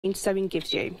sewing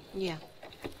gives you. Yeah.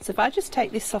 So if I just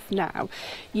take this off now,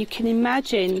 you can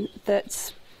imagine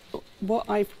that what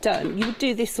I've done, you would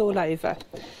do this all over.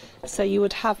 So you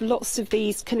would have lots of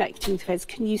these connecting threads.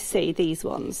 Can you see these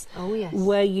ones? Oh, yes.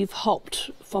 Where you've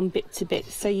hopped from bit to bit.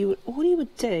 So all you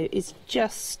would do is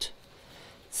just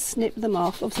snip them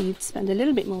off. Obviously you'd spend a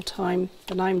little bit more time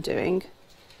than I'm doing.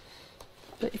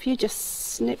 But if you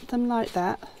just snip them like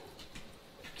that.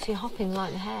 So you're hopping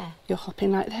like the hair? You're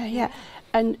hopping like the hair, yeah.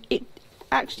 And it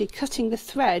actually, cutting the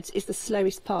threads is the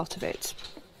slowest part of it.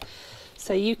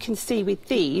 So you can see with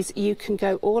these, you can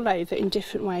go all over in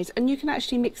different ways, and you can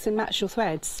actually mix and match your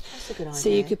threads. That's a good idea. So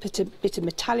you could put a bit of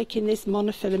metallic in this,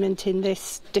 monofilament in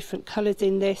this, different colours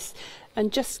in this,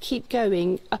 and just keep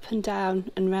going up and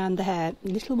down and round the hair.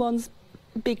 Little ones,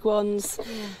 big ones.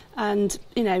 Yeah. And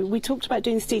you know, we talked about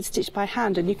doing seed stitch by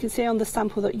hand, and you can see on the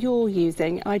sample that you're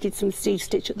using, I did some seed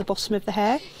stitch at the bottom of the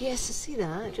hair. Yes, I see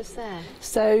that just there.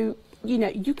 So you know,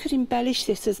 you could embellish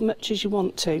this as much as you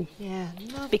want to. Yeah,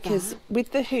 love because that.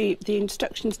 With the hoop, the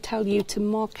instructions tell you to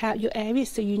mark out your area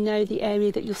so you know the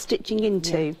area that you're stitching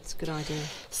into. Yeah, that's a good idea.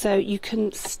 So you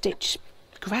can stitch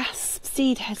grass,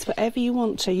 seed heads, whatever you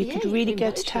want to. You could really go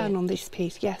to town on this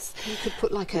piece, yes. You could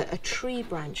put like a tree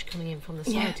branch coming in from the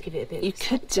side to give it a bit of... You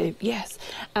could do, yes.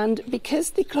 And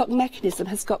because the clock mechanism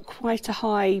has got quite a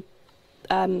high...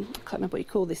 I can't remember what you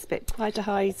call this bit. Quite a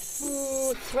high...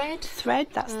 thread? Thread,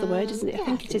 that's the word, isn't it? Yeah, I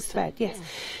think it is thread, yes. Yeah.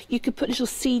 You could put little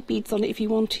seed beads on it if you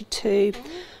wanted to.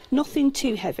 Nothing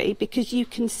too heavy, because you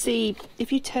can see,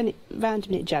 if you turn it round a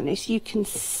minute, Janice, you can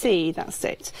see, that's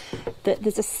it, that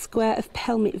there's a square of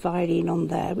pelmet violin on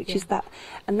there, which is that,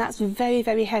 and that's very,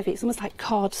 very heavy. It's almost like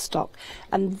cardstock,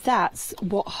 and that's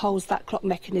what holds that clock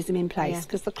mechanism in place,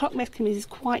 because the clock mechanism is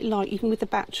quite light, even with the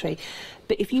battery.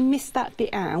 But if you miss that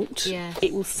bit out,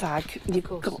 it will sag.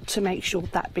 You've got to make sure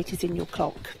that bit is in your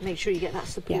clock. Make sure you get that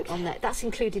support on there. That's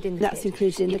included in the kit. That's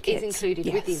included in the kit. It is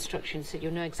included with the instructions, so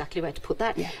you'll know exactly where to put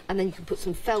that. And then you can put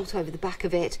some felt over the back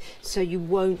of it, so you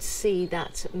won't see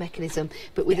that mechanism,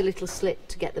 but with a little slit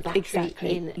to get the battery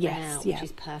in and out, which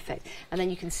is perfect. And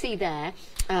then you can see there,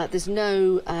 there's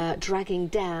no dragging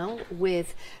down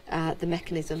with the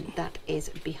mechanism that is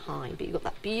behind, but you've got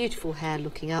that beautiful hair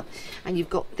looking up, and you've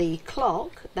got the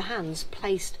clock, the hands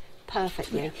placed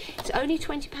perfectly. It's only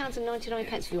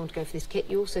 £20.99 if you want to go for this kit.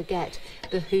 You also get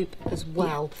the hoop as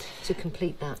well to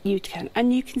complete that. You can,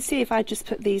 and you can see if I just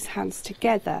put these hands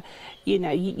together, you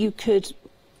know, you could,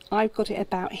 I've got it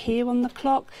about here on the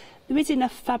clock. There is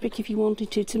enough fabric if you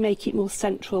wanted to make it more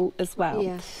central as well.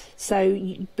 Yes. So,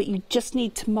 but you just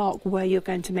need to mark where you're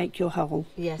going to make your hole.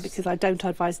 Yes. Because I don't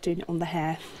advise doing it on the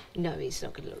hair. No, it's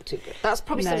not going to look too good. That's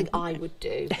probably something I would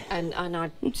do. And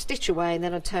I'd stitch away, and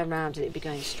then I'd turn around and it'd be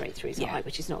going straight through his eye,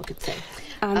 which is not a good thing.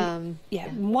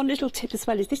 One little tip as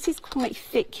well is this is quite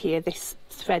thick here, this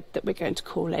thread that we're going to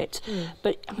call it.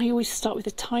 But I always start with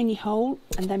a tiny hole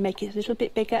and then make it a little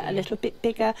bit bigger, a little bit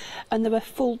bigger. And there are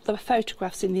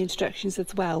photographs in the instructions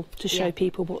as well to show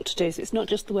people what to do. So it's not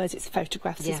just the words, it's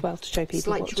photographs as well to show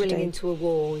people what to do. It's like drilling into a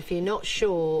wall. If you're not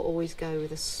sure, always go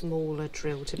with a smaller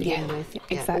drill to begin with.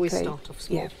 Exactly. Always start off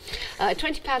small.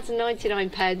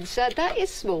 £20.99. That is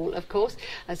small, of course,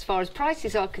 as far as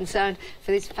prices are concerned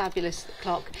for this fabulous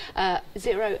clock.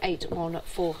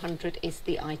 081400 is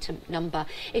the item number.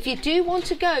 If you do want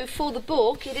to go for the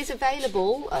book, it is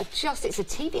available. It's a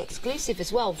TV exclusive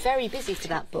as well. Very busy for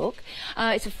that book.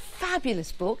 It's a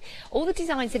fabulous book. All the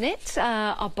designs in it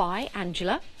are by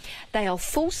Angela. They are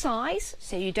full size,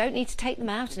 so you don't need to take them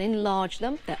out and enlarge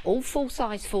them. They're all full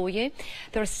size for you.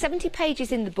 There are 70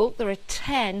 pages in the book. There are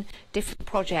 10 different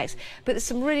projects, but there's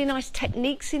some really nice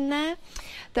techniques in there.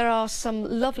 There are some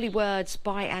lovely words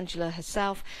by Angela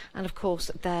herself, and of course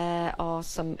there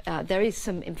is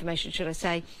some information, should I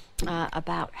say,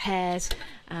 about hairs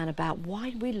and about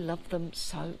why we love them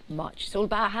so much. It's all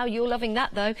about how you're loving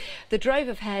that, though. The Drove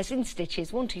of Hairs in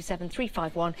Stitches,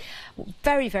 127351.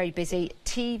 Very, very busy.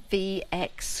 TV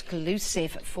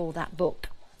exclusive for that book.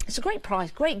 It's a great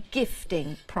price, great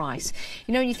gifting price.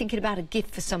 You know, when you're thinking about a gift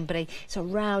for somebody, it's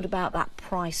around about that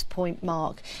price point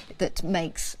mark that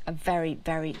makes a very,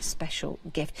 very special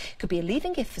gift. Could be a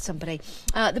leaving gift for somebody.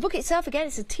 The book itself, again,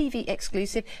 it's a TV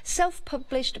exclusive,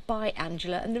 self-published by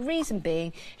Angela, and the reason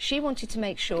being, she wanted to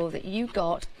make sure that you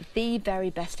got the very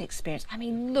best experience. I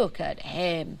mean, look at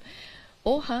him.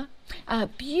 Or her.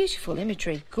 Beautiful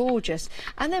imagery, gorgeous.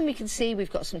 And then we can see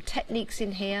we've got some techniques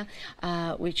in here,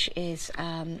 which is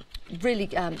really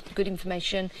good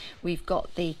information. We've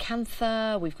got the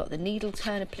canther, we've got the needle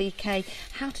turn applique,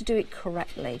 how to do it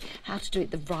correctly, how to do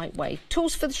it the right way.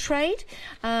 Tools for the trade,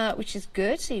 which is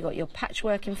good. So you've got your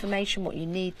patchwork information, what you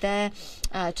need there.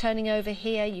 Turning over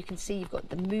here, you can see you've got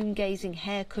the moon gazing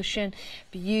hair cushion.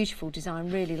 Beautiful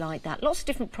design, really like that. Lots of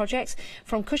different projects,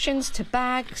 from cushions to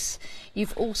bags.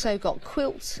 You've also got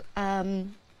quilt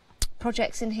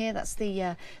projects in here. That's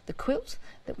the quilt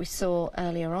that we saw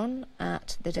earlier on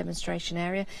at the demonstration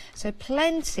area. So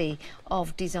plenty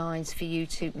of designs for you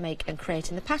to make and create,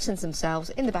 and the patterns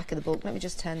themselves in the back of the book. Let me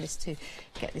just turn this to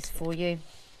get this for you.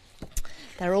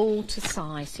 They're all to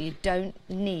size, so you don't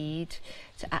need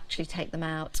to actually take them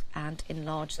out and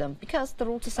enlarge them, because they're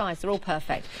all to size, they're all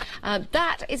perfect.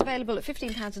 That is available at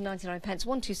 £15.99,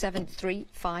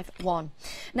 127351.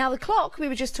 Now the clock we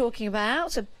were just talking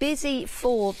about, so busy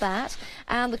for that,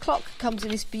 and the clock comes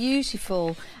in this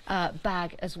beautiful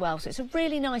bag as well, so it's a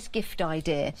really nice gift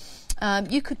idea.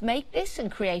 You could make this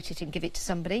and create it and give it to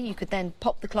somebody. You could then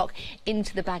pop the clock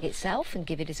into the bag itself and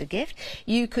give it as a gift.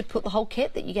 You could put the whole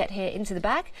kit that you get here into the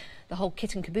bag, the whole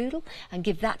kit and caboodle, and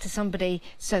give that to somebody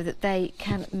so that they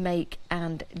can make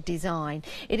and design.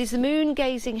 It is the moon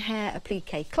gazing hair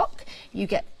applique clock. You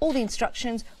get all the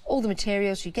instructions, all the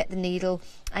materials, you get the needle,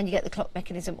 and you get the clock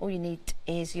mechanism. All you need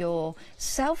is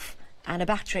yourself and a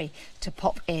battery to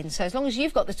pop in. So as long as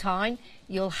you've got the time,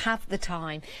 you'll have the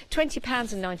time.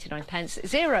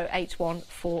 £20.99, 081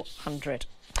 400.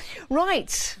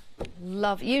 Right.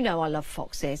 Love, you know I love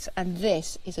foxes, and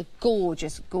this is a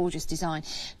gorgeous, gorgeous design.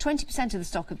 20% of the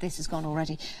stock of this has gone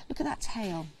already. Look at that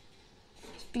tail.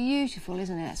 It's beautiful,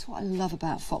 isn't it? That's what I love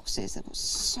about foxes. They've got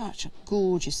such a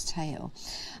gorgeous tail.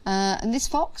 And this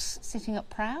fox sitting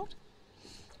up proud.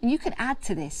 And you can add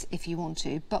to this if you want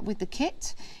to, but with the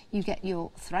kit, you get your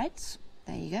threads.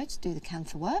 There you go, to do the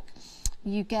canther work.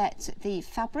 You get the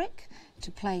fabric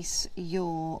to place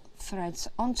your threads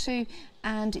onto,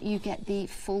 and you get the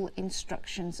full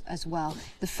instructions as well.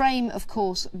 The frame, of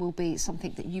course, will be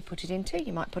something that you put it into.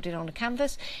 You might put it on a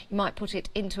canvas, you might put it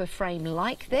into a frame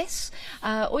like this,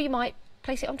 or you might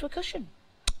place it onto a cushion.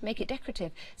 Make it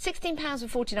decorative.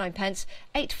 £16.49,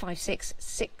 856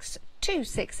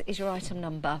 626 is your item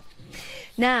number.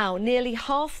 Now, nearly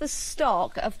half the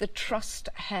stock of the trussed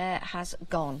hair has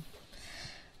gone.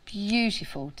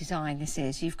 Beautiful design this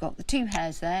is. You've got the two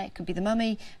hairs there. It could be the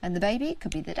mummy and the baby, it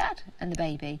could be the dad and the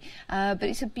baby, but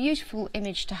it's a beautiful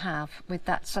image to have with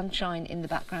that sunshine in the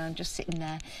background just sitting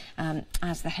there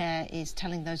as the hair is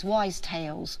telling those wise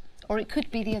tales. Or it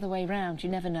could be the other way round, you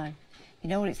never know. You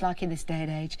know what it's like in this day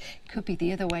and age. It could be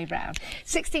the other way round.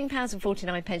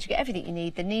 £16.49. You get everything you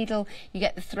need. The needle, you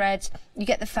get the threads, you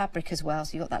get the fabric as well.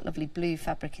 So you've got that lovely blue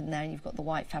fabric in there, and you've got the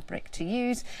white fabric to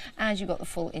use, and you've got the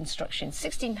full instructions.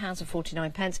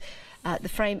 £16.49. The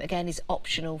frame, again, is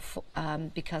optional for,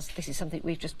 because this is something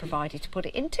we've just provided to put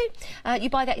it into. You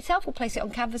buy that yourself or place it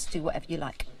on canvas, do whatever you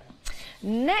like.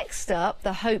 Next up,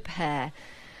 the Hope hair.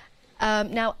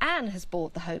 Now, Anne has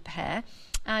bought the Hope hair,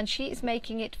 and she is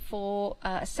making it for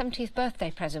a 70th birthday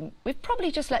present. We've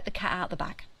probably just let the cat out the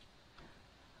bag.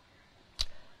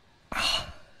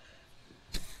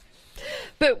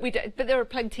 But there are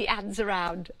plenty Anns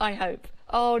around, I hope.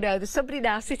 Oh no, there's somebody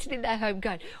now sitting in their home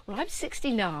going, well, I'm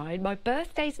 69, my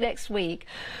birthday's next week,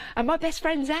 and my best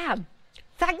friend's Anne.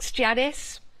 Thanks,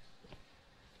 Janice.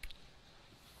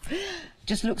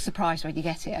 Just look surprised when you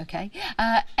get it, okay?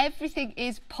 Everything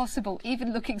is possible,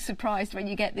 even looking surprised when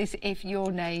you get this if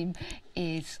your name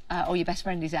is, or your best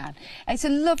friend is Anne. It's a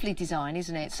lovely design,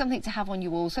 isn't it? Something to have on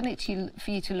your wall, something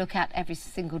for you to look at every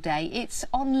single day. It's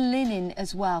on linen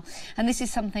as well, and this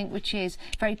is something which is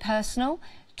very personal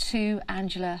to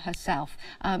Angela herself.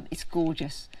 It's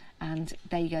gorgeous, and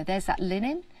there you go. There's that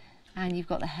linen, and you've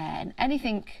got the hair, and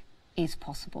anything is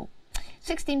possible.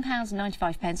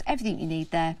 £16.95, everything you need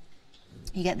there.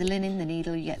 You get the linen, the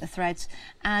needle, you get the threads,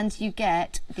 and you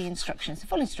get the instructions, the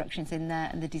full instructions in there,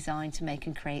 and the design to make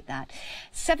and create that.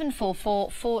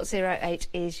 744408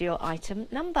 is your item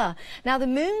number. Now, the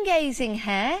moon gazing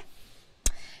hair,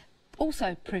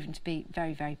 also proven to be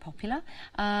very, very popular.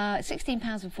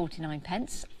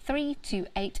 £16.49.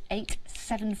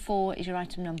 328874 is your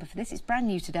item number for this. It's brand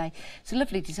new today. It's a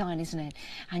lovely design, isn't it?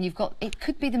 And you've got, it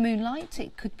could be the moonlight,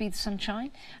 it could be the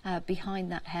sunshine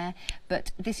behind that hair,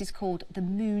 but this is called the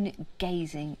moon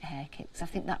gazing hair kit. So I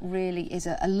think that really is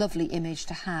a lovely image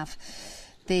to have,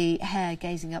 the hair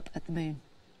gazing up at the moon.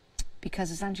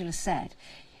 Because as Angela said,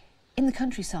 in the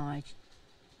countryside,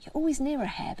 you're always near a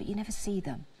hair, but you never see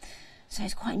them. So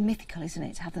it's quite mythical, isn't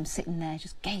it, to have them sitting there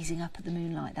just gazing up at the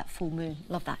moonlight, that full moon.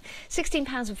 Love that.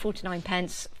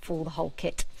 £16.49 for the whole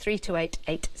kit.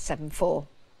 328874.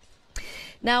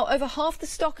 Now, over half the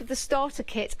stock of the starter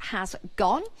kit has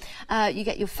gone. You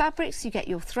get your fabrics, you get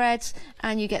your threads,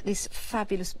 and you get this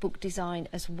fabulous book design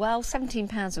as well.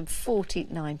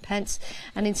 £17.49.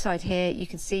 And inside here, you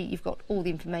can see you've got all the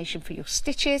information for your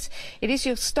stitches. It is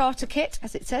your starter kit,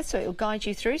 as it says, so it will guide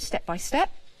you through step by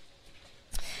step.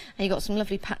 And you've got some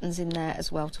lovely patterns in there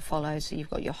as well to follow. So you've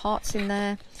got your hearts in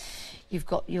there. You've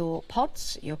got your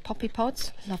pods, your poppy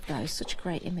pods. Love those, such a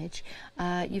great image.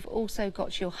 You've also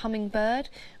got your hummingbird,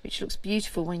 which looks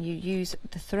beautiful when you use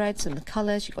the threads and the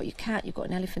colours. You've got your cat, you've got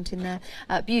an elephant in there.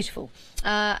 Beautiful.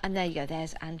 And there you go,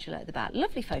 there's Angela at the back.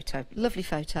 Lovely photo, lovely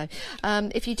photo.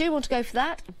 If you do want to go for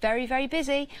that, very, very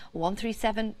busy,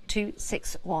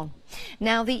 137261.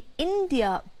 Now, the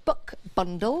India book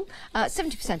bundle,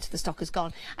 70% of the stock has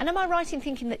gone. And am I right in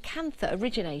thinking that Kantha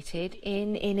originated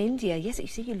in India? Yes, you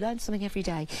see, you learn something every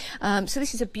day. So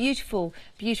this is a beautiful,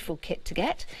 beautiful kit to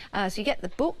get. So you get the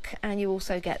book and you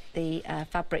also get the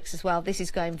fabrics as well. This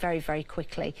is going very, very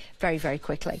quickly, very, very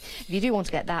quickly. If you do want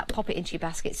to get that, pop it into your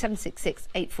basket,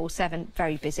 766847,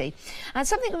 very busy. And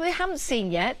something that we haven't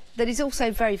seen yet that is also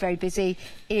very, very busy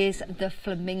is the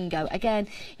flamingo. Again,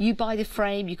 you buy the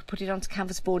frame, you can put it onto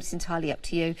canvas board, it's entirely up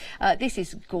to you. This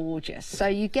is gorgeous. So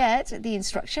you get the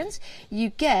instructions,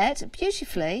 you get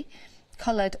beautifully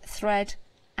coloured thread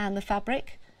and the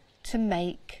fabric to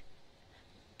make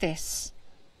this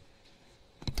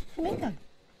flamingo.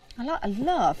 I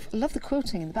love the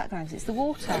quilting in the background. It's the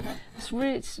water.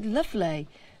 It's lovely.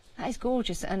 That is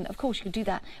gorgeous. And of course you can do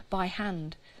that by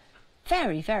hand.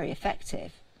 Very, very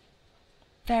effective.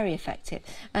 Very effective.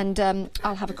 And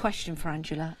I'll have a question for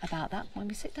Angela about that when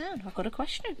we sit down. I've got a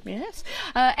question, yes.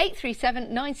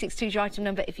 837962 is your item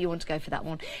number if you want to go for that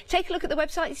one. Take a look at the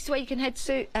website. This is where you can head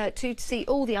to see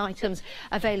all the items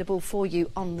available for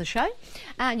you on the show.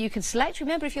 And you can select.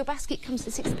 Remember, if your basket comes to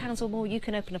 £6 or more, you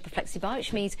can open up a flexi buy,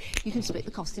 which means you can split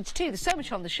the cost into two. There's so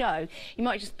much on the show. You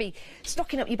might just be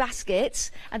stocking up your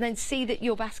baskets and then see that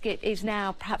your basket is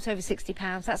now perhaps over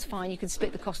 £60. That's fine. You can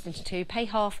split the cost into two. Pay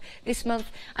half this month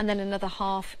and then another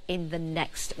half in the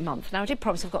next month. Now, I did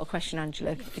promise I've got a question,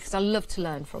 Angela, because I love to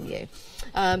learn from you.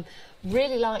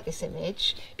 Really like this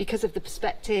image because of the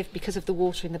perspective, because of the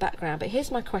water in the background. But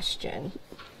here's my question.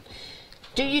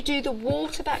 Do you do the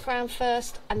water background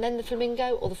first and then the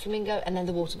flamingo, or the flamingo and then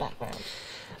the water background?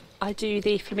 I do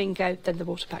the flamingo, then the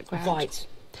water background. Right.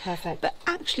 Perfect. But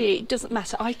actually, it doesn't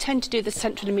matter. I tend to do the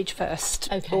central image first,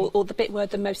 okay, or the bit where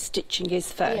the most stitching is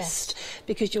first, yes,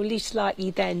 because you're least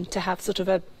likely then to have sort of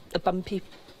a bumpy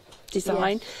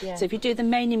design. Yes, yeah. So if you do the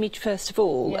main image first of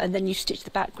all, yeah, and then you stitch the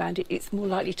background, it's more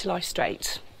likely to lie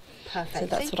straight. Perfect. So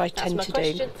that's what I tend to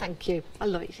do. Thank you. I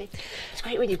love it. See, it's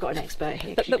great when you've got an expert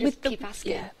here. But with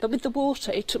the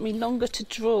water, it took me longer to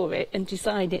draw it and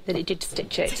design it than it did to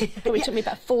stitch it. But it took me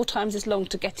about 4 times as long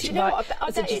to get it right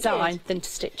as a design than to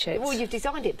stitch it. Well, you've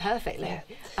designed it perfectly.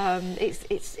 Yeah.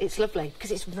 It's lovely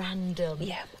because it's random.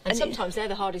 Yeah. And sometimes they're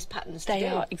the hardest patterns to do. They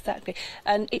are, exactly.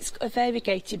 And it's a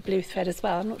variegated blue thread as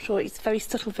well. I'm not sure, it's very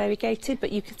subtle variegated,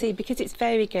 but you can see because it's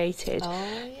variegated,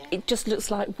 it just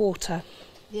looks like water.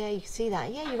 Yeah, you can see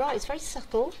that. Yeah, you're right. It's very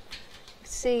subtle. You can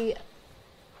see.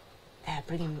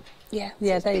 Brilliant. Yeah,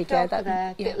 so there you go. That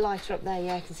there, a bit lighter up there.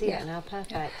 Yeah, I can see that now.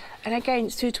 Perfect. Yeah. And again,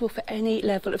 it's suitable for any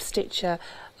level of stitcher.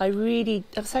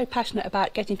 I'm so passionate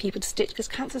about getting people to stitch because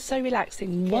Kantha's so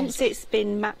relaxing. Yes. Once it's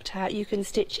been mapped out, you can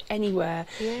stitch anywhere.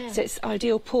 Yeah. So it's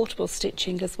ideal portable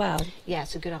stitching as well. Yeah,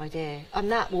 it's a good idea.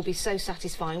 And that will be so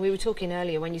satisfying. We were talking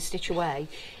earlier when you stitch away,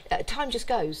 time just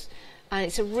goes. And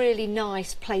it's a really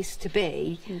nice place to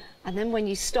be. Mm. And then when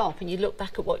you stop and you look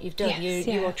back at what you've done,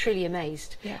 you are truly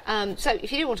amazed. Yeah. So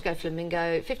if you do want to go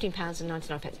flamingo,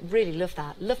 £15.99. Really love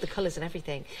that. Love the colours and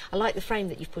everything. I like the frame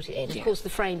that you've put it in. Of course, the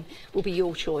frame will be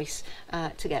your choice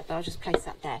to get, but I'll just place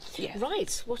that there. Yeah.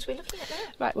 Right, what are we looking at there?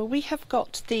 Right, well, we have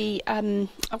got the,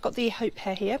 I've got the hope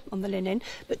hair here on the linen,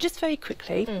 but just very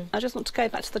quickly, I just want to go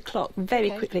back to the clock very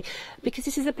quickly, because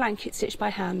this is a blanket stitched by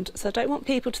hand, so I don't want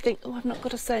people to think, oh, I've not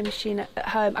got a sewing machine at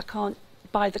home, I can't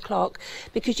buy the clock,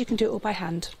 because you can do it all by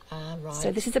hand. Right.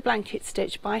 So this is a blanket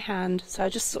stitch by hand, so I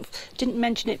just sort of didn't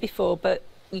mention it before, but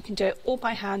you can do it all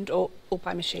by hand or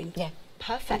by machine. Yeah,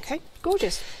 perfect. Okay,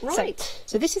 gorgeous. Right.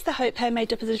 So this is the hope hair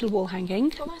made up as a little wall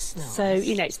hanging. Oh, that's nice. So,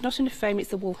 you know, it's not in a frame,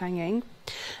 it's a wall hanging.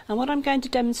 And what I'm going to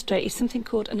demonstrate is something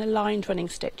called an aligned running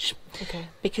stitch. Okay.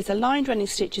 Because aligned running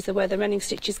stitches are where the running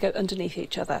stitches go underneath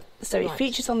each other. So it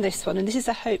features on this one, and this is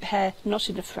a hope hair not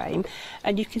in a frame,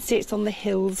 and you can see it's on the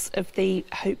hills of the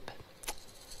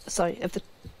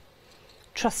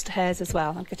trussed hairs as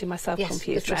well. I'm getting myself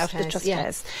confused now. The trussed yeah.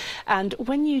 hairs. And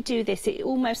when you do this, it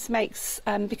almost makes,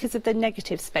 because of the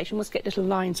negative space, you must get little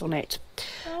lines on it.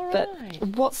 But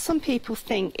what some people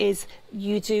think is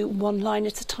you do one line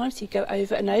at a time, so you go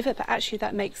over and over, but actually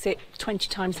that makes it 20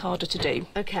 times harder to do.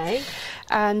 Okay.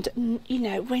 And, you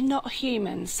know, we're not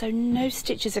humans, so no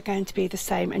stitches are going to be the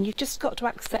same, and you've just got to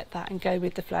accept that and go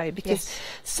with the flow, because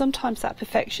sometimes that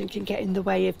perfection can get in the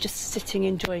way of just sitting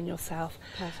enjoying yourself.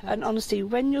 Perfect. And honestly,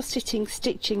 when you're sitting,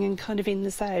 stitching and kind of in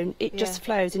the zone, it just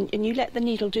flows, and you let the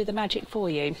needle do the magic for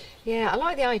you. Yeah, I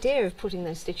like the idea of putting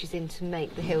those stitches in to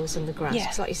make the hills and the grass.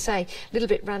 Because like you say, a little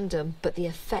bit random, but the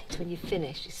effect when you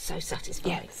finish is so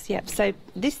satisfying. Yes, yep. So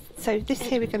this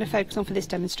here we're going to focus on for this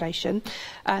demonstration.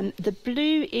 The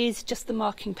blue is just the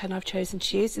marking pen I've chosen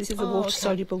to use. This is a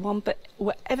water-soluble one, but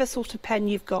whatever sort of pen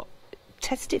you've got,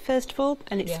 test it first of all,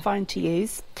 and it's fine to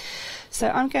use. So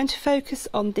I'm going to focus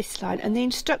on this line, and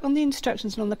on the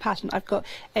instructions and on the pattern I've got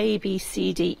A, B,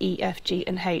 C, D, E, F, G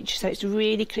and H, so it's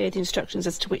really clear, the instructions,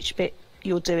 as to which bit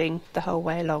you're doing the whole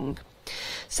way along.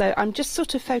 So I'm just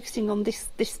sort of focusing on this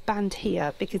band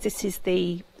here, because this is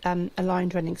the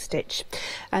aligned running stitch,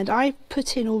 and I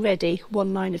put in already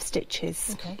one line of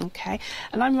stitches. Okay,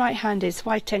 and I'm right-handed, so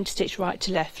I tend to stitch right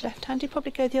to left. Left-handed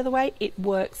probably go the other way. It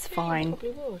works fine.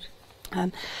 Probably would.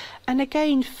 And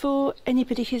again, for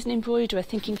anybody who's an embroiderer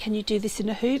thinking, can you do this in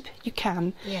a hoop? You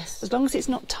can. Yes. As long as it's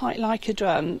not tight like a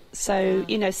drum. So,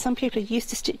 you know, some people are used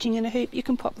to stitching in a hoop. You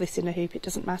can pop this in a hoop, it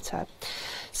doesn't matter.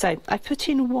 So I put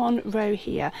in one row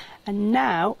here, and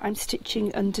now I'm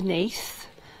stitching underneath,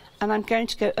 and I'm going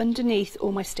to go underneath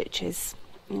all my stitches.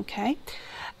 Okay.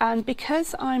 And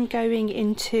because I'm going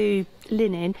into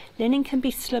linen can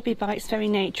be slubby by its very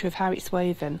nature of how it's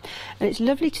woven. And it's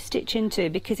lovely to stitch into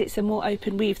because it's a more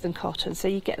open weave than cotton, so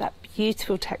you get that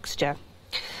beautiful texture.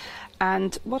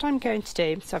 And what I'm going to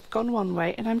do, so I've gone one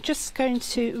way, and I'm just going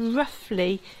to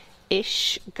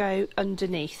roughly-ish go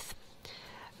underneath.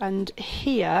 And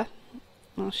here,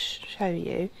 I'll show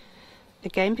you,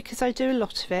 again, because I do a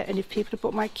lot of it, and if people have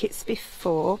bought my kits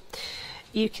before,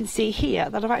 you can see here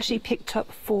that I've actually picked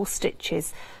up 4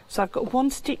 stitches. So I've got one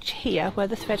stitch here where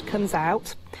the thread comes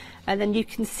out, and then you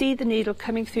can see the needle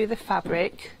coming through the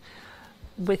fabric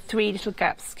with 3 little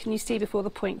gaps. Can you see before the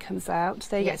point comes out?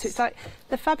 There you go. So it's like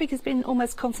the fabric has been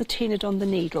almost concertinaed on the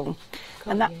needle.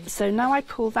 So now I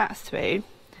pull that through.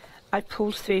 I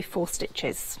pulled through 4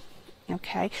 stitches.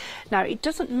 Okay, now it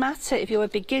doesn't matter if you're a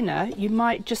beginner, you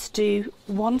might just do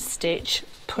 1 stitch,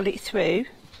 pull it through,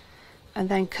 and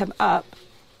then come up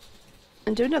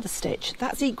and do another stitch.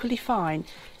 That's equally fine.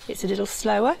 It's a little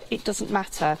slower, it doesn't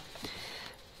matter.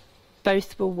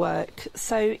 Both will work.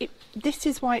 So this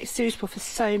is why it's suitable for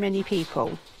so many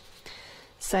people.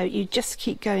 So you just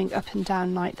keep going up and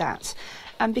down like that.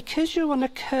 And because you're on a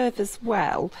curve as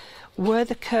well, where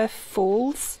the curve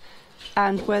falls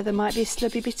and where there might be a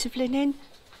slubby bit of linen,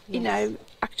 you know,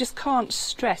 I just can't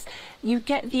stress. You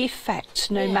get the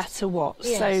effect no matter what.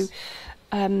 So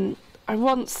I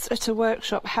once at a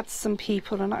workshop had some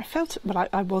people, and I felt, well,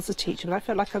 I was a teacher, but I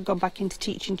felt like I'd gone back into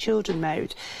teaching children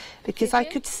mode, because I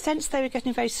could sense they were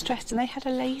getting very stressed, and they had a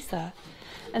laser,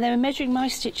 and they were measuring my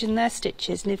stitch and their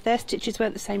stitches, and if their stitches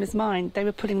weren't the same as mine, they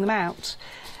were pulling them out.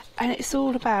 And it's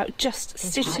all about just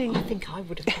stitching. I think I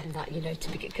would have done that, you know,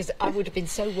 because I would have been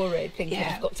so worried, thinking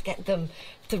I've got to get them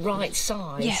the right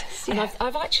size. Yes, and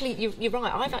I've actually, you're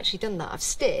right, I've actually done that. I've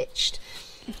stitched,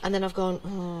 and then I've gone,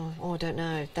 oh, I don't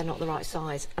know, they're not the right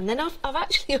size. And then I've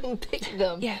actually unpicked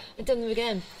them and done them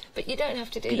again. But you don't have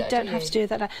to do that, You don't have to do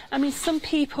that. I mean, some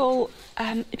people,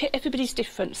 everybody's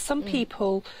different. Some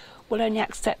people will only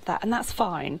accept that, and that's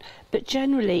fine. But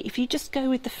generally, if you just go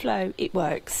with the flow, it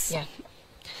works. Yeah.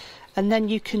 And then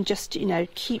you can just, you know,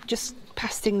 keep just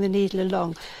passing the needle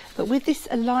along. But with this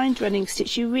aligned running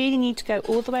stitch, you really need to go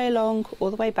all the way along, all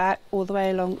the way back, all the way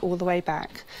along, all the way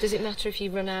back. Does it matter if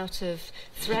you run out of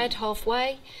thread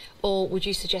halfway, or would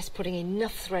you suggest putting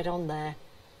enough thread on there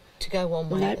to go one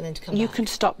way and then to come back? You can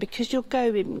stop, because you're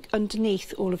going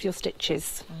underneath all of your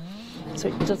stitches. So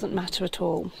it doesn't matter at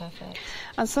all. Perfect.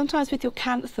 And sometimes with your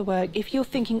cantha work, if you're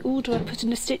thinking, oh, do I put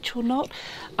in a stitch or not?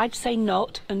 I'd say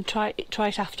not, and try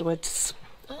it afterwards.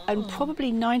 And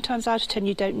probably 9 times out of 10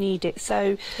 you don't need it.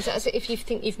 So is that as if you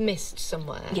think you've missed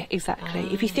somewhere? Yeah,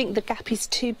 exactly. If you think the gap is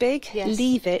too big,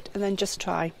 leave it and then just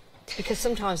try. Because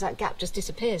sometimes that gap just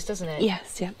disappears, doesn't it?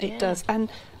 Yes, it does. And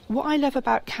what I love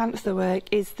about cantha work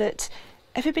is that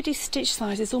everybody's stitch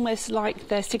size is almost like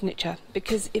their signature,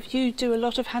 because if you do a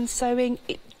lot of hand sewing,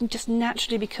 it just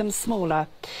naturally becomes smaller.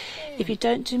 If you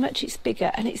don't do much, it's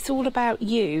bigger, and it's all about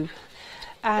you.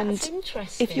 And that's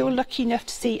interesting. if you're lucky enough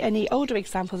to see any older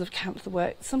examples of camphor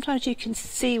work, sometimes you can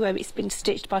see where it's been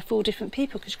stitched by 4 different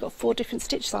people because you've got 4 different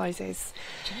stitch sizes.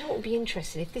 Do you know what would be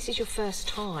interesting? If this is your first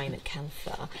time at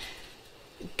camphor,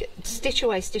 stitch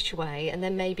away, and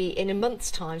then maybe in a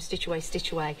month's time, stitch away,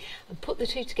 and put the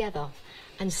 2 together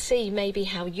and see maybe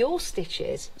how your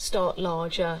stitches start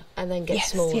larger and then get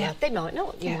smaller. Yeah. They might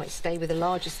not. You might stay with a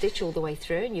larger stitch all the way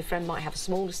through, and your friend might have a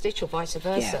smaller stitch, or vice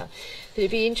versa. But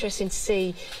it'd be interesting to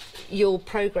see your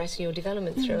progress and your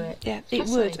development through it. Yeah, it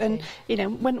would. And you know,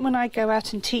 when I go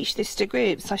out and teach this to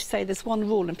groups, I say there's one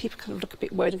rule, and people kind of look a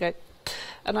bit worried and go.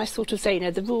 And I sort of say, you know,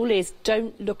 the rule is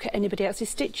don't look at anybody else's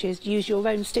stitches, use your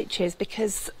own stitches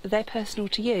because they're personal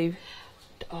to you.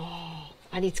 Oh,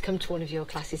 I need to come to one of your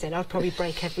classes then. I'd probably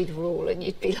break every rule and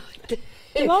you'd be like...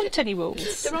 There aren't any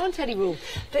rules. There aren't any rules.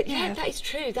 But yeah, that is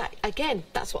true. That again,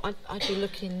 that's what I'd be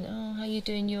looking, oh, how are you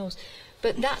doing yours?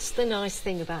 But that's the nice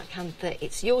thing about camphor.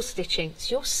 It's your stitching,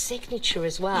 it's your signature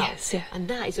as well. Yes, yeah. And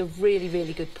that is a really,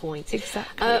 really good point.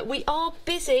 Exactly. We are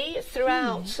busy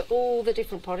throughout all the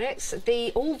different projects.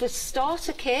 All the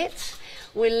starter kit,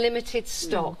 we're limited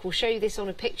stock. We'll show you this on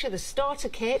a picture. The starter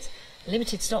kit,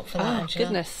 limited stock for that, Oh, Angela.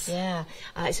 goodness. Yeah.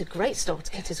 It's a great starter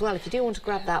kit as well. If you do want to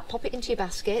grab that, pop it into your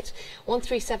basket.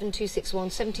 137261,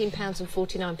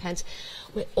 £17.49.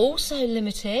 We're also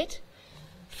limited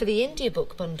for the India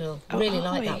book bundle. Really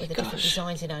like that with the different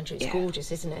designs in, Andrew. It's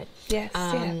gorgeous, isn't it? Yes.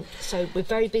 So we're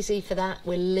very busy for that.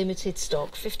 We're limited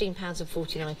stock,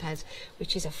 £15.49,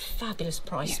 which is a fabulous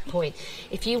price point.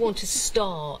 If you want to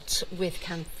start with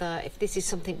camphor, if this is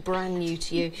something brand new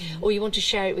to you, or you want to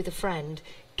share it with a friend,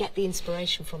 get the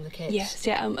inspiration from the kits. Yes,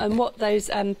 yeah, and what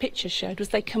those pictures showed was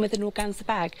they come with an organza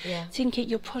bag. Yeah. So you can keep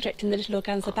your project in the little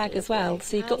organza bag as well.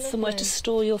 So you've got somewhere to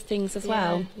store your things as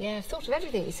well. Yeah, I've thought of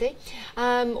everything, you see.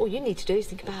 All you need to do is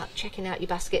think about checking out your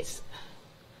baskets,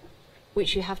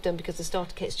 which you have done because the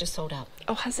starter kit's just sold out.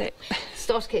 Oh, has it?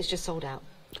 Starter kit's just sold out.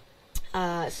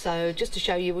 So just to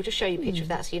show you, we'll just show you a picture of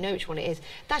that so you know which one it is.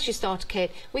 That's your starter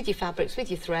kit with your fabrics, with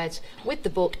your threads, with the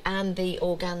book and the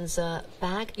organza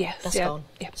bag. Yes, that's gone.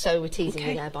 Yeah. So we're teasing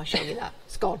you there by showing you that.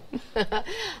 It's gone.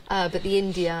 But the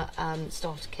India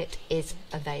starter kit is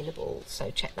available, so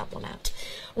check that one out.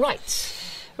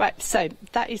 Right, so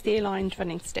that is the aligned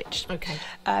running stitch. Okay.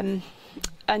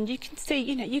 And you can see,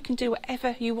 you know, you can do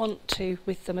whatever you want to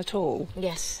with them at all.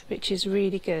 Yes. Which is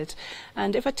really good.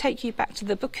 And if I take you back to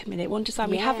the book a minute, one design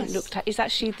we haven't looked at is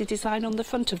actually the design on the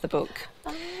front of the book,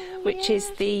 which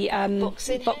is the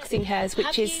boxing hairs. Which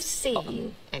Have is you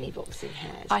seen any boxing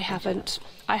hairs? I haven't.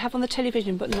 I have on the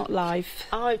television, but not live.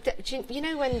 Oh, you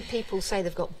know when people say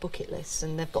they've got bucket lists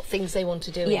and they've got things they want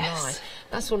to do in life?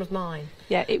 That's one of mine.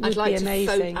 Yeah, it would be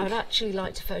amazing. I'd actually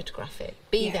like to photograph it.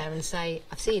 Be there and say,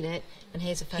 I've seen it, and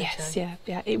here's a photo. Yes,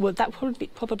 yeah. It would. That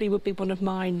probably would be one of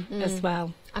mine as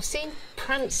well. I've seen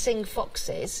prancing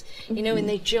foxes, you know, when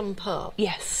they jump up.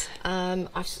 Yes.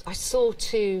 I saw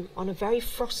 2 on a very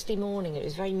frosty morning. It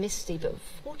was very misty, but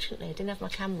fortunately I didn't have my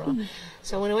camera.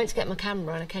 So when I went to get my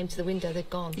camera and I came to the window, they'd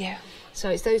gone. Yeah. So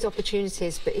it's those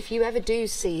opportunities. But if you ever do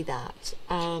see that,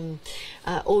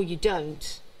 or you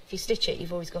don't, if you stitch it,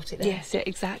 you've always got it there. Yes, yeah,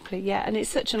 exactly. Yeah, and it's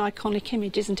such an iconic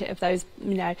image, isn't it, of those,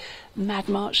 you know, Mad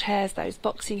March hares, those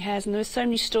boxing hairs, and there are so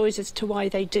many stories as to why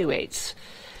they do it.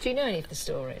 Do you know any of the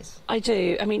stories? I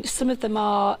do. I mean, some of them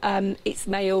are it's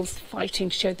males fighting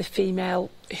to show the female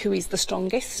who is the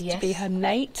strongest to be her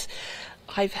mate.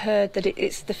 I've heard that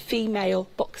it's the female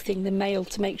boxing the male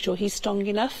to make sure he's strong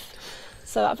enough.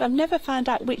 So I've never found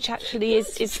out which actually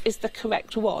is the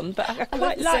correct one, but I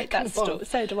quite like that story.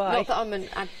 So do I. Not that I'm an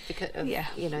advocate of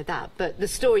you know that, but the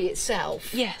story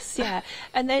itself. Yes, yeah.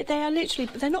 And they are literally,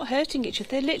 they're not hurting each other.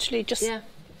 They're literally just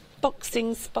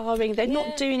boxing, sparring. They're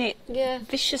not doing it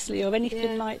viciously or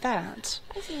anything like that.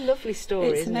 That's a lovely story.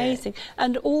 It's amazing.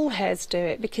 And all hares do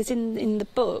it, because in the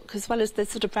book, as well as the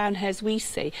sort of brown hares we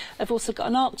see, I've also got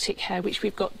an Arctic hare, which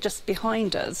we've got just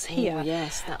behind us here. Oh,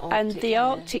 yes, that Arctic and the hare.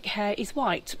 Arctic hare is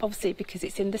white, obviously, because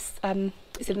it's in this.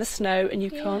 It's in the snow and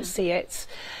you can't see it,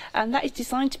 and that is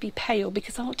designed to be pale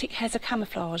because Arctic hares are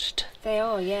camouflaged. They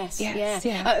are, yes.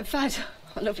 In fact,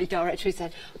 a lovely director who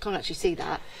said, I can't actually see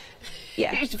that.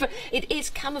 Yeah, it is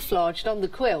camouflaged on the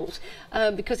quilt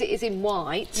because it is in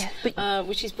white,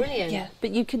 which is brilliant. Yeah,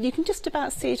 but you can just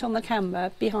about see it on the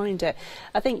camera behind it.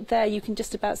 I think there you can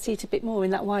just about see it a bit more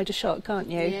in that wider shot, can't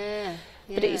you? Yeah.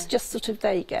 But it's just sort of,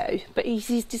 there you go. But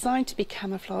he's designed to be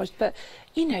camouflaged. But,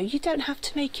 you know, you don't have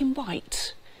to make him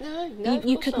white. No,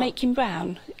 you could make him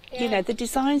brown. Yeah. You know, the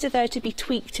designs are there to be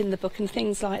tweaked in the book and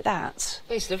things like that.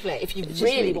 It's lovely. If you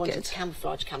really wanted to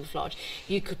camouflage,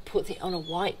 you could put it on a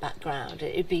white background.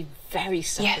 It'd be very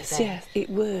subtle. Yes, it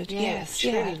would. Yes,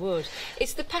 it truly would.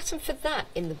 Is the pattern for that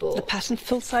in the book? The pattern,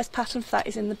 full-size pattern for that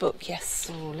is in the book, yes.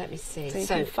 Oh, let me see. So you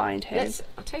can find him.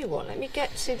 I'll tell you what, let me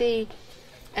get to the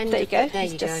end. There you go. There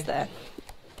he's you just go. there.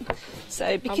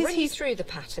 So because I'll run you through the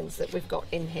patterns that we've got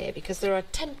in here, because there are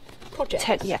 10 projects.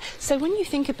 10, yeah. So when you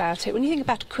think about it, when you think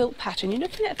about a quilt pattern, you're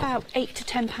looking at about £8 to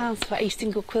 £10 for a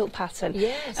single quilt pattern.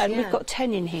 Yes, and we've got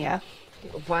 10 in here.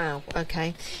 Wow,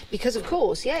 okay. Because of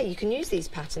course, you can use these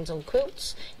patterns on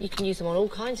quilts. You can use them on all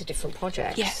kinds of different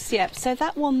projects. Yes, yeah. So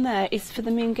that one there is for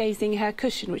the moon gazing hair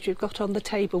cushion, which we've got on the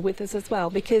table with us as well,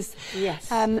 because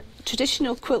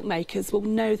traditional quilt makers will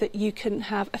know that you can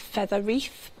have a feather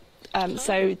wreath.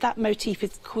 So that motif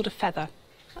is called a feather.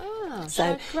 So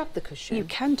I grab the cushion. You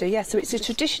can do, yes. So it's a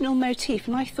traditional motif,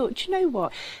 and I thought, do you know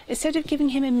what? Instead of giving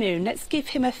him a moon, let's give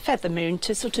him a feather moon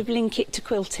to sort of link it to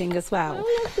quilting as well.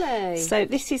 Oh, lovely. So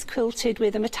this is quilted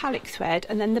with a metallic thread,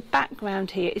 and then the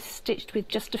background here is stitched with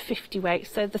just a 50 weight,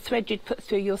 so the thread you'd put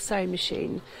through your sewing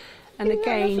machine. And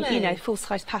again, you know,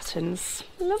 full-size patterns.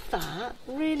 Love that.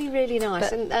 Really, really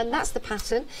nice. And that's the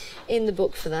pattern in the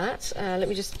book for that. Let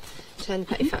me just turn.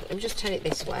 In fact, let me just turn it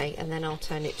this way, and then I'll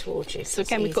turn it towards you. So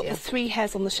again, we've got the 3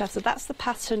 hairs on the shelf. So that's the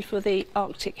pattern for the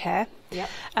Arctic hare. Yep.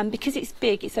 And because it's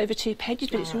big, it's over 2 pages,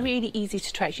 but it's really easy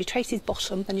to trace. You trace his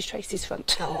bottom, then you trace his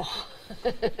front. Oh,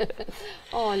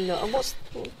 oh look. And what's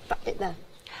that bit there?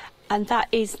 And that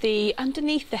is the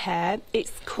underneath the hair.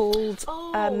 It's called.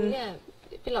 Yeah.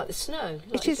 It'd be like the snow.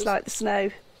 It is like the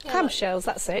snow. Clamshells,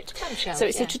 that's it. Clamshells, so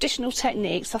it's a traditional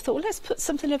technique. So I thought, well, let's put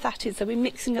something of that in. So we're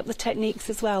mixing up the techniques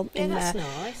as well in there. That's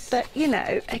nice. But, you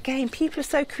know, again, people are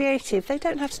so creative. They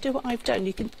don't have to do what I've done.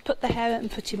 You can put the hair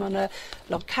and put him on a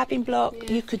log cabin block.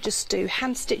 Yeah. You could just do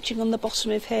hand stitching on the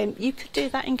bottom of him. You could do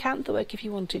that in canther work if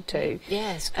you wanted to.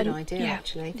 Yes, good idea,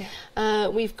 actually. Yeah.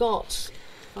 We've got...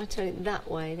 I turn it that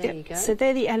way. There you go. So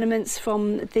they're the elements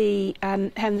from the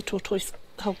Hare and the Tortoise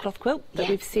whole cloth quilt that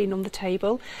we've seen on the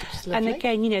table. And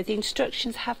again, you know, the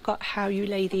instructions have got how you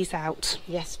lay these out.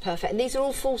 Yes, perfect. And these are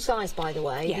all full size, by the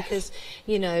way, because,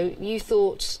 you know, you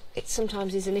thought it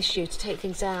sometimes is an issue to take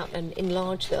things out and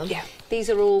enlarge them. Yeah.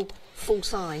 These are all full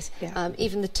size. Yeah.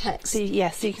 Even the text. So,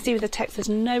 yes, so you can see with the text there's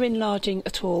no enlarging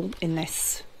at all in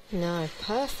this. No,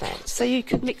 perfect. So you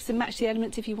could mix and match the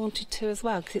elements if you wanted to as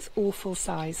well, because it's all full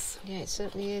size. Yeah, it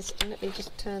certainly is. And let me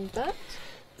just turn that.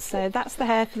 So that's the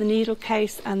hair for the needle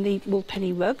case and the wool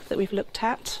penny rug that we've looked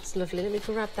at. It's lovely. Let me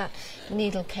grab that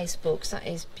needle case book. That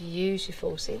is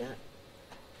beautiful. See that?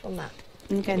 On that.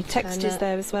 And again, text is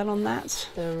there as well on that.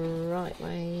 The right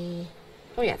way.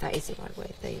 Oh yeah, that is the right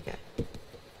way. There you go.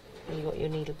 And you've got your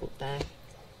needle book there.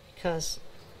 Because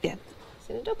it's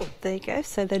in a double. There you go.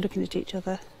 So they're looking at each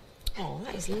other. Oh,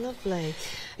 that is lovely.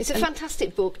 It's a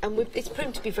fantastic book, and it's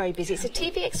proven to be very busy. It's a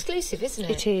TV exclusive, isn't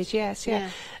it? It is, yes, yeah.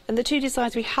 And the 2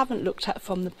 designs we haven't looked at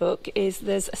from the book is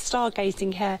there's a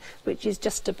stargazing hare, which is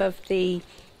just above the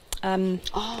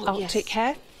Arctic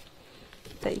hare.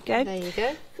 There you go. There you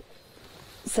go.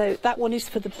 So that one is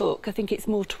for the book. I think it's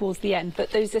more towards the end,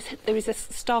 but there is a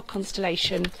star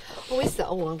constellation. Oh, is that?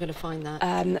 Oh, I'm going to find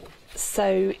that.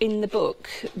 So in the book,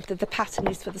 the pattern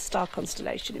is for the star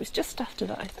constellation. It was just after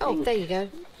that, I think. Oh, there you go.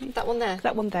 That one there?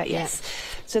 That one there, yes.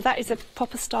 So that is a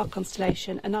proper star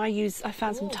constellation, and I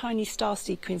found some tiny star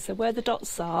sequins. So where the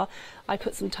dots are, I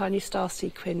put some tiny star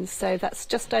sequins. So that's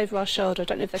just over our shoulder. I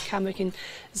don't know if the camera can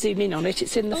zoom in on it.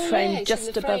 It's in the frame,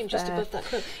 just above that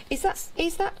quilt. Is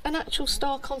that an actual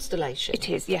star constellation? It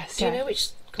is, yes. Do you know which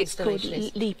constellation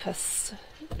it's called Lepus.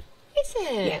 Is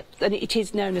it? Yeah, and it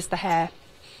is known as the hare.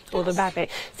 Or the rabbit.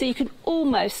 So you can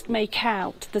almost make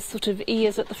out the sort of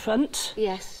ears at the front.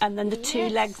 Yes. And then the 2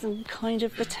 legs and kind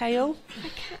of the tail.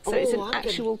 So it's an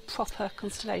actual proper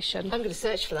constellation. I'm going to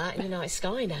search for that in the night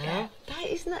sky now.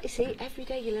 Isn't that, you see, every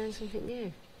day you learn something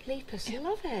new. Lepus, I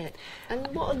love it. And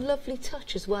what a lovely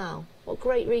touch as well. What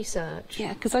great research.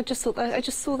 Yeah, because I just saw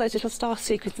those little star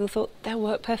sequins and I thought they'll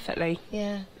work perfectly.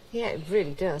 Yeah. Yeah, it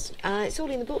really does. It's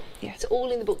all in the book. Yeah. It's all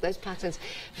in the book, those patterns.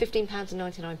 £15.99,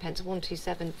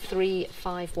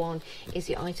 127351 is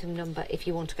the item number if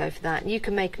you want to go for that. And you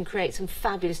can make and create some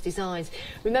fabulous designs.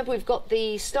 Remember, we've got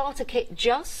the starter kit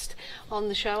just on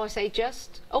the show. I say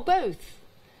just. Oh, both.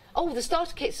 Oh, the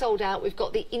starter kit sold out. We've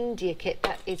got the India kit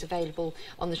that is available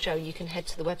on the show. You can head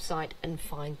to the website and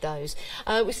find those.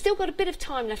 We've still got a bit of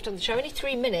time left on the show, only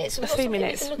 3 minutes. 3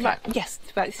 minutes, right, yes,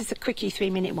 right, this is a quickie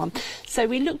 3-minute one. So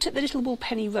we looked at the little wool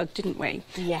penny rug, didn't we?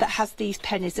 Yes. That has these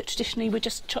pennies that traditionally were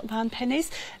just chopped round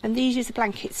pennies, and these use a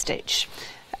blanket stitch.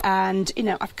 And you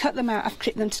know, I've cut them out, I've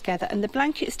clipped them together, and the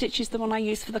blanket stitch is the one I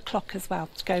use for the clock as well,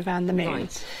 to go around the moon.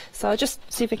 Right. So I'll just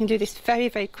see if I can do this very,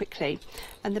 very quickly.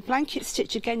 And the blanket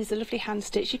stitch again is a lovely hand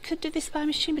stitch. You could do this by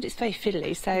machine, but it's very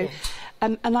fiddly. So,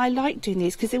 and I like doing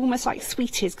these because they're almost like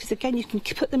sweeties, because again you can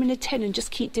put them in a tin and just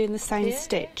keep doing the same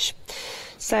stitch.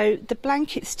 So the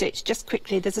blanket stitch, just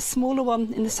quickly, there's a smaller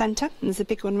one in the centre and there's a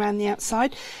big one around the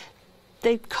outside.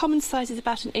 The common size is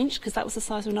about 1 inch because that was the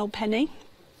size of an old penny.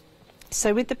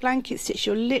 So with the blanket stitch,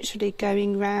 you're literally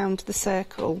going round the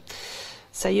circle.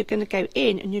 So you're going to go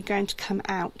in and you're going to come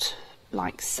out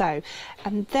like so.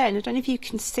 And then, I don't know if you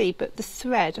can see, but the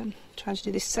thread, I'm trying to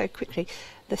do this so quickly,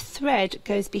 the thread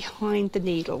goes behind the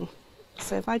needle.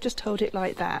 So if I just hold it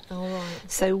like that. All right.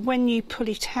 So when you pull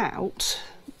it out,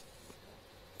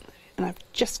 and I've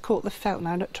just caught the felt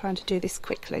now, I'm not trying to do this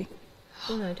quickly.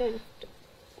 Oh, no, don't.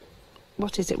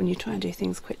 What is it when you try and do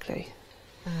things quickly?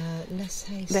 Less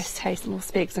haste. Less haste, more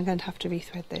speed, because I'm going to have to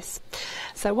rethread this.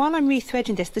 So while I'm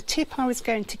rethreading this, the tip I was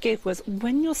going to give was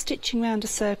when you're stitching around a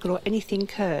circle or anything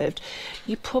curved,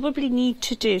 you probably need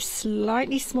to do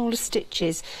slightly smaller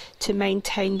stitches to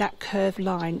maintain that curved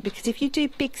line, because if you do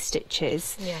big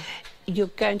stitches, you're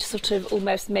going to sort of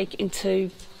almost make it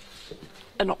into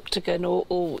an octagon,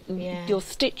 or your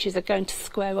stitches are going to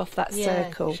square off that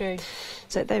circle. True.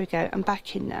 So there we go, I'm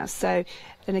back in now. So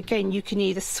then again, you can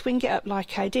either swing it up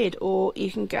like I did, or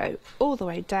you can go all the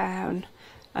way down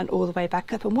and all the way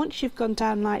back up. And once you've gone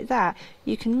down like that,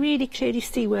 you can really clearly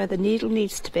see where the needle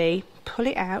needs to be. Pull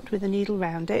it out with a needle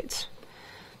round it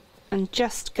and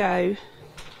just go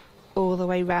all the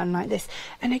way round like this.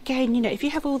 And again, you know, if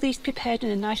you have all these prepared in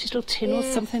a nice little tin or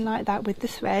something like that with the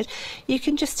thread, you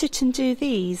can just sit and do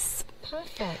these.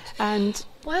 Perfect. And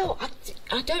well,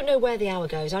 I don't know where the hour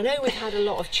goes. I know we've had a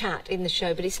lot of chat in the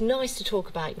show, but it's nice to talk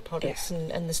about your products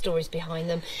and the stories behind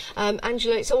them.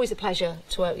 Angela, it's always a pleasure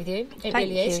to work with you. It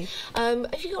really is.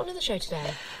 Have you got another show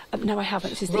today? No, I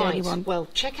haven't. This is the only one. Well,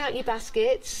 check out your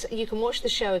baskets. You can watch the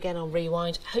show again on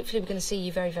Rewind. Hopefully we're going to see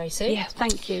you very, very soon. Yeah,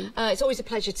 thank you. It's always a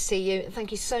pleasure to see you.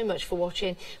 Thank you so much for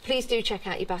watching. Please do check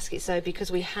out your baskets, though,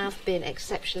 because we have been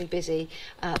exceptionally busy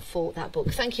for that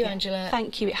book. Thank you, Angela.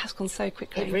 Thank you. It has gone so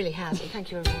quickly. It really has. And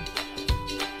thank you, everyone.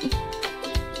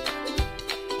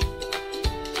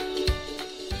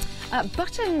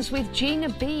 Buttons with Gina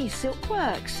B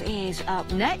Silkworks is up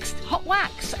next. Hot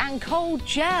wax and cold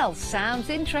gel. Sounds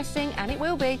interesting, and it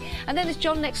will be. And then there's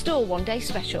John Next Door One Day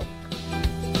Special.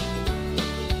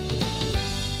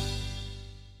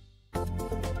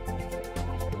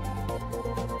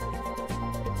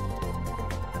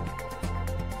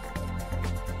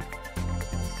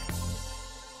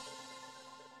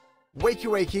 Wakey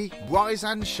wakey, rise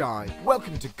and shine.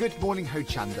 Welcome to Good Morning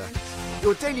Hochanda,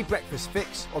 your daily breakfast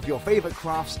fix of your favourite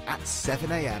crafts at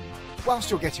 7 a.m.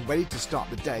 Whilst you're getting ready to start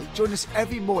the day, join us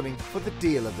every morning for the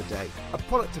deal of the day. A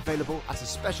product available at a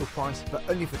special price but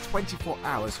only for 24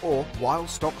 hours or while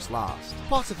stocks last.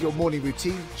 Part of your morning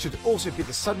routine should also be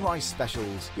the sunrise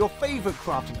specials. Your favourite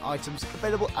crafting items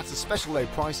available at a special low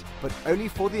price but only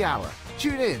for the hour.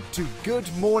 Tune in to Good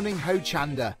Morning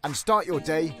Hochanda and start your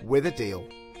day with a deal.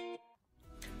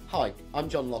 Hi, I'm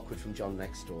John Lockwood from John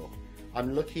Next Door.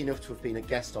 I'm lucky enough to have been a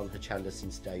guest on Hochanda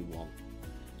since day one.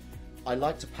 I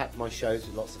like to pack my shows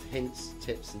with lots of hints,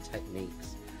 tips and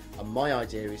techniques, and my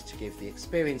idea is to give the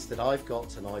experience that I've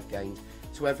got and I've gained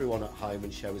to everyone at home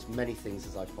and show as many things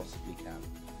as I possibly can.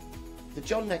 The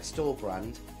John Next Door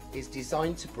brand is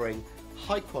designed to bring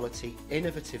high quality,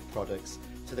 innovative products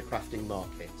to the crafting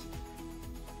market.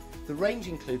 The range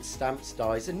includes stamps,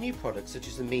 dies and new products such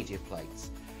as the media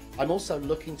plates. I'm also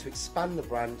looking to expand the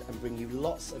brand and bring you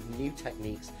lots of new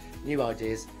techniques, new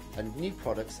ideas and new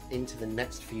products into the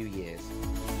next few years.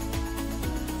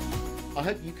 I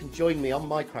hope you can join me on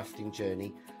my crafting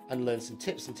journey and learn some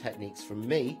tips and techniques from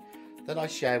me that I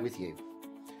share with you.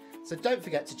 So don't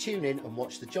forget to tune in and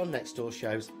watch the John Next Door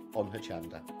shows on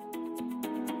Hochanda.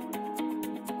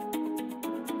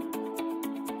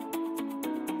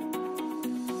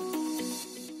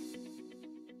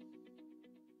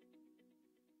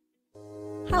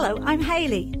 Hello, I'm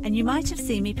Hayley, and you might have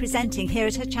seen me presenting here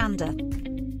at Hochanda.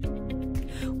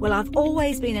 Well, I've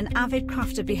always been an avid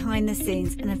crafter behind the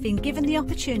scenes and have been given the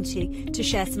opportunity to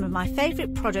share some of my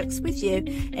favourite products with you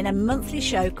in a monthly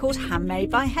show called Handmade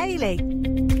by Hayley.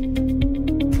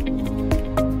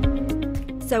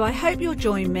 So I hope you'll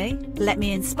join me, let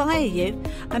me inspire you,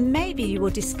 and maybe you will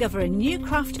discover a new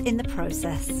craft in the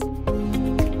process.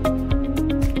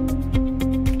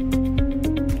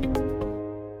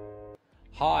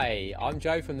 Hi, Hey, I'm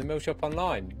Joe from the Mill Shop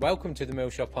Online. Welcome to the Mill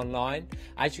Shop Online.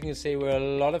 As you can see, we're a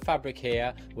lot of fabric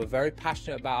here. We're very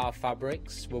passionate about our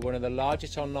fabrics. We're one of the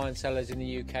largest online sellers in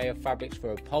the UK of fabrics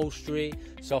for upholstery,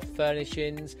 soft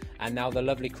furnishings, and now the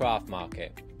lovely craft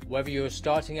market. Whether you're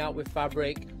starting out with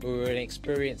fabric or you're an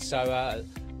experienced sewer,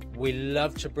 we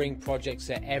love to bring projects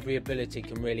that every ability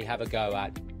can really have a go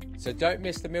at. So don't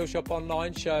miss the Mill Shop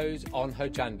Online shows on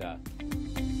Hochanda.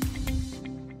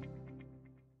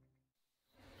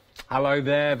 Hello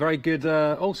there, very good,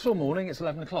 still morning, it's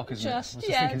 11 o'clock, isn't it? I was just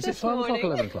thinking, is it 12 o'clock,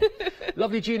 11 o'clock?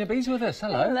 Lovely Gina B's with us,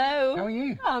 hello. Hello. How are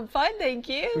you? I'm fine, thank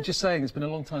you. We're just saying, it's been a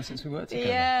long time since we worked together.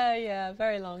 Yeah,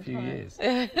 very long time. A few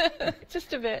years.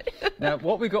 Just a bit. Now,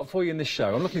 what we've got for you in this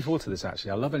show, I'm looking forward to this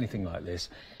actually, I love anything like this.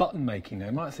 Button making, now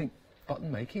you might think,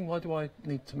 button making? Why do I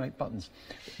need to make buttons?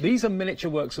 These are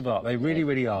miniature works of art. They really,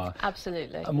 really are.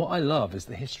 Absolutely. And what I love is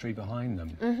the history behind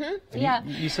them. Yeah.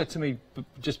 You said to me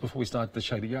just before we started the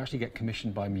show that you actually get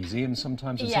commissioned by museums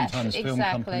sometimes, and sometimes film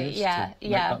companies to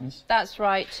make buttons. That's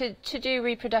right. To do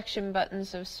reproduction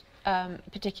buttons of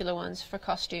particular ones for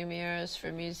costumiers,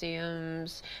 for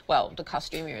museums. Well, the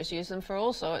costumiers use them for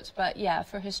all sorts, but yeah,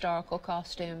 for historical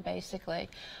costume, basically.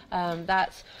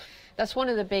 That's one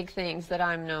of the big things that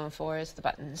I'm known for, is the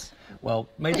buttons. Well,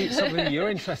 maybe it's something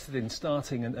you're interested in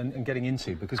starting and getting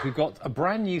into, because we've got a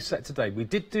brand new set today. We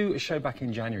did do a show back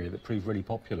in January that proved really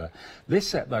popular. This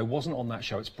set, though, wasn't on that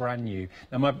show. It's brand new.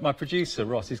 Now, my producer,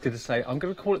 Ross, is going to say, I'm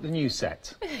going to call it the new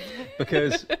set.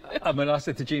 Because, I mean, I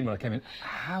said to Jean when I came in,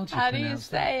 how do you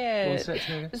say it?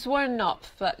 Zwarnop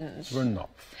buttons. Zwarnop.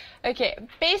 Okay,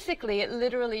 basically it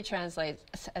literally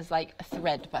translates as like a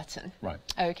thread button. Right.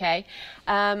 Okay.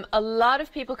 A lot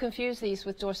of people confuse these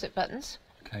with Dorset buttons.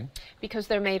 Okay. Because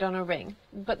they're made on a ring,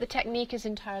 but the technique is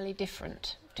entirely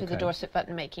different to the Dorset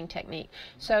button making technique.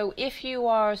 So if you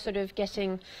are sort of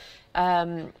getting,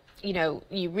 you know,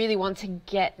 you really want to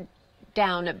get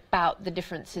down about the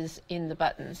differences in the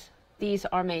buttons, these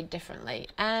are made differently,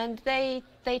 and they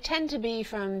tend to be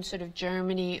from sort of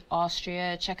Germany,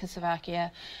 Austria,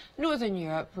 Czechoslovakia, Northern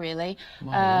Europe, really.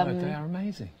 My word, they are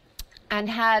amazing. And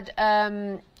had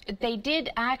they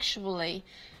did actually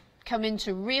come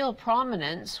into real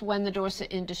prominence when the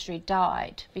Dorset industry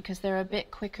died, because they're a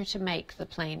bit quicker to make, the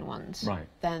plain ones,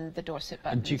 than the Dorset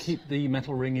buttons. And do you keep the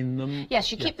metal ring in them?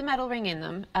 Yes, you keep the metal ring in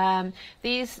them.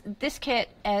 This kit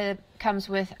comes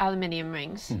with aluminium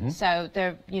rings, so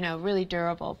they're, you know, really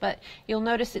durable. But you'll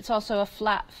notice it's also a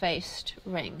flat-faced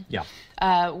ring. Yeah.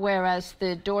 Whereas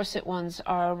the Dorset ones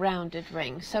are a rounded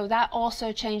ring. So that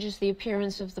also changes the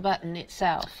appearance of the button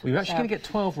itself. We're actually going to get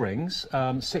 12 rings,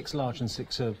 6 large and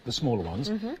 6 of the smaller ones,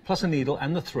 plus a needle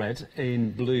and the thread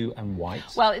in blue and white.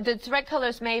 Well, the thread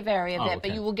colours may vary a bit,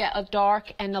 but you will get a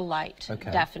dark and a light,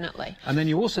 definitely. And then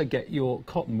you also get your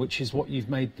cotton, which is what you've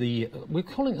made the, we're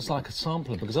calling it like a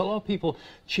sampler, because a lot of people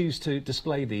choose to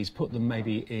display these, put them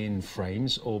maybe in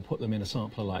frames or put them in a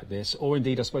sampler like this, or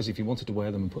indeed, I suppose, if you wanted to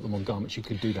wear them and put them on garments, you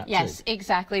could do that too. Yes,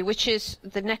 exactly, which is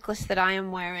the necklace that I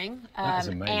am wearing. That is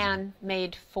amazing. Anne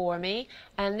made for me,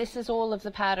 and this is all of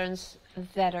the patterns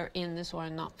that are in the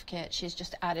Zwarnop kit. She's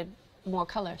just added more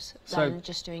colours than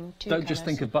just doing two colours. Don't just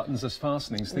think of buttons as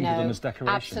fastenings, think of them as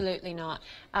decoration. Absolutely not.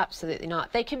 Absolutely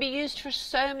not. They can be used for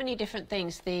so many different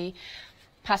things. The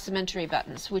passementerie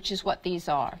buttons, which is what these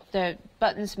are. They're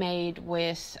buttons made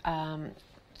with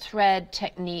thread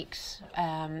techniques,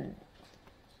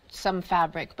 some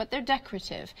fabric, but they're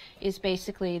decorative, is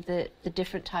basically the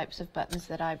different types of buttons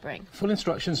that I bring. Full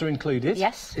instructions are included?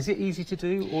 Yes. Is it easy to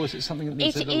do, or is it something that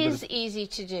needs a little bit of... It is easy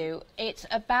to do. It's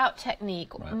about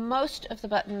technique. Right. Most of the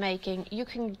button making, you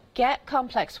can get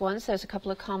complex ones. There's a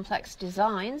couple of complex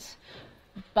designs,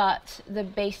 but the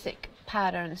basic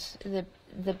patterns,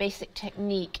 the basic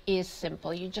technique is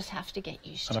simple. You just have to get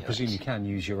used to it. And I presume you can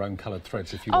use your own coloured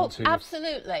threads if you want to. Oh,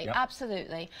 absolutely,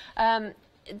 absolutely.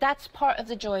 That's part of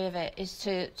the joy of it, is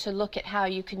to look at how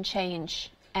you can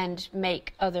change and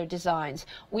make other designs.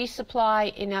 We supply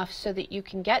enough so that you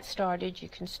can get started, you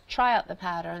can try out the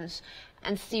patterns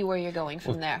and see where you're going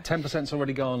from there. 10%'s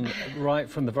already gone right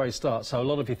from the very start, so a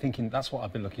lot of you thinking, that's what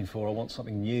I've been looking for, I want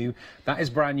something new. That is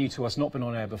brand new to us, not been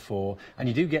on air before, and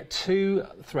you do get 2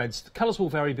 threads. The colours will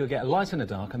vary, but you'll get a light and a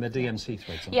dark, and they're DMC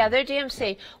threads. Yeah, they're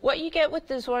DMC. What you get with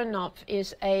the Zwarnop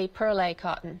is a perle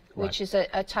cotton, which is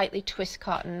a tightly twist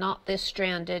cotton, not this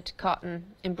stranded cotton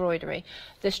embroidery.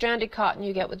 The stranded cotton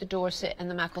you get with the Dorset and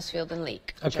the Macclesfield and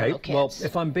Leek. Okay, well,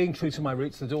 if I'm being true to my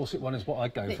roots, the Dorset one is what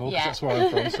I'd go for, because that's where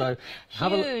I'm from, so...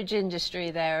 Huge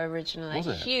industry there originally. Was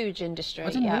it? Huge industry. I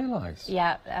didn't realise.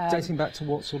 Yeah. Dating back to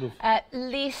what sort of... At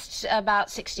least about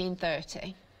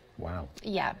 1630. Wow.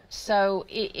 Yeah, so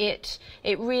it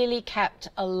really kept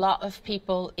a lot of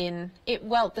people in it.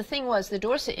 Well, the thing was, the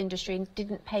Dorset industry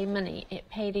didn't pay money, it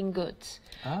paid in goods.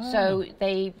 So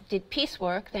they did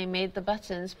piecework, they made the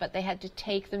buttons, but they had to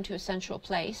take them to a central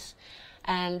place,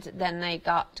 and then they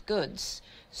got goods.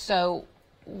 So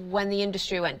when the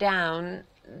industry went down,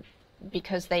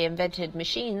 because they invented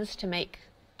machines to make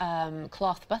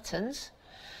cloth buttons,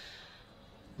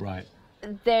 right,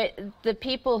 the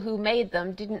people who made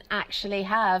them didn't actually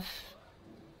have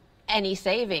any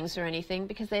savings or anything,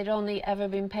 because they'd only ever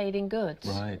been paid in goods.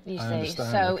 Right, you I see.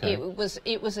 understand. So Okay.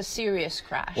 it was a serious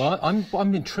crash. Well,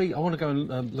 I'm intrigued. I want to go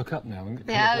and look up now. And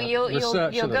yeah, you'll go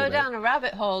bit. down a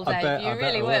rabbit hole, Dave. I You bet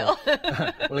really I will.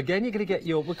 Well, again, you're going to get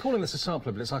your. We're calling this a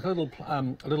sampler, but it's like a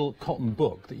little cotton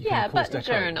book that you can, of course, button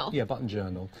decorate. journal. Yeah, button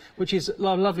journal, which is a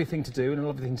lovely thing to do and a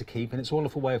lovely thing to keep, and it's a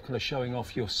wonderful way of kind of showing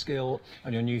off your skill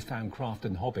and your newfound craft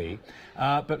and hobby.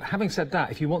 But having said that,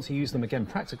 if you want to use them again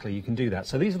practically, you can do that.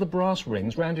 So these are the brass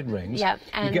rings, rounded rings. Yeah,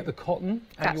 and you get the cotton,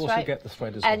 and you also get the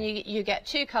thread as well. And you get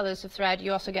two colours of thread.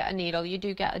 You also get a needle. You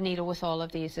do get a needle with all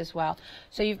of these as well.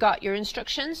 So you've got your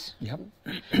instructions. Yep.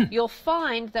 You'll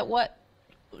find that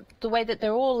the way that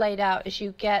they're all laid out is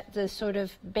you get the sort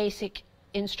of basic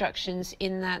instructions,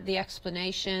 in that the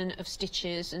explanation of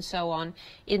stitches and so on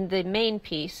in the main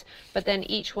piece, but then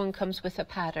each one comes with a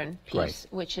pattern piece,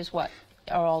 which is what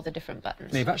are all the different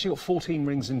buttons. Now, you've actually got 14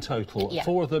 rings in total. Yeah.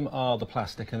 4 of them are the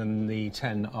plastic, and then the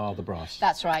 10 are the brass.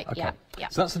 That's right. Okay. Yeah.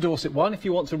 So that's the Dorset one. If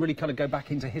you want to really kind of go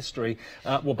back into history,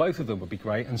 well, both of them would be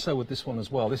great, and so would this one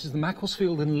as well. This is the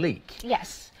Macclesfield and Leek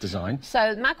design.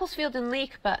 So Macclesfield and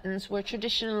Leek buttons were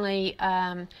traditionally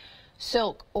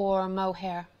silk or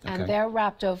mohair, and they're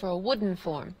wrapped over a wooden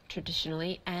form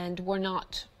traditionally, and were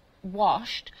not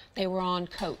washed. They were on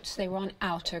coats, they were on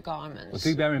outer garments. Well,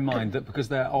 do bear in mind that because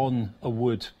they're on a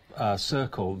wood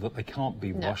circle, that they can't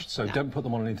be washed, so don't put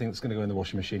them on anything that's going to go in the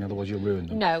washing machine, otherwise you'll ruin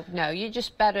them. No, you're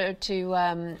just better to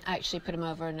actually put them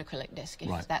over an acrylic disc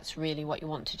if that's really what you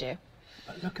want to do.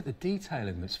 But look at the detail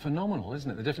in them, it's phenomenal, isn't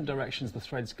it? The different directions the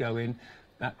threads go in,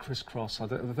 that crisscross,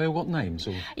 have they all got names?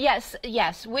 Or? Yes,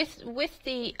 with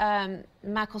the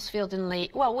Macclesfield and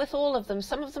Leek, well, with all of them,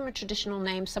 some of them are traditional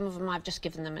names, some of them I've just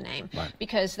given them a name,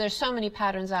 because there's so many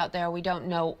patterns out there, we don't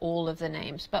know all of the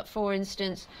names. But for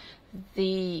instance,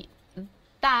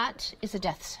 that is a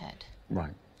death's head.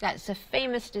 Right. That's a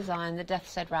famous design, the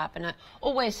death's head wrap, and I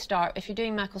always start, if you're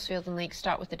doing Macclesfield and Leek,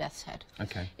 start with the death's head.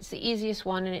 Okay. It's the easiest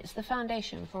one, and it's the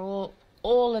foundation for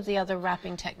all of the other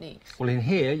wrapping techniques. Well, in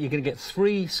here, you're going to get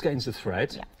 3 skeins of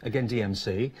thread, again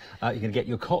DMC, you're going to get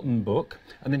your cotton book,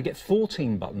 and then you get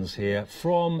 14 buttons here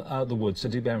from the wood, so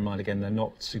do bear in mind, again, they're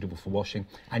not suitable for washing,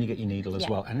 and you get your needle as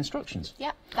well, and instructions.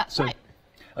 Yeah, that's right.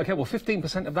 OK, well,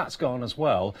 15% of that's gone as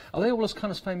well. Are they all as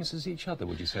kind of famous as each other,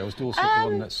 would you say, or is Dorset the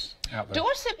one that's out there?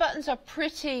 Dorset buttons are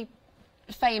pretty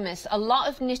famous. A lot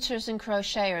of knitters and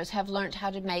crocheters have learnt how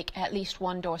to make at least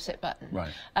one Dorset button.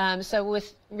 Right. So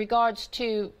with regards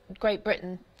to Great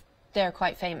Britain, they're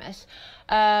quite famous.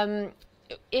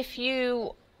 If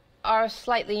you are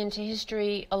slightly into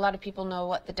history, a lot of people know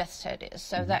what the death's head is.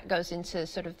 So that goes into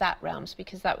sort of that realms,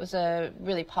 because that was a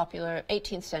really popular,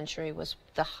 18th century was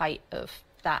the height of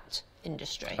that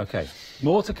industry. OK,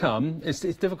 more to come. It's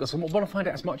difficult, so we want to find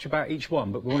out as much about each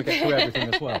one, but we want to get through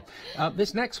everything as well.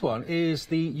 This next one is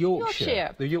the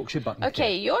Yorkshire. The Yorkshire button.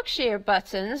 OK, Yorkshire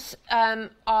buttons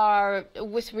are,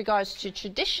 with regards to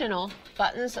traditional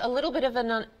buttons, a little bit of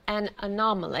an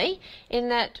anomaly, in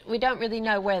that we don't really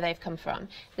know where they've come from.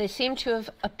 They seem to have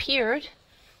appeared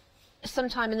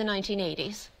sometime in the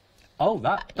 1980s. Oh,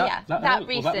 that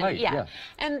recent, late, yeah.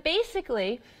 And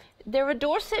basically, they're a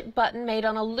Dorset button made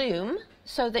on a loom,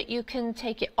 so that you can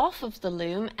take it off of the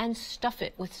loom and stuff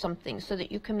it with something, so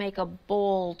that you can make a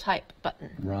ball type button.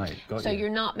 Right, got you. So you're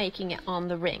not making it on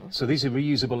the ring. So these are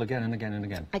reusable again and again and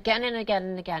again. Again and again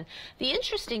and again. The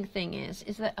interesting thing is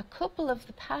that a couple of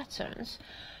the patterns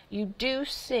you do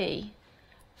see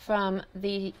from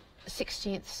the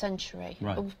 16th century.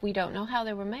 Right. We don't know how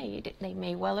they were made. They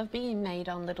may well have been made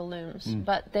on little looms,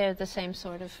 but they're the same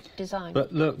sort of design.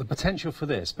 But look, the potential for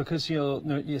this, because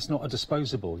it's not a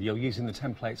disposable, you're using the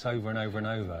templates over and over and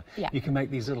over. Yeah. You can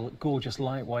make these little gorgeous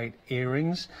lightweight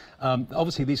earrings.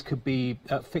 Obviously, these could be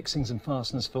fixings and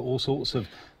fasteners for all sorts of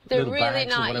little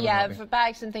bags or whatever. Yeah, for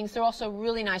bags and things. They're also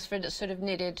really nice for the sort of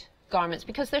knitted garments,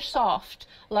 because they're soft.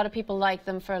 A lot of people like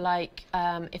them for, like,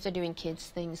 if they're doing kids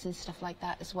things and stuff like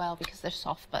that as well, because they're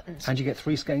soft buttons. And you get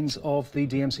 3 skeins of the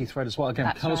DMC thread as well. Again,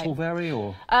 colours will vary,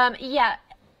 or? Yeah,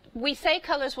 we say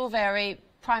colours will vary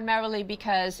primarily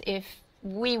because if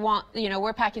we want,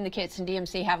 we're packing the kits and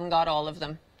DMC haven't got all of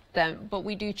them. them, but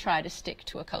we do try to stick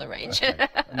to a colour range. Okay.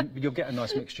 And you'll get a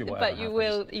nice mixture, whatever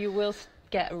But you will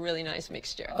get a really nice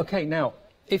mixture. Okay, now,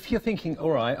 if you're thinking,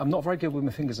 all right, I'm not very good with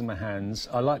my fingers and my hands,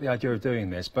 I like the idea of doing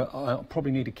this, but I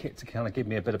probably need a kit to kind of give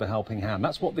me a bit of a helping hand.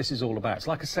 That's what this is all about. It's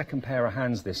like a second pair of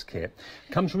hands, this kit.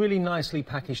 Comes really nicely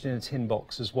packaged in a tin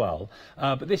box as well.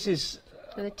 But this is...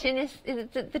 So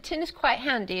the tin is quite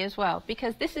handy as well,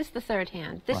 because this is the third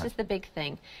hand. This is the big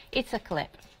thing. It's a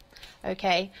clip.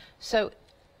 Okay, so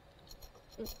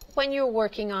when you're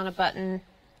working on a button,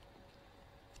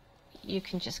 you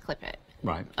can just clip it.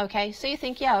 Right. Okay, so you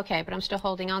think, yeah, okay, but I'm still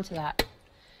holding on to that.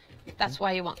 That's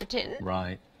why you want the tin.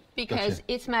 Right. Because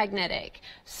it's magnetic.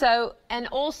 So, and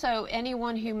also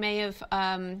anyone who may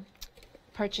have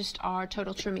purchased our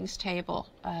total trimmings table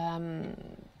on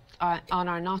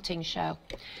our knotting show,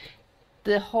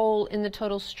 the hole in the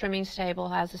total trimmings table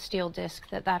has a steel disc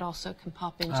that also can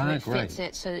pop into it, fits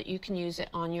it, so that you can use it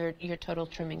on your total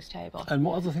trimmings table. And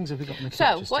what other things have we got in the kit?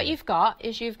 So what you've got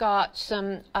is you've got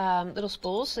some little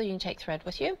spools, so you can take thread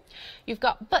with you. You've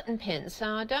got button pins.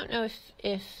 Now I don't know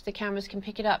if the cameras can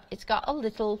pick it up. It's got a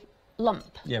little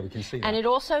lump. Yeah, we can see that. And it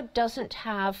also doesn't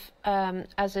have,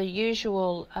 as a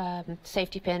usual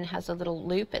safety pin, has a little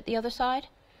loop at the other side,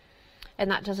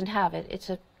 and that doesn't have it. It's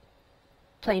a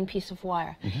plain piece of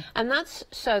wire. And that's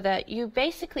so that you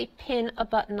basically pin a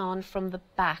button on from the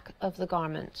back of the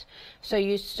garment. So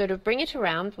you sort of bring it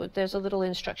around, there's a little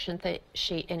instruction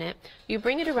sheet in it. You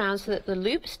bring it around so that the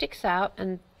loop sticks out,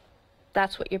 and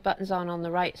that's what your button's on the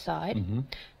right side.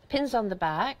 Pins on the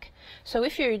back. So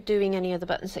if you're doing any of the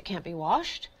buttons that can't be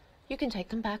washed, you can take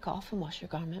them back off and wash your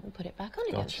garment and put it back on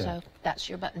again. So that's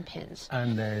your button pins.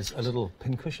 And there's a little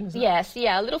pin cushion, is that? Yes,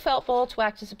 yeah, a little felt ball to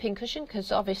act as a pin cushion,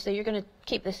 because obviously you're going to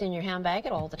keep this in your handbag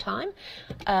at all the time.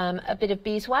 A bit of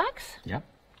beeswax. Yeah.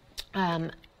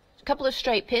 A couple of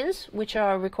straight pins, which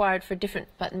are required for different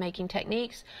button making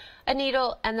techniques. A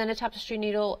needle, and then a tapestry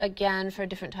needle, again, for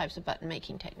different types of button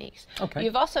making techniques. Okay.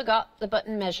 You've also got the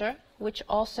button measure, which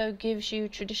also gives you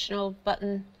traditional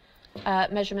button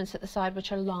measurements at the side,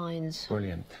 which are lines.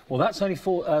 Brilliant. Well, that's only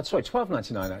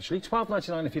 £12.99 actually.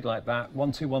 £12.99 if you'd like that.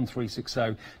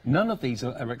 121360. None of these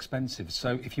are expensive,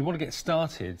 so if you want to get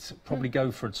started, probably go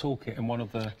for a toolkit and one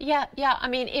of the. Yeah. I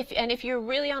mean, if you're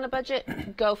really on a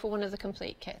budget, go for one of the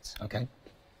complete kits. Okay.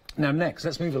 Now next,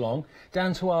 let's move along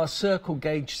down to our circle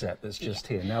gauge set that's just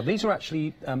here. Now these are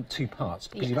actually two parts,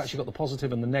 because you've actually got the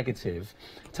positive and the negative.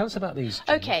 Tell us about these,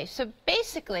 Jane. Okay, so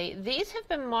basically these have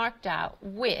been marked out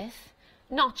with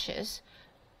notches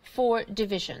for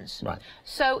divisions. Right.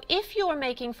 So if you're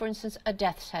making, for instance, a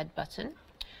death's head button,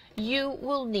 you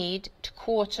will need to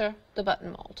quarter the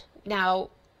button mold. Now,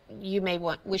 you may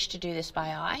wish to do this by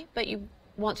eye, but you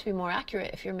want to be more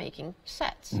accurate if you're making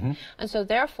sets. And so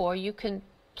therefore you can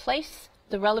place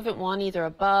the relevant one either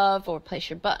above, or place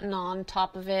your button on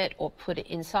top of it, or put it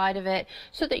inside of it,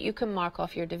 so that you can mark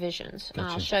off your divisions. And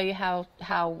I'll show you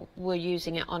how we're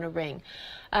using it on a ring.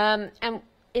 And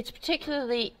it's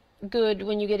particularly good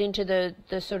when you get into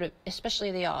the sort of,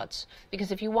 especially the odds,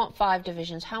 because if you want 5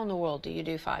 divisions, how in the world do you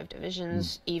do 5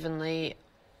 divisions evenly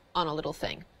on a little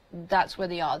thing? That's where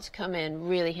the odds come in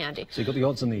really handy. So you've got the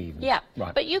odds and the evens. Yeah,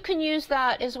 right. But you can use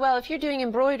that as well. If you're doing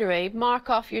embroidery, mark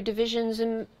off your divisions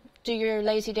and do your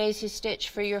lazy daisy stitch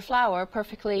for your flower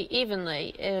perfectly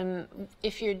evenly.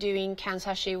 If you're doing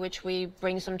kansashi, which we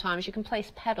bring sometimes, you can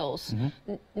place petals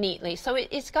neatly. So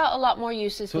it's got a lot more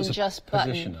uses than just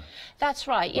button. Positioner. That's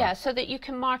right, yeah, so that you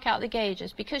can mark out the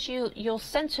gauges, because you'll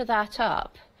center that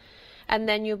up, and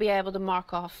then you'll be able to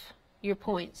mark off your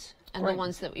points and the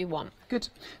ones that you want. Good.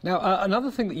 Now,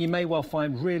 another thing that you may well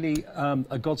find really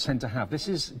a godsend to have, this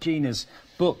is Gina's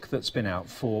book that's been out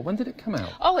for, when did it come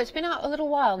out? Oh, it's been out a little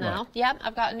while now. Right. Yeah,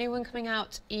 I've got a new one coming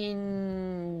out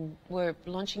we're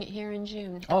launching it here in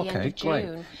June, at the end of June.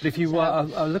 Great. But if you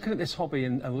are looking at this hobby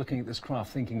and looking at this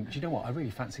craft thinking, do you know what, I really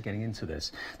fancy getting into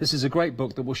this, this is a great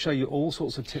book that will show you all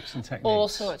sorts of tips and techniques.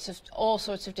 All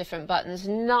sorts of different buttons,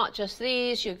 not just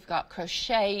these. You've got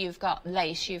crochet, you've got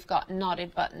lace, you've got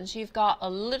knotted buttons, you've got a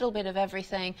little bit of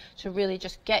everything to really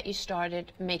just get you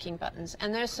started making buttons.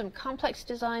 And there's some complex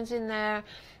designs in there.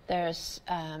 There's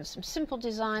some simple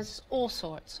designs, all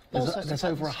sorts. There's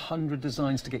over 100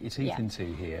 designs to get your teeth into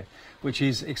here, which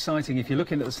is exciting. If you're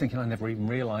looking at this thinking, I never even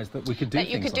realised that we could do things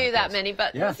like this. You could do that many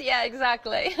buttons. Yeah,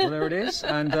 exactly. Well, there it is.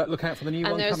 And look out for the new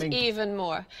one coming. And there's even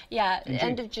more. Yeah,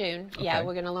 end of June. Okay. Yeah,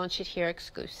 we're going to launch it here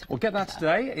exclusively. Well, get that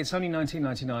today. It's only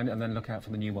 $19.99, and then look out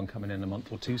for the new one coming in a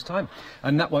month or two's time.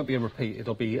 And that won't be a repeat.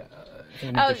 It'll be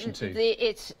in addition to.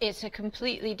 It's a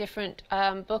completely different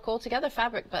book altogether,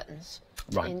 fabric buttons.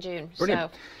 Right. In June.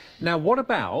 Brilliant. So. Now, what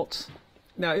about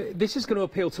Now, this is going to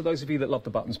appeal to those of you that love the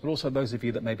buttons, but also those of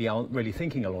you that maybe aren't really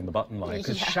thinking along the button line,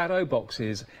 because shadow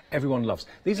boxes, everyone loves.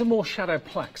 These are more shadow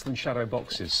plaques than shadow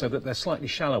boxes, so that they're slightly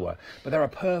shallower, but they're a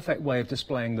perfect way of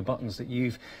displaying the buttons that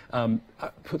you've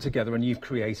put together and you've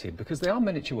created, because they are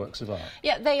miniature works of art.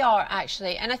 Yeah, they are,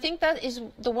 actually, and I think that is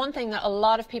the one thing that a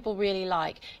lot of people really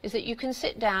like, is that you can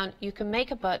sit down, you can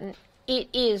make a button. It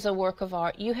is a work of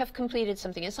art. You have completed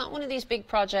something. It's not one of these big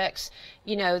projects,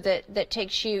 you know, that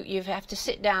takes you have to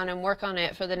sit down and work on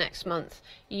it for the next month.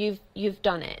 You've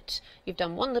done it. You've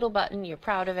done one little button, you're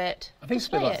proud of it. I think it's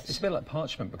a bit like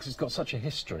parchment, because it's got such a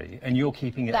history and you're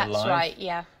keeping it alive. That's right,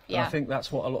 yeah. I think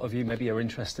that's what a lot of you maybe are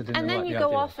interested in. And then you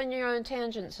go off on your own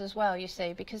tangents as well, you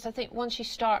see, because I think once you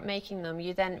start making them,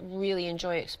 you then really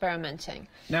enjoy experimenting.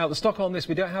 Now, the stock on this,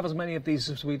 we don't have as many of these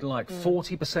as we'd like.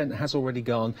 40% has already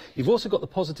gone. You've also got the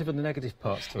positive and the negative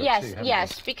parts to it too, haven't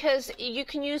you? Because you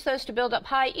can use those to build up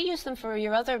height. You use them for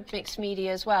your other mixed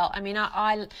media as well. I mean,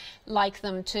 I like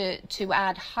them to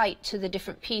add height to the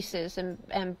different pieces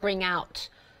and bring out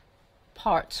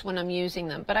parts when I'm using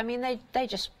them, but I mean they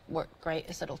just work great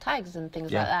as little tags and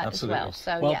things like that as well.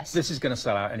 So well, yes, this is going to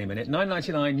sell out any minute.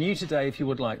 £9.99 new today if you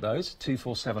would like those.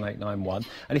 247891.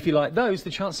 And if you like those,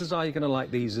 the chances are you're going to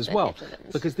like these as well,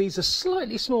 because these are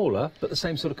slightly smaller but the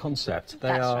same sort of concept. They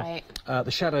are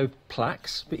the shadow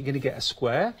plaques, but you're going to get a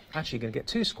square. Actually, you're going to get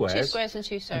two squares. Two squares and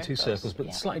two circles.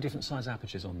 But slightly different size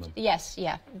apertures on them. Yes,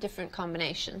 yeah, different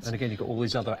combinations. And again, you've got all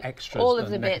these other extras. All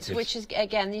of the bits, which is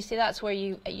again, you see, that's where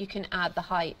you can add the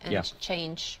height and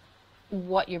change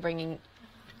what you're bringing.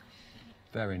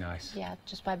 Very nice. Yeah,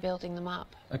 just by building them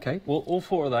up. Okay, well, all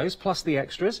four of those, plus the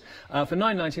extras. For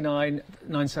 £9.99,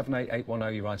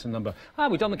 978810, you write a number.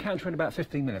 We've done the counter in about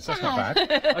 15 minutes. That's not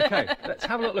bad. OK, let's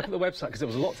have a look at the website, because there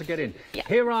was a lot to get in. Yeah.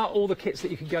 Here are all the kits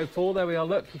that you can go for. There we are,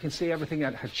 look. You can see everything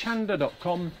at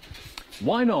hochanda.com.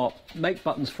 Why not make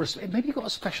buttons for maybe you've got a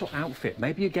special outfit,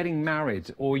 maybe you're getting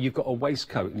married, or you've got a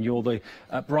waistcoat and you're the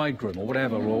bridegroom or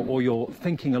whatever, or you're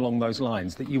thinking along those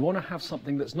lines, that you want to have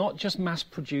something that's not just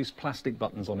mass-produced plastic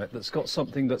buttons on it, that's got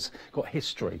something that's got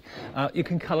history. You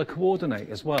can colour coordinate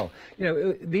as well. You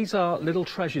know, these are little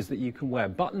treasures that you can wear.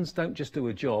 Buttons don't just do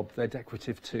a job, they're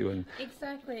decorative too. And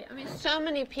exactly. I mean, so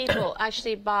many people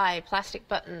actually buy plastic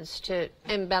buttons to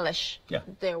embellish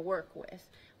their work with.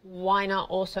 Why not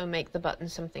also make the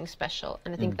buttons something special?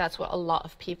 And I think that's what a lot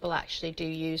of people actually do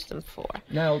use them for.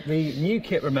 Now, the new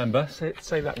kit, remember, say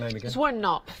that name again.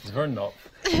 Zwernop. Zwernop.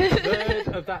 A third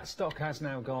of that stock has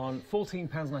now gone,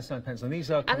 £14.99, and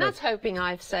these are... And that's hoping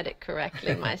I've said it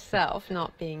correctly myself,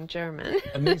 not being German.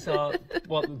 And these are,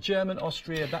 well, German,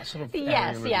 Austria, that sort of area.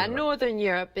 Yes, really, yeah, right? Northern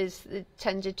Europe is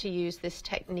tended to use this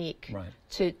technique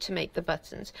to make the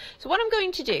buttons. So what I'm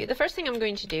going to do, the first thing I'm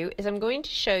going to do is I'm going to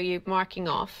show you marking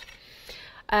off.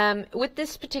 With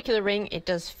this particular ring, it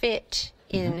does fit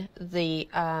in the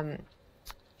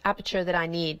aperture that I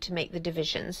need to make the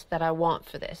divisions that I want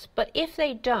for this. But if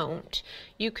they don't,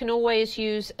 you can always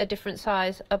use a different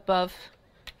size above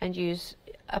and use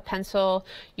a pencil.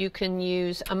 You can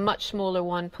use a much smaller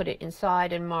one, put it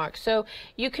inside and mark. So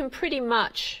you can pretty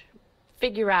much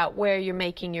figure out where you're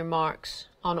making your marks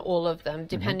on all of them,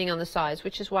 depending on the size,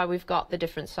 which is why we've got the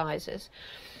different sizes.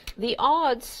 The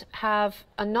odds have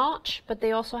a notch, but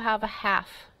they also have a half.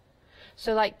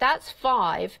 So like that's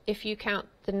 5 if you count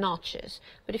the notches,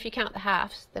 but if you count the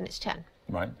halves, then it's 10.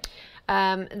 Right.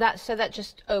 So that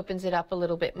just opens it up a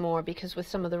little bit more, because with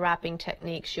some of the wrapping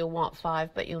techniques you'll want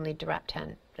 5, but you'll need to wrap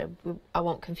 10. I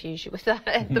won't confuse you with that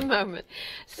at the moment.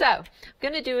 So I'm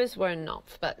going to do a Zwernop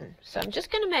button. So I'm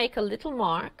just going to make a little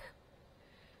mark,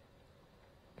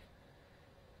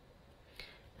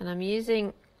 and I'm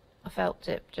using a felt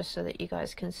tip just so that you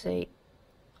guys can see.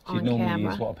 Do you normally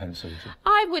use what, a pencil?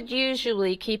 I would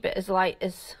usually keep it as light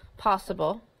as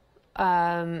possible,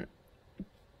 but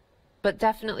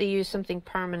definitely use something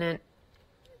permanent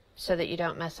so that you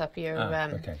don't mess up your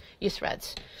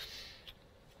threads.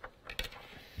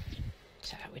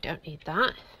 So we don't need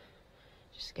that.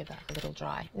 Just give that a little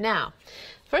dry. Now,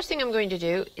 first thing I'm going to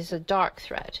do is a dark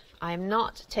thread. I'm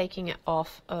not taking it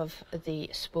off of the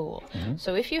spool.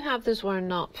 So if you have the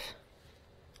Zwernop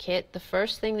kit, the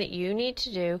first thing that you need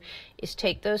to do is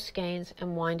take those skeins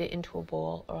and wind it into a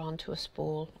ball or onto a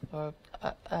spool or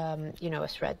you know, a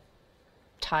thread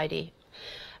tidy,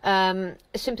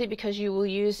 simply because you will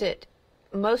use it,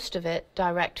 most of it,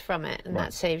 direct from it, and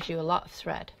that saves you a lot of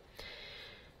thread.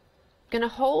 I'm going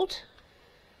to hold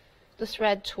the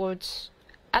thread towards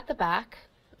at the back.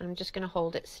 I'm just going to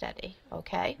hold it steady,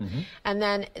 okay? And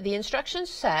then the instructions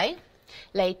say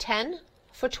lay 10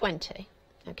 for 20.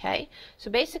 Okay, so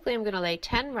basically I'm going to lay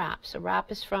 10 wraps. A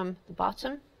wrap is from the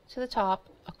bottom to the top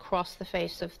across the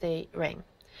face of the ring.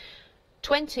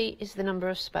 20 is the number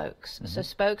of spokes. So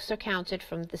spokes are counted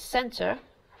from the center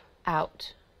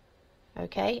out.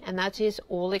 Okay, and that is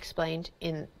all explained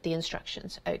in the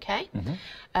instructions. Okay,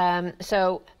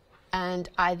 and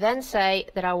I then say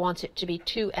that I want it to be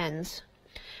 2 ends.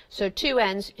 So 2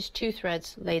 ends is 2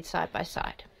 threads laid side by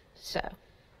side. So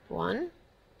 1,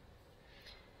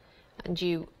 and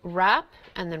you wrap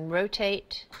and then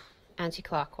rotate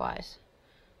anti-clockwise.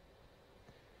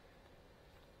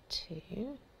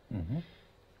 2.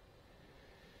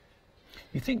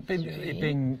 You think it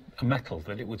being a metal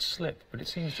that it would slip, but it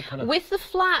seems to kind of... With the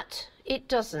flat, it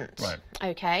doesn't. Right.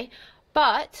 Okay,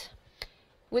 but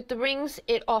with the rings,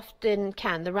 it often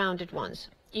can, the rounded ones.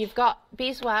 You've got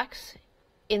beeswax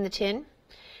in the tin.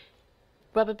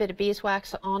 Rub a bit of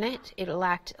beeswax on it. It'll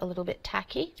act a little bit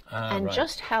tacky and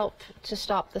just help to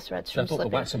stop the threads from I thought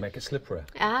slipping. the wax would make it slippery.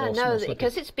 No,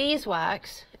 because it's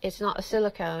beeswax, it's not a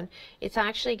silicone. It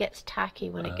actually gets tacky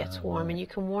when it gets warm, and you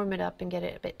can warm it up and get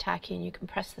it a bit tacky, and you can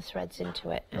press the threads into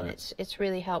it, and it's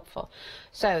really helpful.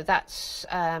 So that's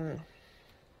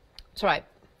it's all right.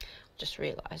 Just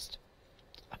realised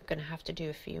I'm going to have to do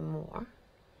a few more,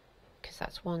 because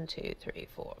that's 1, 2, 3,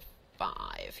 4,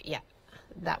 5. Yeah.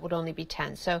 That would only be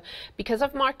 10. So because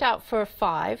I've marked out for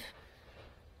 5,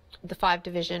 the 5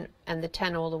 division and the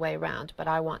 10 all the way around, but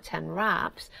I want 10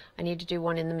 wraps, I need to do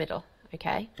 1 in the middle,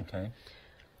 okay? Okay.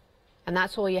 And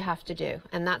that's all you have to do.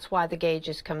 And that's why the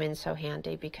gauges come in so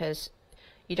handy, because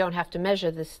you don't have to measure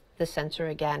the center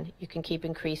again. You can keep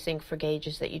increasing for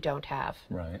gauges that you don't have.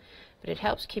 Right. But it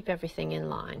helps keep everything in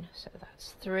line. So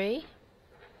that's 3,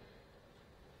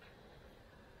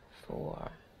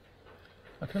 4,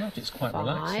 I can imagine it's quite 5.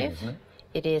 relaxing, isn't it?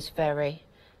 It is very.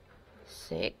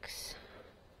 6,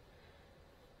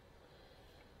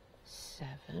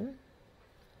 7,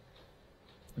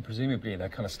 And presumably they're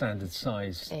kind of standard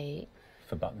size 8.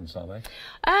 for buttons, are they?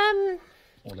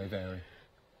 Or they vary?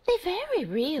 They vary,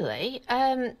 really.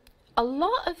 A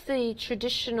lot of the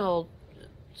traditional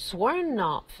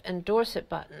Swarnknopf and Dorset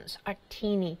buttons are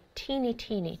teeny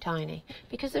tiny,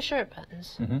 because they're shirt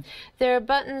buttons. They're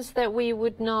buttons that we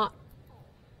would not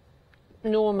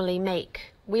normally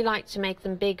make. We like to make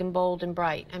them big and bold and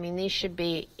bright. I mean, these should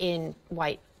be in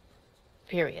white,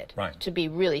 period, to be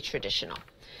really traditional.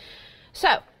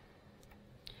 So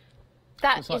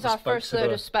that is our first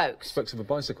load of spokes. Spokes of a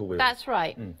bicycle wheel. That's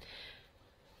right.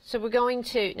 So we're going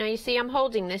to, now you see I'm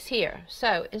holding this here.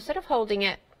 So instead of holding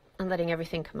it and letting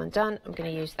everything come undone, I'm going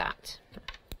to use that.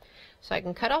 So I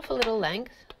can cut off a little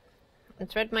length and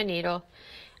thread my needle,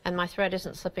 and my thread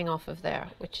isn't slipping off of there,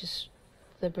 which is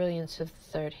the brilliance of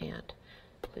the third hand.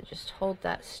 So just hold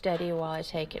that steady while I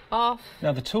take it off.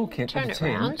 Now the toolkit, turn the it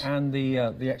tin, round, and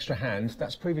the extra hand,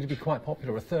 that's proving to be quite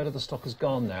popular. A third of the stock has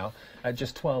gone now at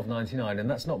just $12.99, and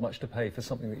that's not much to pay for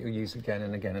something that you'll use again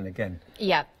and again and again.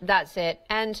 Yeah, that's it.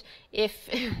 And if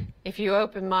if you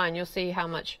open mine, you'll see how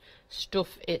much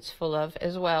stuff it's full of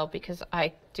as well, because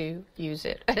I do use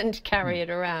it and carry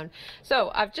it around.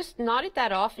 So I've just knotted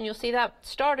that off, and you'll see that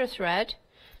starter thread.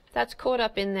 That's caught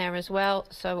up in there as well,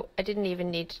 so I didn't even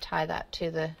need to tie that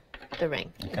to the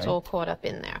ring. Okay. It's all caught up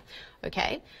in there.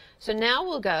 Okay, so now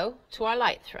we'll go to our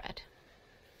light thread.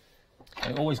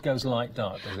 And it always goes light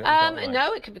dark, does it?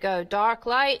 No, it could go dark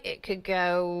light, it could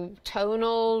go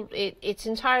tonal, it's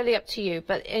entirely up to you.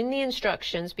 But in the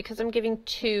instructions, because I'm giving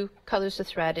 2 colors of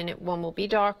thread in it, one will be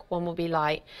dark, one will be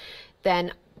light,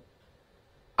 then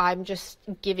I'm just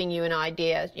giving you an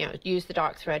idea, you know, use the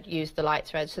dark thread, use the light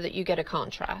thread, so that you get a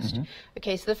contrast.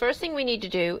 Okay, so the first thing we need to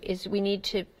do is we need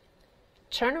to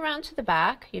turn around to the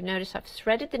back. You've noticed I've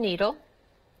threaded the needle,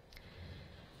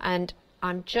 and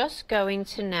I'm just going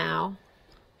to now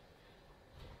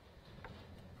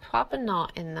pop a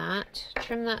knot in that,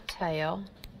 trim that tail,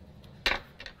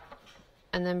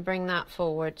 and then bring that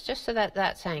forward, just so that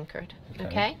that's anchored.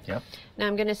 Okay? Yep. Now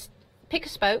I'm going to pick a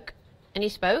spoke, any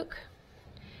spoke,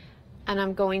 and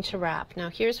I'm going to wrap. Now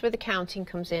here's where the counting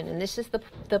comes in, and this is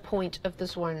the point of the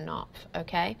Swarnknopf,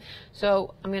 okay?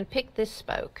 So I'm going to pick this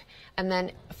spoke, and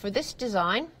then for this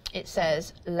design it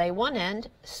says lay one end,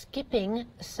 skipping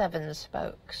 7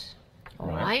 spokes. All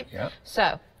right? Yep.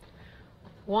 So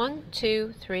 1,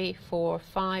 2, 3, 4,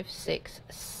 5, 6,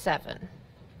 7.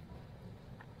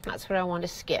 That's what I want to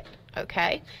skip,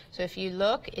 okay? So if you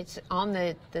look, it's on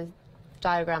the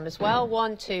diagram as well.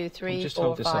 1, 2, 3,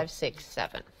 4, 5, 6,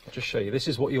 7. I'll just show you. This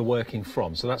is what you're working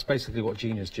from. So that's basically what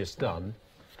Gina's just done.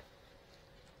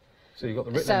 So you've got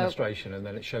the written illustration, and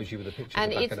then it shows you with a picture to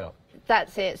back it up.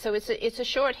 That's it. So it's a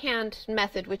shorthand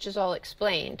method, which is all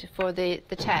explained for the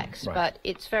text, but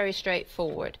it's very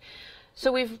straightforward.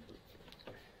 So we've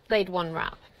laid 1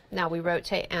 wrap. Now we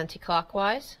rotate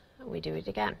anti-clockwise, and we do it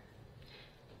again.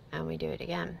 And we do it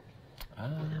again.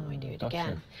 And we do it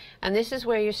again. And this is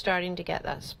where you're starting to get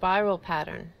that spiral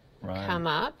pattern come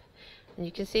up. And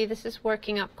you can see this is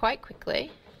working up quite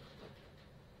quickly.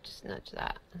 Just nudge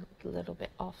that a little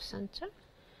bit off center.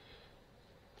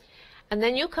 And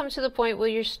then you'll come to the point where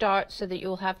you start so that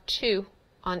you'll have 2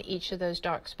 on each of those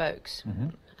dark spokes.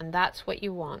 And that's what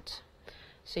you want.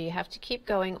 So you have to keep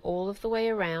going all of the way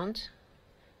around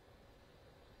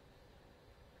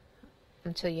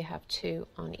until you have 2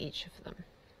 on each of them.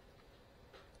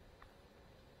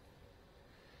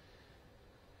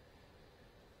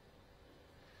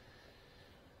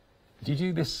 Do you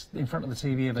do this in front of the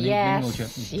TV of an evening? Or do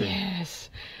you, yes.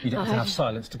 You don't have to have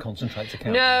silence to concentrate to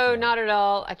count? No, not at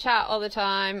all. I chat all the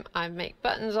time. I make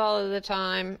buttons all of the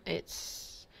time.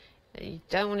 You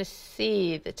don't want to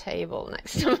see the table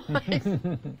next to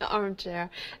my armchair.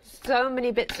 So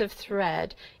many bits of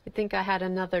thread. You'd think I had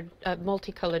another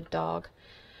multicolored dog,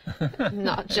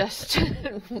 not just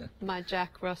my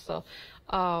Jack Russell.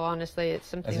 Oh, honestly, it's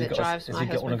something that drives my husband crazy. Has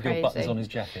he got one of your buttons on his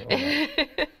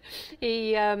jacket?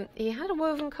 He had a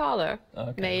woven collar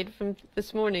made from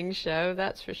this morning's show,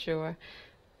 that's for sure.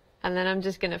 And then I'm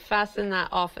just going to fasten that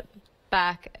off at the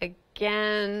back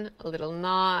again, a little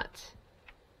knot,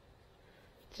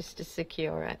 just to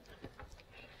secure it.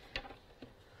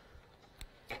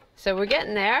 So we're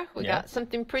getting there. We got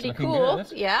something pretty cool.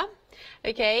 Good. Yeah.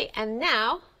 Okay, and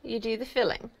now you do the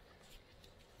filling.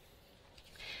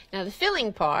 Now the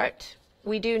filling part,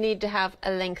 we do need to have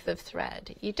a length of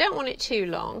thread. You don't want it too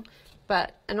long,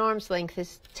 but an arm's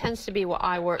length tends to be what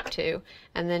I work to,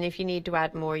 and then if you need to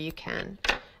add more, you can.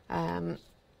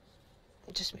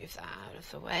 Just move that out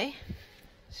of the way.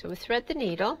 So we thread the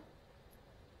needle.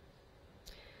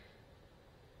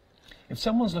 If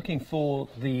someone's looking for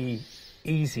the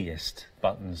easiest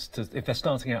buttons, if they're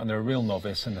starting out and they're a real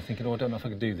novice and they're thinking, oh, I don't know if I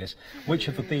can do this, which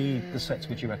of the sets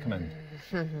would you recommend?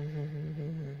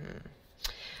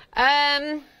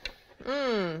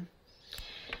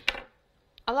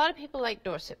 A lot of people like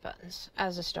Dorset buttons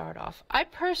as a start off. I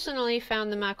personally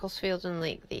found the Macclesfield and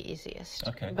Leek the easiest,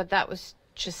 but that was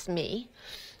just me.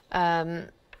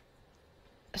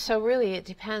 So really it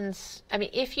depends. I mean,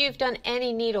 if you've done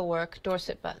any needlework,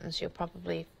 Dorset buttons you'll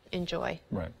probably enjoy.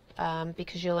 Right.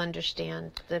 Because you'll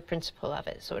understand the principle of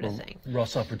it, sort of thing.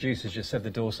 Ross, our producers, just said the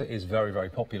Dorset is very, very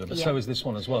popular, but so is this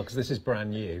one as well, because this is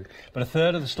brand new. But a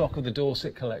third of the stock of the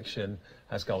Dorset collection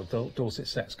has gone, Dorset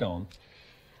set's gone.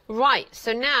 Right,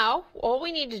 so now all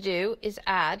we need to do is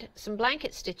add some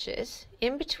blanket stitches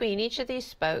in between each of these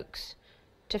spokes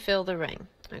to fill the ring,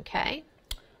 okay?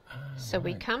 So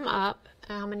we come up,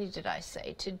 how many did I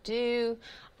say to do?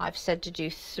 I've said to do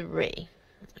 3,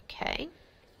 okay?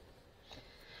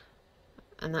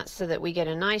 And that's so that we get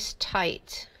a nice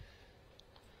tight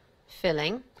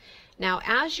filling. Now,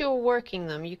 as you're working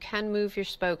them, you can move your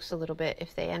spokes a little bit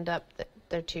if they end up that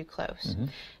they're too close.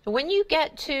 And when you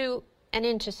get to an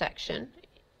intersection,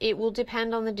 it will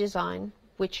depend on the design,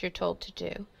 which you're told to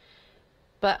do.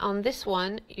 But on this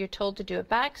one, you're told to do a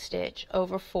back stitch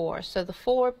over 4. So the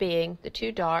 4 being the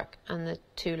 2 dark and the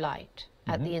 2 light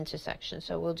at the intersection.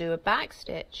 So we'll do a back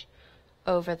stitch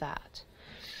over that.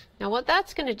 Now what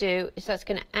that's going to do is that's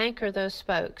going to anchor those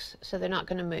spokes so they're not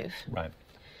going to move. Right.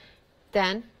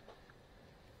 Then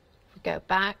we go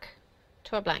back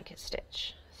to our blanket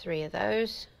stitch. 3 of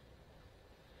those.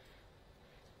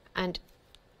 And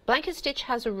blanket stitch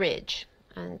has a ridge,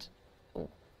 and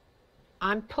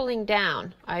I'm pulling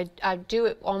down. I do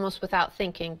it almost without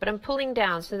thinking, but I'm pulling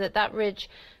down so that that ridge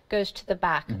goes to the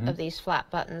back of these flat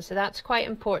buttons. So that's quite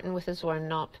important with a Zorn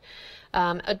knot.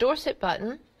 A Dorset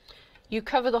button, you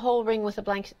cover the whole ring with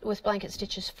blanket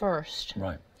stitches first.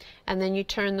 Right. And then you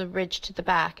turn the ridge to the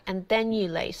back, and then you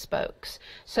lay spokes.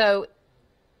 So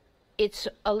it's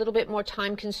a little bit more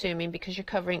time consuming because you're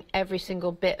covering every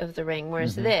single bit of the ring,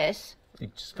 whereas this, you're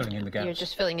just filling in the gaps. You're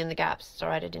just filling in the gaps. It's all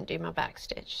right, I didn't do my back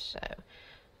stitch, so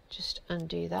just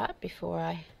undo that before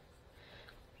I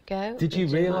go. Did you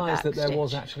realise that there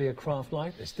was actually a craft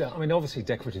like this? I mean, obviously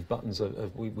decorative buttons,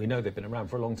 we know they've been around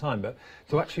for a long time, but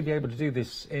to actually be able to do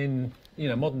this in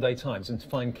modern day times and to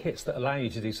find kits that allow you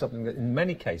to do something that in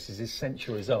many cases is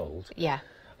centuries old. Yeah.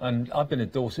 And I've been a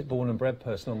Dorset born and bred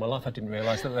person all my life. I didn't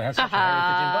realise that they had such a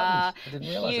heritage in buttons. I didn't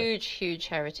realise it. Huge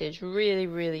heritage. Really,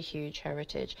 really huge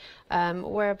heritage.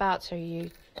 Whereabouts are you?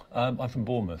 I'm from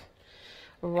Bournemouth.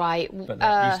 Right. But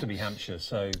that used to be Hampshire,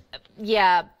 so...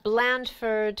 Yeah,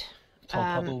 Blandford.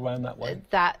 Tolpuddle around that way?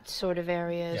 That sort of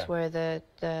area is where the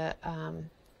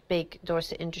big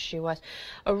Dorset industry was.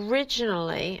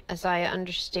 Originally, as I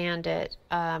understand it,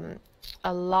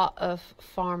 a lot of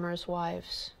farmers'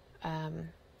 wives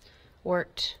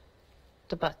worked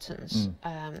the buttons.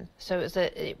 So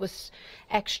it was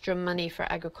extra money for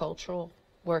agricultural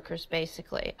workers,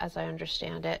 basically, as I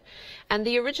understand it. And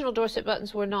the original Dorset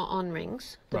buttons were not on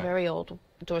rings. The very old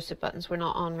Dorset buttons were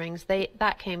not on rings.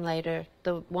 That came later.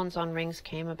 The ones on rings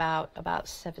came about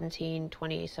 1720,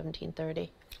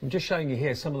 1730. I'm just showing you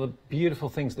here some of the beautiful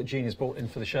things that Jean has brought in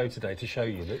for the show today to show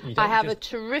you that you don't I have a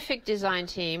terrific design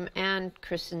team, and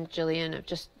Chris and Gillian have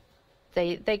just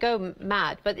they go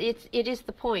mad, but it is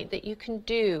the point that you can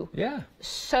do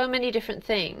so many different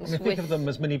things. I mean, think of them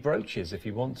as mini brooches if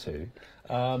you want to.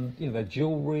 You know, they're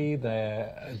jewellery,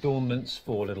 they're adornments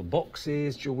for little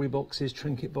boxes, jewellery boxes,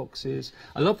 trinket boxes.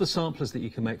 I love the samplers that you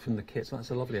can make from the kits.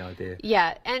 That's a lovely idea.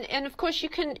 Yeah, and of course you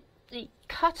can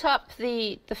cut up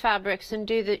the fabrics and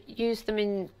use them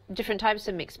in different types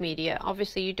of mixed media.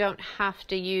 Obviously, you don't have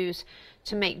to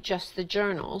make just the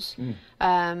journals,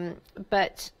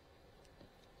 but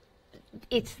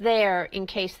it's there in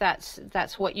case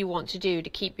that's what you want to do to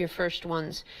keep your first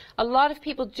ones. A lot of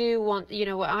people do want, you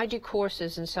know, I do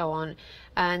courses and so on,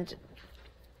 and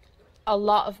a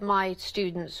lot of my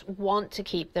students want to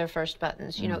keep their first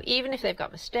buttons, you know, even if they've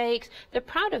got mistakes, they're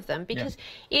proud of them because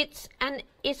it's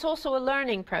also a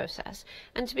learning process.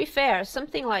 And to be fair,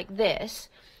 something like this,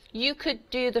 you could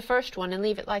do the first one and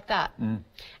leave it like that.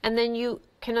 And then you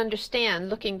can understand,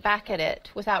 looking back at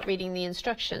it without reading the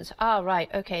instructions, right,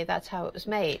 okay, that's how it was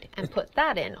made, and put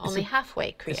that in, only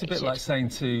halfway created. It's a bit like saying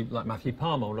to, like Matthew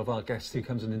Palmer, one of our guests who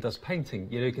comes in and does painting,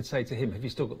 you know, you could say to him, have you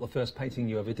still got the first painting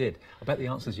you ever did? I bet the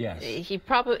answer's yes. He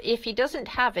probably, if he doesn't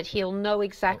have it, he'll know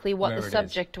exactly what the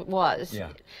subject was,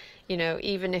 you know,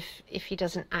 even if he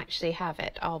doesn't actually have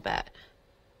it, I'll bet.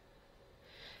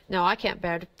 No, I can't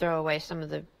bear to throw away some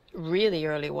of the really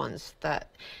early ones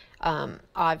that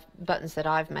buttons that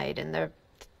I've made, and I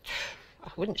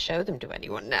wouldn't show them to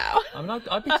anyone now. I mean,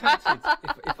 I'd be tempted,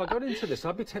 if I got into this,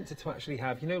 I'd be tempted to actually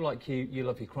have, you know, like you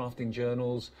love your crafting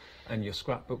journals and your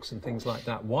scrapbooks and things like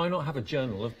that. Why not have a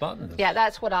journal of buttons? Yeah,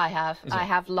 that's what I have. I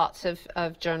have lots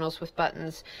of journals with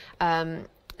buttons.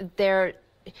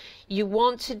 You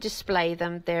want to display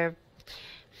them.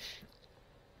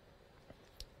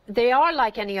 They are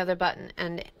like any other button,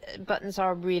 and buttons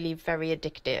are really very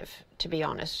addictive, to be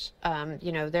honest.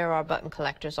 You know, there are button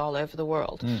collectors all over the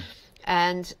world.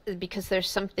 And because there's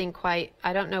something quite,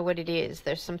 I don't know what it is,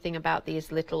 there's something about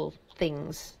these little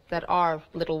things that are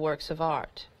little works of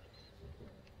art.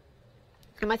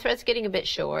 And my thread's getting a bit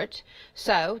short,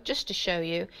 so just to show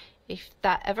you, if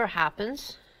that ever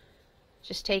happens,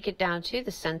 just take it down to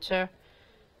the center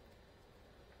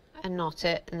and knot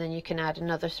it, and then you can add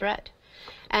another thread.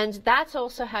 And that's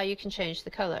also how you can change the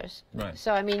colours. Right.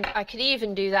 So, I mean, I could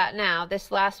even do that now,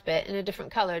 this last bit, in a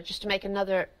different colour, just to make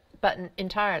another button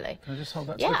entirely. Can I just hold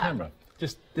that to the camera?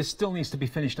 This still needs to be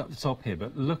finished up the top here,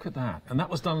 but look at that. And that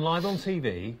was done live on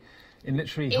TV in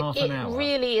literally half an hour. It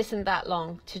really isn't that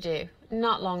long to do.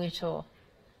 Not long at all.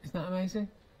 Isn't that amazing?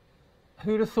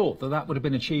 Who'd have thought that would have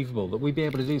been achievable, that we'd be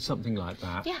able to do something like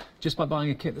that? Yeah. Just by buying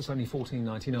a kit that's only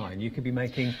 $14.99, you could be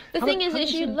making... The thing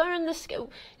is you learn the skill.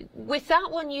 With that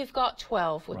one, you've got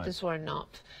 12 with the Zwirn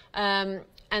knot. And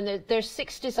there's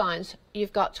 6 designs,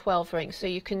 you've got 12 rings. So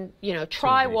you can, you know,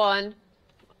 try one,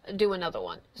 do another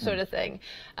one, sort of thing.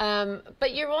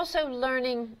 But you're also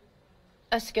learning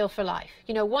a skill for life.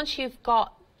 You know, once you've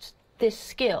got this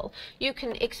skill, you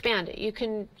can expand it. You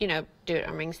can, you know, do it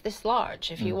on rings this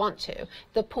large if you want to.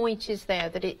 The point is there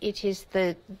that it is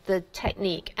the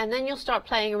technique, and then you'll start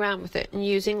playing around with it and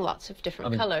using lots of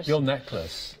different colours. Your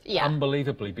necklace,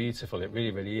 unbelievably beautiful. It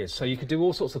really, really is. So you could do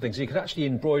all sorts of things. You could actually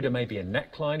embroider maybe a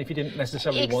neckline if you didn't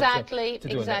necessarily want to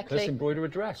do a necklace. Embroider a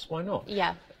dress. Why not?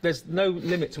 Yeah. There's no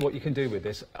limit to what you can do with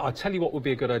this. I'll tell you what would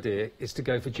be a good idea is to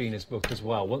go for Gina's book as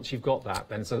well. Once you've got that,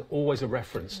 then it's always a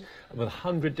reference with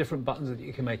 100 different buttons that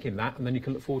you can make in that, and then you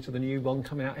can look forward to the new one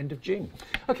coming out end of June.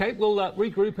 OK, we'll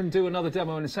regroup and do another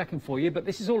demo in a second for you, but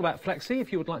this is all about Flexi.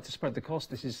 If you would like to spread the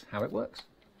cost, this is how it works.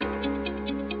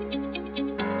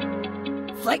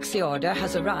 Flexi order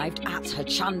has arrived at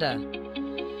Hochanda.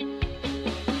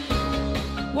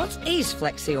 What is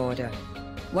Flexi order?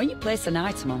 When you place an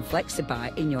item on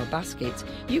FlexiBuy in your basket,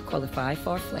 you qualify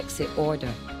for Flexi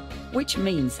order, which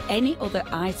means any other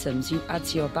items you add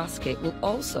to your basket will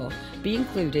also be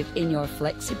included in your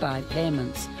FlexiBuy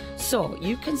payments, so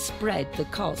you can spread the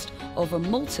cost over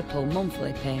multiple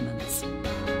monthly payments.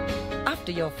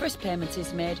 After your first payment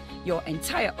is made, your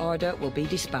entire order will be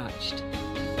dispatched.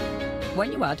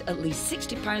 When you add at least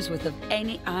 £60 worth of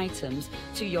any items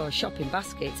to your shopping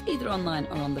baskets, either online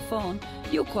or on the phone,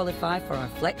 you'll qualify for our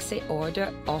Flexi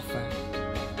order offer.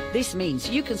 This means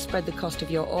you can spread the cost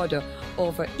of your order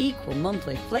over equal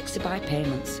monthly FlexiBuy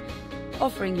payments,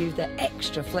 offering you the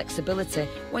extra flexibility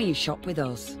when you shop with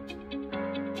us.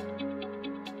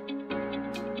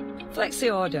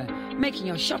 Flexi Order, making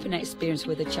your shopping experience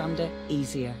with Hochanda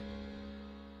easier.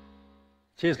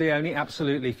 Cheers, Leonie.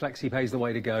 Absolutely, FlexiPay is the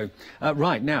way to go.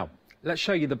 Right, now, let's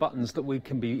show you the buttons that we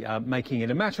can be making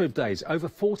in a matter of days. Over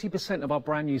 40% of our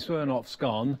brand new Smirnoff's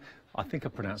gone. I think I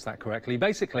pronounced that correctly.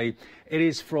 Basically, it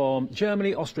is from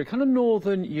Germany, Austria, kind of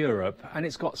northern Europe, and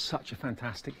it's got such a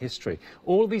fantastic history.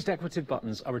 All of these decorative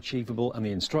buttons are achievable and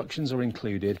the instructions are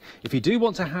included. If you do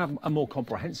want to have a more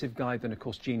comprehensive guide, then of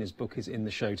course Gina's book is in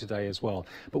the show today as well.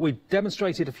 But we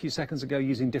demonstrated a few seconds ago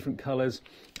using different colours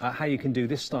how you can do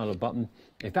this style of button.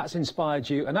 If that's inspired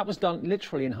you, and that was done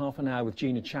literally in half an hour with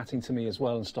Gina chatting to me as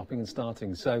well and stopping and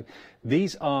starting. So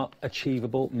these are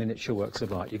achievable miniature works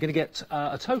of art. You're going to get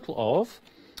a total of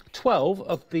 12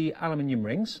 of the aluminium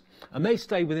rings, and they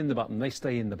stay within the button. They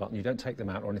stay in the button. You don't take them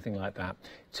out or anything like that.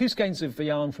 2 skeins of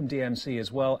yarn from DMC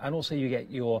as well, and also you get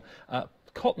your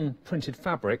cotton printed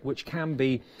fabric, which can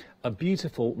be a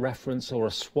beautiful reference or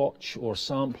a swatch or a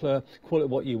sampler, call it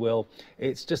what you will.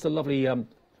 It's just a lovely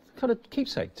kind of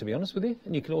keepsake, to be honest with you,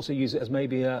 and you can also use it as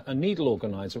maybe a needle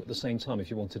organizer at the same time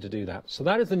if you wanted to do that. So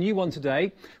that is the new one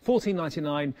today,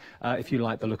 $14.99 if you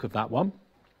like the look of that one.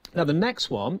 Now the next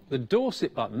one, the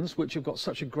Dorset buttons, which have got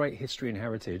such a great history and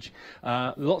heritage,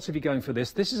 lots of you going for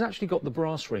this. This has actually got the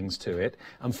brass rings to it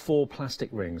and 4 plastic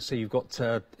rings. So you've got,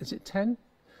 is it 10?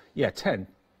 Yeah, 10.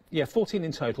 Yeah, 14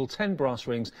 in total, 10 brass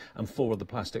rings and 4 of the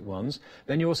plastic ones.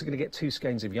 Then you're also going to get 2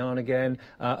 skeins of yarn again,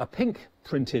 a pink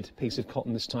printed piece of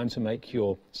cotton this time to make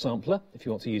your sampler, if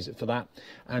you want to use it for that,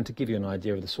 and to give you an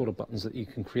idea of the sort of buttons that you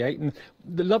can create. And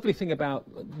the lovely thing about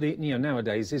the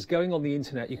nowadays is going on the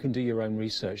internet, you can do your own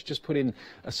research. Just put in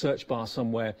a search bar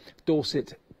somewhere,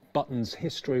 Dorset buttons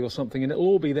history or something, and it'll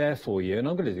all be there for you. And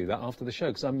I'm going to do that after the show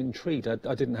because I'm intrigued.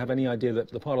 I didn't have any idea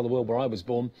that the part of the world where I was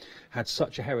born had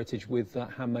such a heritage with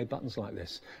handmade buttons like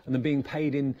this, and them being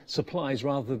paid in supplies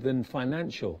rather than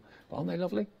financial. But aren't they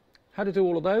lovely? How to do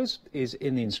all of those is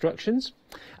in the instructions.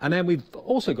 And then we've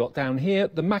also got down here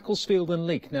the Macclesfield and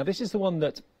Leek. Now this is the one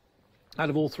that out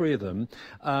of all 3 of them,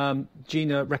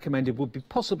 Gina recommended would be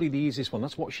possibly the easiest one.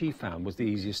 That's what she found was the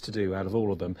easiest to do out of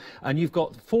all of them. And you've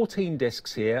got 14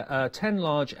 discs here, 10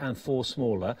 large and 4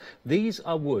 smaller. These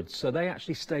are wood, so they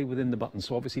actually stay within the button.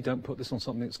 So obviously don't put this on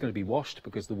something that's going to be washed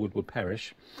because the wood would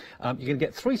perish. You're going to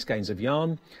get 3 skeins of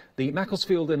yarn, the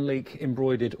Macclesfield and Leek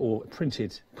embroidered or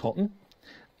printed cotton,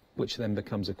 which then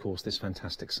becomes, of course, this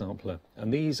fantastic sampler.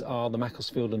 And these are the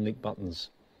Macclesfield and Leek buttons.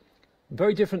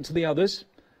 Very different to the others.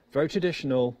 Very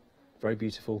traditional, very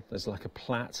beautiful. There's like a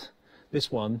plait.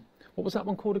 This one, what was that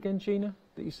one called again, Gina,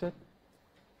 that you said?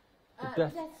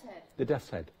 Death's Head. The Death's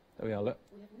Head. There we are, look.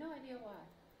 We have no idea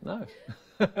why.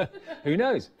 No. Who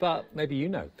knows? But maybe you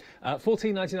know.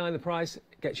 $14.99 the price,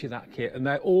 gets you that kit, and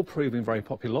they're all proving very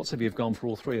popular. Lots of you have gone for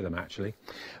all 3 of them, actually.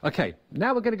 OK,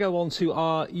 now we're going to go on to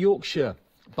our Yorkshire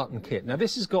button kit. Now,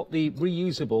 this has got the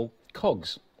reusable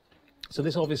cogs. So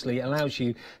this obviously allows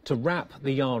you to wrap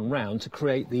the yarn round to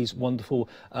create these wonderful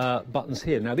buttons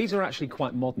here. Now these are actually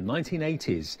quite modern.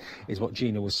 1980s is what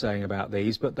Gina was saying about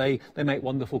these, but they make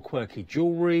wonderful quirky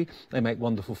jewellery, they make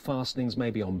wonderful fastenings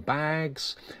maybe on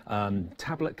bags,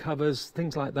 tablet covers,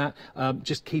 things like that,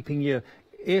 just keeping your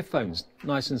earphones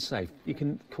nice and safe. You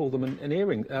can call them an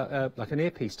earring, like an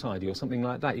earpiece tidy or something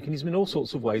like that. You can use them in all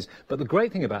sorts of ways. But the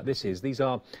great thing about this is these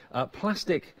are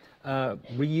plastic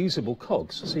reusable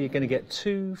cogs. So you're going to get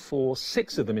 2, 4,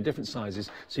 6 of them in different sizes,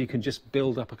 so you can just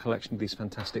build up a collection of these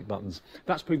fantastic buttons.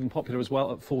 That's proven popular as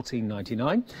well at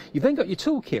 $14.99. You've then got your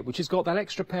toolkit, which has got that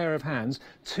extra pair of hands.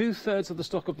 2/3 of the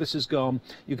stock of this is gone.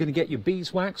 You're going to get your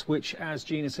beeswax, which, as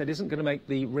Gina said, isn't going to make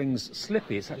the rings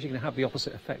slippy. It's actually going to have the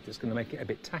opposite effect. It's going to make it a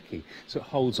bit tacky, so it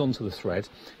holds onto the thread.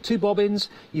 2 bobbins.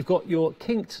 You've got your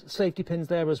kinked safety pins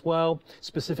there as well,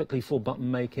 specifically for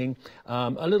button making.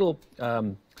 A little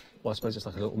well, I suppose it's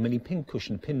like a little mini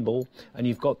pincushion pinball, and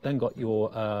you've then got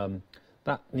your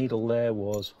that needle there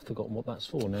was, I've forgotten what that's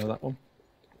for now, that one.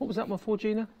 What was that one for,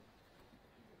 Gina?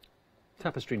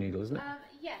 Tapestry needle, isn't it?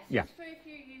 Yes, yeah. It's for if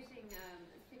you're using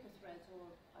thicker threads or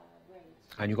braids.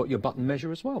 And you've got your button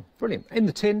measure as well. Brilliant. In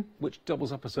the tin, which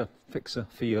doubles up as a fixer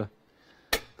for your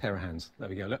pair of hands. There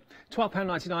we go, look.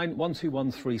 £12.99,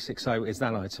 121360 is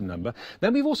that item number.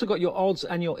 Then we've also got your odds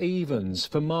and your evens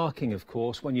for marking, of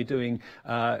course, when you're doing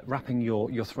wrapping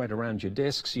your thread around your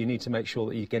discs. You need to make sure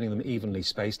that you're getting them evenly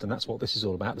spaced, and that's what this is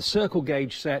all about. The circle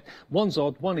gauge set, one's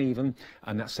odd, one even,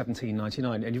 and that's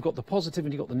 £17.99. And you've got the positive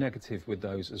and you've got the negative with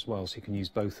those as well, so you can use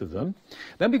both of them.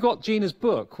 Then we've got Gina's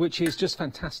book, which is just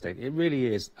fantastic. It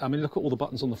really is. I mean, look at all the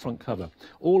buttons on the front cover.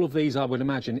 All of these, I would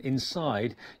imagine,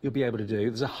 inside you'll be able to do.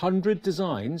 There's 100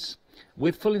 designs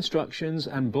with full instructions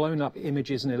and blown up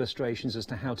images and illustrations as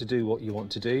to how to do what you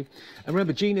want to do. And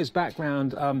remember, Gina's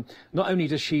background, not only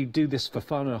does she do this for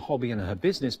fun and a hobby and her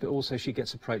business, but also she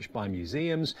gets approached by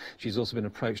museums. She's also been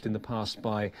approached in the past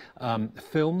by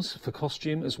films for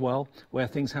costume as well, where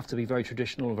things have to be very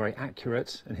traditional and very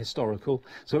accurate and historical.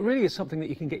 So it really is something that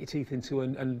you can get your teeth into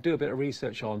and do a bit of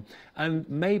research on, and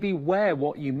maybe wear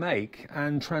what you make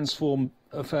and transform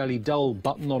a fairly dull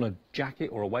button on a jacket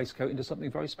or a waistcoat into something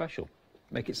very special.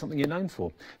 Make it something you're known for.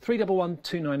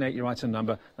 311298, your item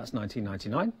number, that's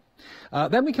 £19.99.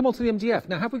 Then we come on to the MDF.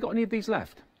 Now, have we got any of these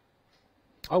left?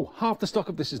 Oh, half the stock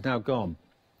of this is now gone.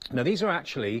 Now, these are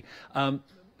actually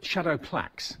shadow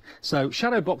plaques. So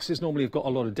shadow boxes normally have got a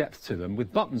lot of depth to them.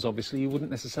 With buttons, obviously, you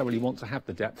wouldn't necessarily want to have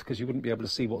the depth because you wouldn't be able to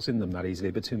see what's in them that easily,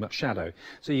 but too much shadow.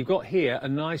 So you've got here a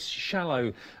nice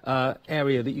shallow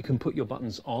area that you can put your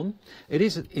buttons on. It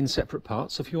is in separate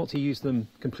parts, so if you want to use them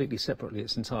completely separately,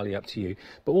 it's entirely up to you.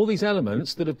 But all these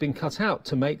elements that have been cut out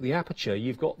to make the aperture,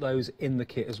 you've got those in the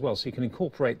kit as well, so you can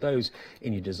incorporate those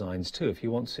in your designs too if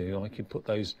you want to. I could put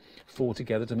those four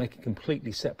together to make a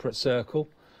completely separate circle,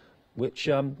 which,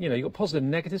 you know, you've got positive and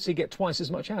negative, so you get twice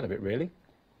as much out of it, really.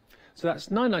 So that's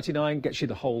 £9.99, gets you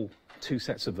the whole two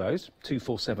sets of those,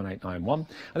 247891.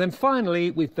 And then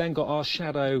finally, we've then got our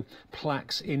shadow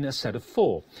plaques in a set of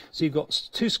 4. So you've got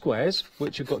 2 squares,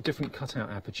 which have got different cutout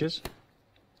apertures,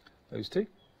 those 2.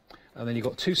 And then you've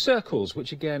got 2 circles,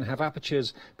 which again have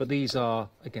apertures, but these are,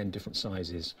 again, different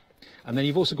sizes. And then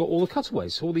you've also got all the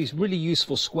cutaways, so all these really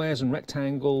useful squares and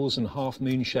rectangles and half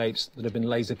moon shapes that have been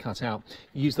laser cut out.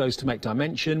 You use those to make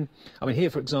dimension. I mean, here,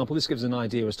 for example, this gives an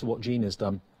idea as to what Gina's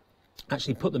done.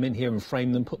 Actually put them in here and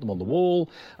frame them, put them on the wall.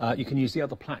 You can use the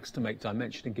other plaques to make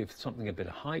dimension and give something a bit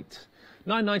of height.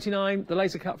 £9.99, the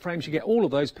laser cut frames, you get all of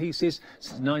those pieces.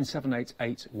 It's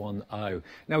 978810.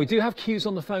 Now, we do have queues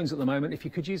on the phones at the moment. If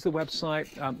you could use the website,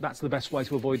 that's the best way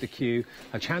to avoid the queue.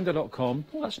 Hochanda.com.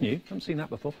 Oh, that's new. I haven't seen that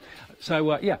before.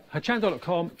 So, yeah,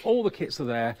 Hochanda.com. All the kits are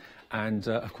there. And,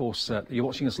 of course, you're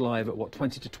watching us live at, what,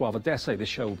 20 to 12. I dare say this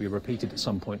show will be repeated at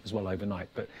some point as well overnight.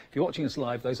 But if you're watching us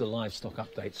live, those are live stock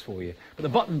updates for you. But the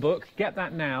button book, get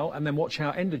that now, and then watch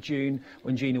out end of June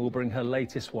when Gina will bring her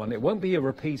latest one. It won't be a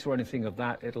repeat or anything of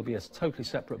that. It'll be a totally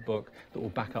separate book that will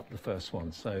back up the first one.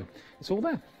 So it's all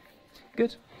there.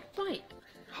 Good. Right.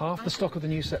 Half the stock of the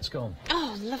new set's gone.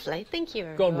 Oh, lovely. Thank you,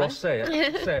 everyone. Go on, Ross, say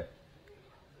it. Say it.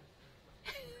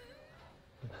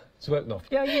 It's worked off.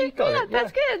 Yeah, you got it.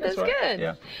 That's good. That's right. good.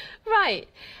 Yeah. Right.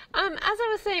 As I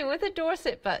was saying, with a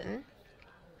Dorset button,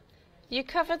 you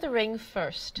cover the ring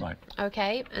first. Right.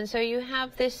 Okay. And so you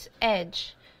have this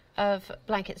edge of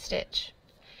blanket stitch.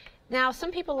 Now, some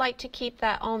people like to keep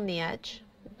that on the edge,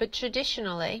 but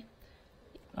traditionally,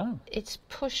 it's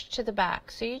pushed to the back.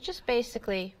 So you just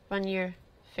basically run your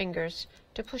fingers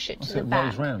to push it to the back.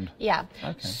 Rolls round. Yeah.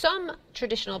 Okay. Some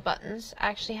traditional buttons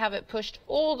actually have it pushed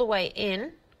all the way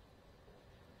in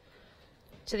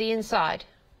to the inside.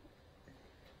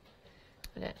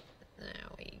 There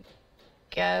we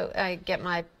go.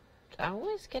 I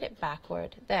always get it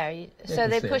backward. There. So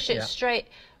they push it straight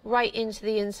right into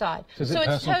the inside. So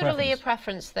it's totally a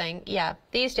preference thing. Yeah.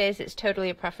 These days it's totally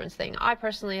a preference thing. I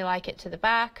personally like it to the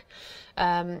back.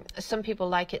 Some people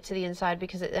like it to the inside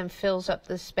because it then fills up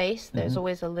the space. There's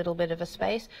always a little bit of a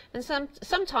space. And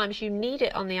sometimes you need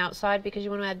it on the outside because you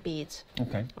want to add beads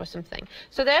or something.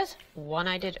 So there's one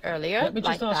I did earlier. Let me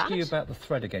just ask you about the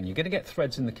thread again. You're going to get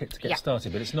threads in the kit to get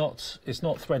started, but it's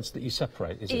not threads that you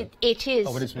separate, is it? It is.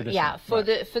 Oh, it is. Yeah. For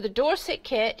the Dorset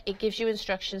kit, it gives you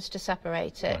instructions to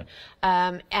separate it.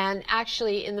 Right. And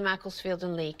actually in the Macclesfield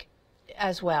and Leek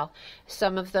as well.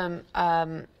 Some of them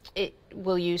it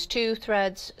will use 2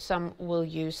 threads, some will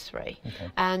use 3.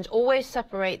 Okay. And always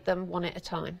separate them one at a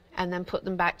time and then put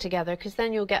them back together because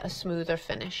then you'll get a smoother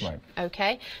finish. Right.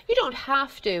 Okay? You don't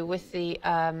have to with the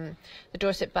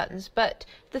Dorset buttons, but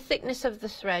the thickness of the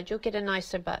thread, you'll get a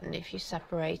nicer button if you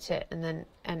separate it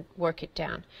and work it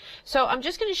down. So I'm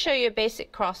just going to show you a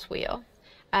basic cross wheel,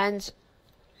 and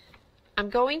I'm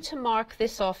going to mark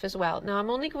this off as well. Now I'm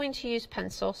only going to use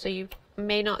pencil, so you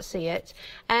may not see it,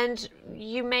 and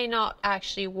you may not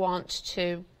actually want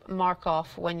to mark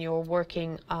off when you're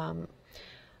working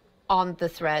on the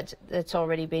thread that's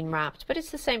already been wrapped, but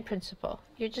it's the same principle.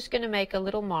 You're just going to make a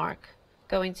little mark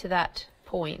going to that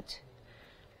point,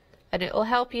 and it will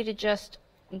help you to just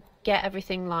get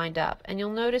everything lined up. And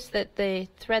you'll notice that the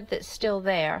thread that's still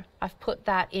there, I've put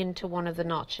that into one of the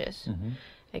notches,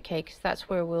 okay, because that's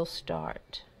where we'll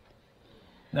start.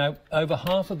 Now, over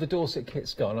half of the Dorset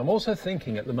kit's gone. I'm also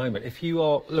thinking at the moment, if you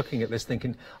are looking at this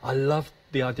thinking, I love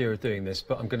the idea of doing this,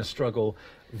 but I'm going to struggle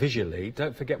visually,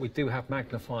 don't forget we do have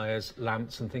magnifiers,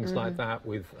 lamps and things like that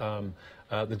with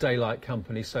the Daylight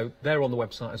Company, so they're on the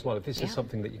website as well, if this is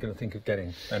something that you're going to think of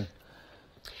getting. Then.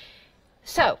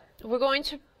 So, we're going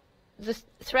to, the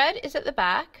thread is at the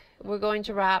back, we're going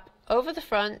to wrap over the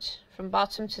front from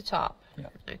bottom to top,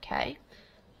 okay?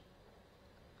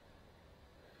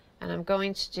 And I'm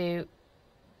going to do,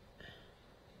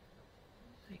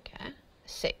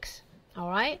 6, all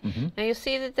right? Now you'll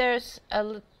see that there's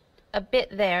a bit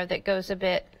there that goes a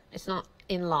bit, it's not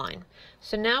in line.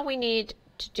 So now we need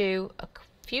to do a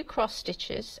few cross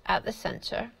stitches at the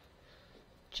center,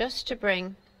 just to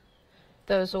bring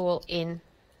those all in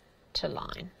to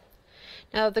line.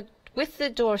 Now with the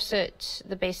Dorset,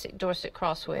 the basic Dorset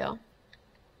cross wheel,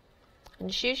 and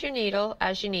just use your needle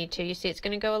as you need to. You see it's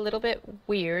going to go a little bit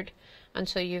weird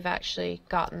until you've actually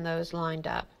gotten those lined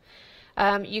up.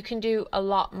 You can do a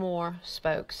lot more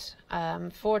spokes.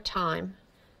 For time,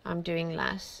 I'm doing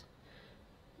less.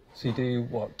 So you do,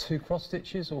 what, 2 cross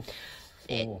stitches or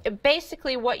 4?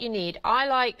 Basically what you need, I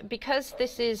like, because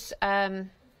this is the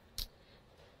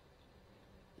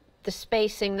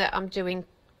spacing that I'm doing,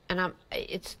 and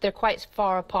they're quite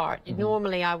far apart.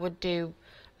 Normally I would do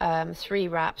 3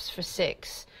 wraps for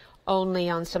 6, only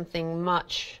on something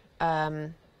much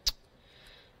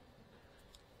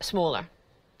smaller,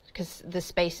 because the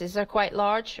spaces are quite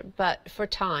large, but for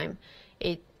time,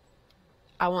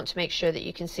 I want to make sure that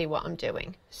you can see what I'm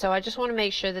doing. So I just want to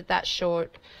make sure that that's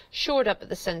shored up at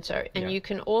the center, and you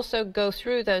can also go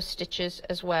through those stitches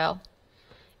as well,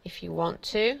 if you want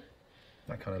to.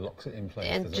 That kind of locks it in place.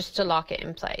 And just to lock it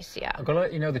in place, I've got to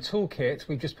let you know the toolkit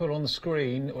we've just put on the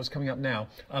screen, what's coming up now,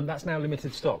 that's now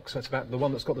limited stock. So it's about the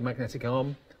one that's got the magnetic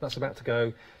arm. That's about to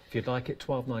go. If you'd like it,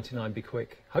 $12.99, be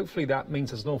quick. Hopefully that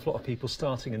means there's an awful lot of people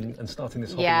starting and starting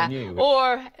this hobby new.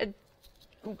 Or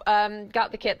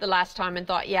got the kit the last time and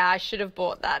thought, I should have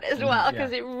bought that as well,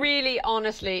 because it really,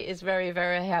 honestly, is very,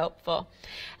 very helpful.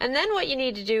 And then what you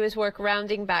need to do is work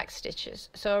rounding back stitches.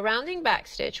 So a rounding back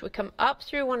stitch, we come up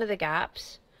through one of the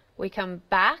gaps, we come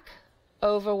back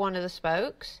over one of the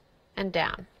spokes and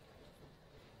down.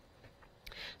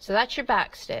 So that's your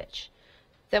back stitch.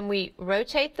 Then we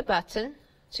rotate the button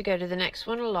to go to the next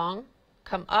one along,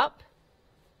 come up,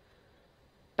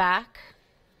 back,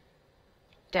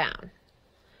 down.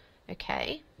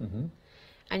 Okay,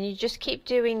 and you just keep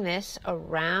doing this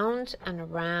around and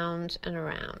around and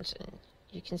around. And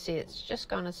you can see it's just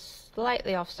gone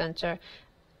slightly off center.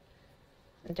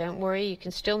 And don't worry, you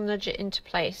can still nudge it into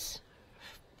place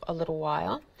a little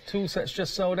while. Tool set's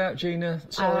just sold out, Gina.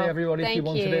 Sorry, everybody, if you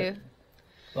wanted it.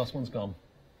 Last one's gone.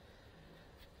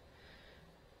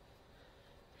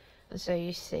 And so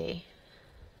you see,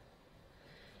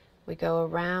 we go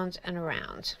around and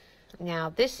around. Now,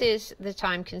 this is the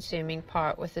time-consuming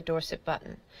part with the Dorset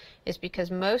button, is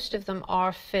because most of them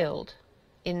are filled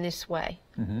in this way.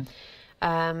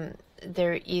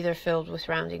 They're either filled with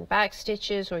rounding back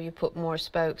stitches, or you put more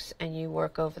spokes and you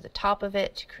work over the top of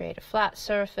it to create a flat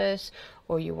surface,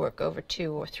 or you work over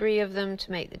 2 or 3 of them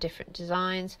to make the different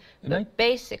designs. But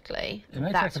basically,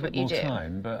 that's what you do. It may take a bit more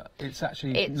time, but it's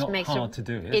actually not hard to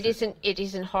do, is it? It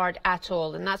isn't hard at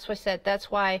all, and that's why I said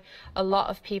that's why a lot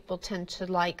of people tend to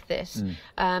like this.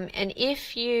 And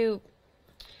if you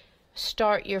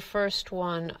start your first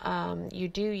one, you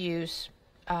do use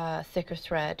thicker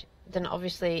thread, then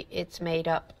obviously it's made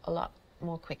up a lot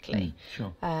more quickly.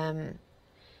 Sure.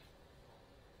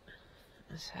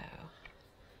 So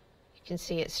you can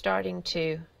see it's starting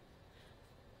to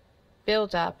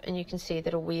build up, and you can see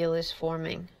that a wheel is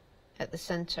forming at the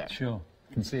center. Sure,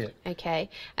 you can see it. Okay,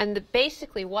 and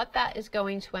basically what that is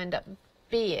going to end up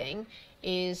being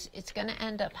is it's going to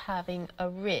end up having a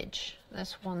ridge.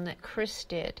 That's one that Chris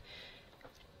did.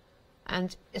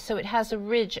 And so it has a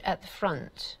ridge at the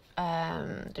front.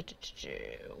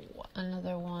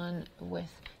 Another one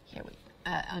with, here we,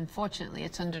 unfortunately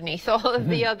it's underneath all of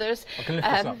the others. I can lift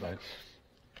this up though.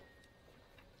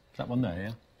 That one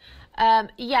there, yeah?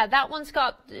 Yeah, that one's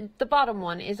got, the bottom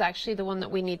one is actually the one that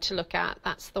we need to look at.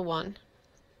 That's the one.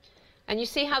 And you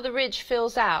see how the ridge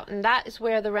fills out, and that is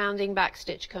where the rounding back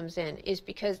stitch comes in, is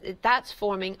because that's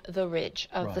forming the ridge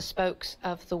of the spokes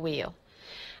of the wheel.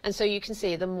 And so you can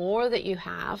see the more that you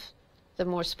have, the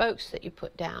more spokes that you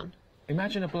put down,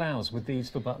 Imagine a blouse with these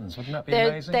for buttons. Wouldn't that be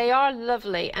amazing? They are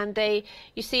lovely, and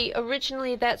you see,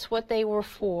 originally that's what they were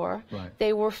for. Right.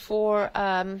 They were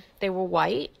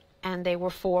white, and they were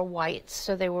for whites,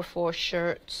 so they were for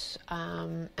shirts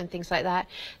and things like that,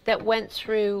 that went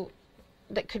through,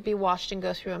 that could be washed and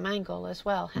go through a mangle as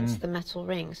well, hence the metal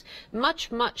rings.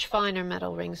 Much, much finer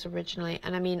metal rings originally,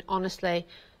 and I mean, honestly,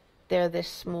 they're this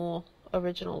small.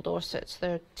 Original Dorsets,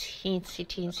 they're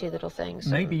teensy little things.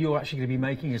 Maybe you're actually going to be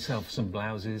making yourself some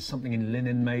blouses, something in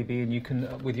linen maybe, and you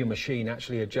can, with your machine,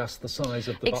 actually adjust the size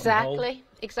of the buttonhole.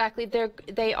 Exactly.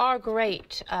 They are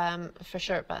great for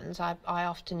shirt buttons. I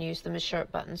often use them as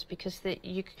shirt buttons because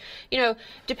you know,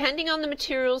 depending on the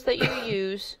materials that you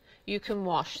use, you can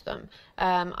wash them.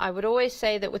 I would always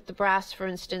say that with the brass, for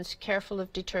instance, careful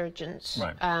of detergents.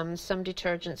 Right. Some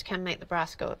detergents can make the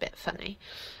brass go a bit funny.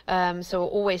 So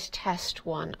always test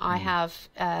one. I have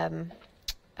a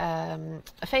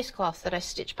face cloth that I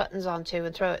stitch buttons onto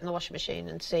and throw it in the washing machine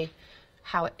and see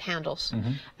how it handles.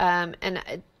 And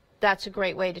that's a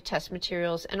great way to test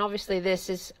materials. And obviously this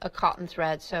is a cotton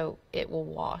thread, so it will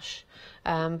wash.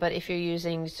 But if you're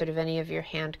using sort of any of your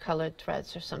hand-coloured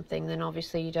threads or something, then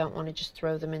obviously you don't want to just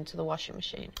throw them into the washing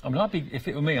machine. I mean, if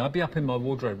it were me, I'd be up in my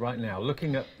wardrobe right now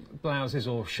looking at blouses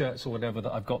or shirts or whatever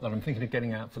that I've got that I'm thinking of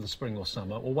getting out for the spring or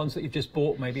summer, or ones that you've just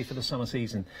bought maybe for the summer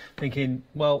season, thinking,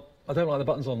 well, I don't like the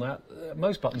buttons on that.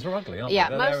 Most buttons are ugly, aren't they? Yeah,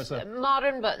 most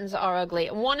modern buttons are ugly.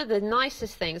 And one of the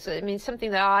nicest things, I mean,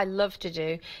 something that I love to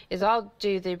do, is I'll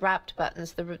do the wrapped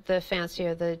buttons, the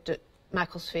fancier, the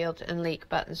Macclesfield and Leek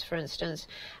buttons, for instance,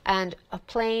 and a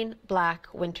plain black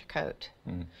winter coat.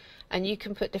 And you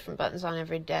can put different buttons on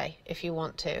every day if you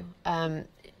want to,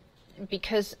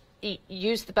 because you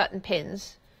use the button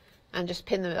pins and just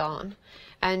pin them on,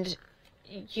 and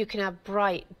you can have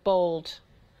bright, bold,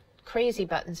 crazy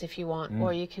buttons if you want,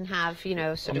 or you can have, you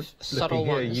know, sort of subtle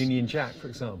here, ones. Union Jack, for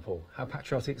example. How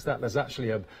patriotic is that? There's actually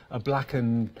a black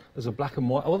and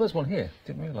white. Oh, there's one here.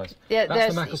 Didn't realise. Yeah,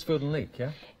 that's the Macclesfield and Leek,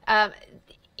 yeah.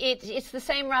 It's the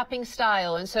same wrapping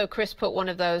style, and so Chris put one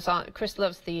of those on. Chris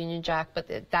loves the Union Jack, but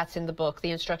that's in the book.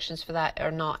 The instructions for that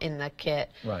are not in the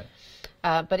kit. Right.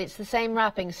 But it's the same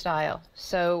wrapping style.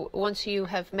 So once you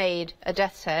have made a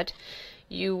death's head,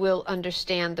 you will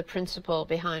understand the principle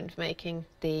behind making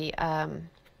the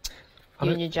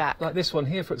Union Jack. Like this one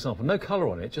here, for example, no colour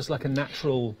on it, just like a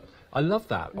natural. I love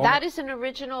that. That is an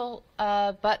original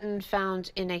button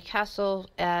found in a castle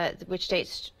which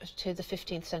dates to the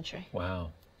 15th century.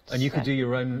 Wow. And you could do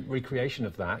your own recreation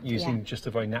of that using just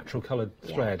a very natural coloured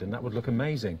thread, and that would look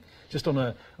amazing. Just on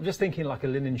I'm just thinking like a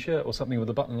linen shirt or something with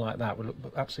a button like that would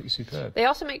look absolutely superb. They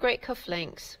also make great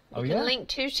cufflinks. You can link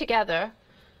two together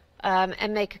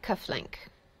and make a cufflink.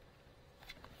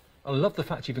 I love the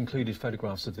fact you've included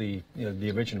photographs of the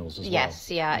originals as well.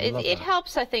 Yes, yeah. It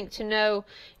helps, I think, to know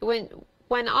when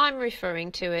I'm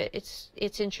referring to it.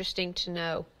 It's interesting to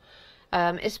know,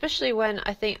 especially when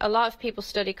I think a lot of people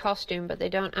study costume, but they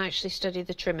don't actually study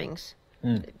the trimmings.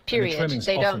 Period. And the trimmings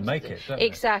often make it, don't they?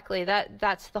 Exactly.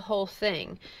 That's the whole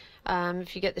thing.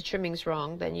 If you get the trimmings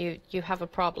wrong, then you have a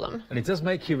problem. And it does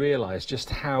make you realise just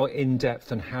how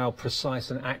in-depth and how precise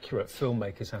and accurate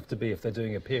filmmakers have to be if they're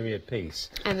doing a period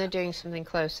piece. And they're doing something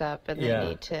close up, and they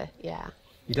need to,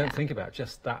 You don't think about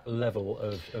just that level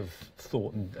of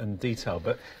thought and detail,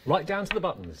 but right down to the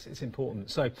buttons, it's important.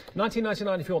 So,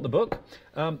 $19.99 if you want the book.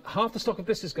 Half the stock of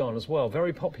this is gone as well.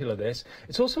 Very popular, this.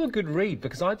 It's also a good read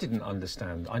because I didn't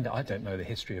understand. I don't know the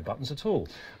history of buttons at all.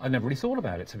 I never really thought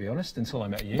about it, to be honest, until I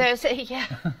met you. Most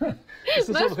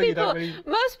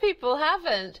people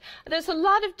haven't. There's a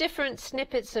lot of different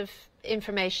snippets of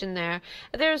information there.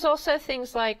 There's also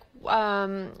things like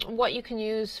what you can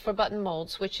use for button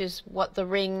molds, which is what the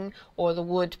ring or the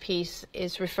wood piece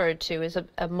is referred to as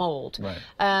a mold. Right.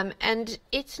 And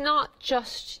it's not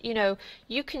just,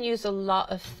 you can use a lot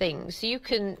of things. You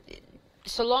can,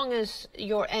 so long as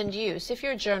your end use, if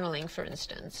you're journaling, for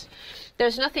instance,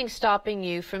 there's nothing stopping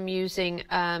you from using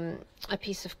a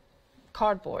piece of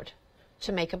cardboard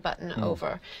to make a button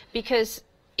over, because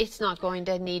it's not going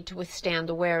to need to withstand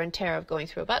the wear and tear of going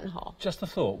through a buttonhole. Just a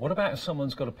thought. What about if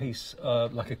someone's got a piece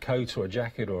like a coat or a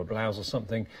jacket or a blouse or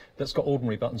something that's got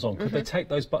ordinary buttons on? Could they take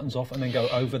those buttons off and then go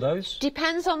over those?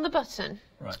 Depends on the button.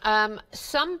 Right.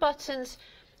 Some buttons,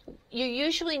 you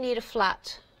usually need a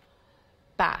flat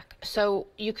back, so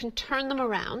you can turn them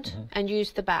around and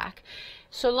use the back,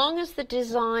 so long as the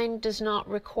design does not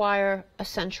require a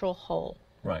central hole.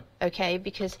 Right. Okay,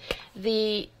 because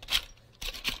the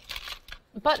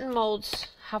button molds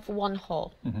have one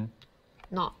hole.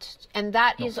 and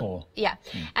that not is four. Yeah,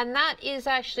 and that is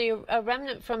actually a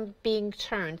remnant from being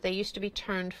turned. They used to be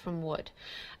turned from wood,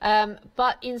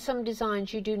 but in some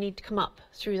designs you do need to come up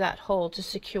through that hole to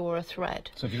secure a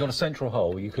thread. So if you've got a central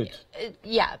hole, you could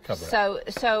cover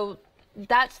it. So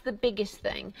that's the biggest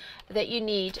thing that you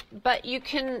need, but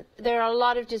there are a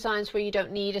lot of designs where you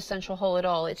don't need a central hole at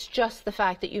all. It's just the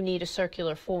fact that you need a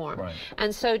circular form. Right.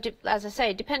 And so, as I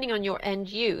say, depending on your end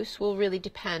use will really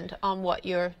depend on what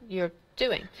you're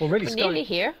doing. Well, really, We're nearly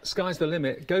here. Sky's the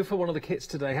limit. Go for one of the kits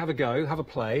today. Have a go, have a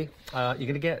play. You're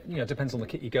going to get, depends on the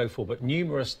kit you go for, but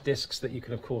numerous discs that you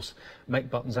can, of course, make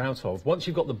buttons out of. Once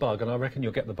you've got the bug, and I reckon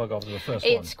you'll get the bug after the first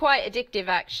one. It's quite addictive,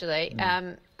 actually,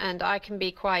 and I can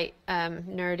be quite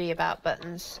nerdy about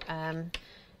buttons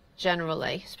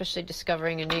generally, especially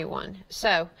discovering a new one.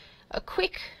 So, a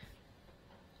quick,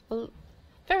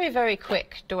 very, very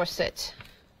quick Dorset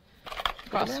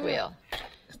cross wheel.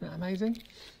 Isn't that amazing?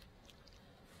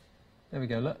 There we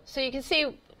go, look. So you can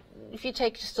see, if you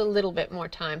take just a little bit more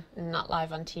time, and not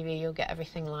live on TV, you'll get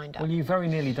everything lined up. Well, you've very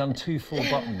nearly done 2 full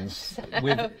buttons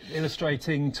with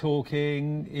illustrating,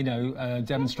 talking,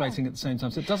 demonstrating at the same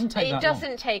time. So it doesn't take that long. It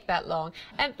doesn't take that long.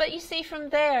 But you see, from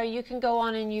there, you can go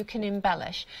on and you can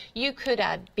embellish. You could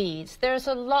add beads. There's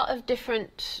a lot of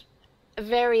different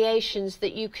variations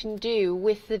that you can do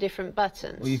with the different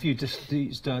buttons. Well, you've used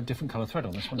different colour thread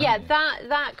on this one, yeah, haven't you?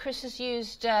 that Chris has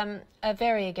used a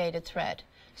variegated thread,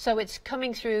 so it's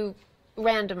coming through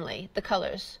randomly, the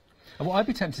colours. And what I'd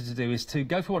be tempted to do is to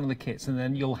go for one of the kits, and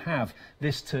then you'll have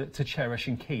this to cherish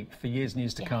and keep for years and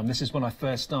years to come. This is when I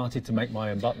first started to make my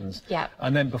own buttons. Yeah.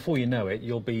 And then before you know it,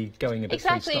 you'll be going a bit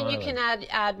exactly, freestyle. and you can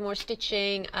add more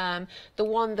stitching. The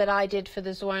one that I did for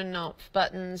the Zornopf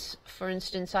buttons, for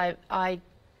instance, I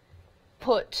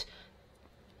put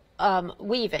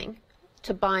weaving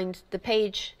to bind the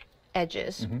page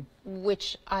edges,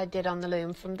 which I did on the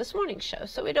loom from this morning's show.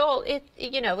 So it all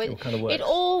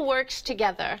works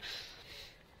together.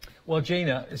 Well,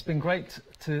 Gina, it's been great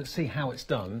to see how it's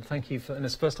done. Thank you for, and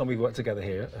it's the first time we've worked together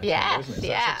here. Yes, isn't it? So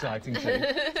yeah. That's exciting too.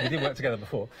 So we did work together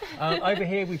before. Over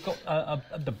here we've got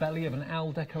the belly of an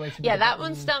owl decorated. Yeah, that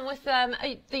one's done with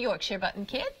the Yorkshire button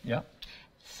kit. Yeah.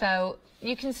 So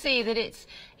you can see that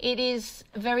it is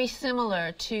very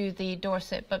similar to the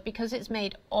Dorset, but because it's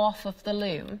made off of the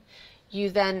loom, you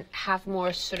then have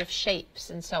more sort of shapes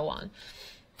and so on.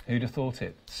 Who'd have thought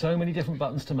it? So many different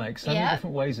buttons to make, so many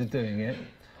different ways of doing it.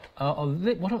 How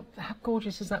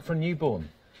gorgeous is that for a newborn?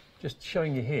 Just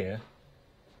showing you here.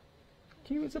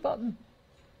 Cute as a button.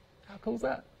 How cool is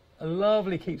that? A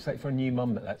lovely keepsake for a new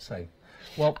mum, let's say.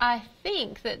 Well, I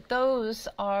think that those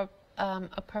are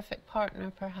a perfect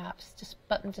partner, perhaps, just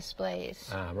button displays.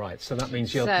 Ah, right. So that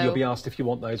means you'll be asked if you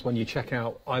want those when you check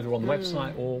out either on the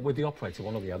website or with the operator,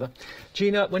 one or the other.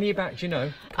 Gina, when are you back? Do you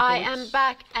know? I am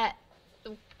back at,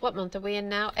 what month are we in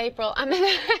now? April. I'm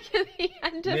back at the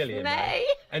end of May.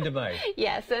 End of May?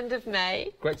 Yes, end of May.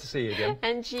 Great to see you again.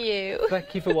 And you.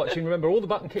 Thank you for watching. Remember, all the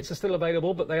button kits are still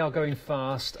available, but they are going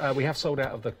fast. We have sold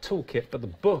out of the toolkit, but the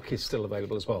book is still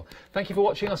available as well. Thank you for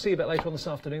watching. I'll see you a bit later on this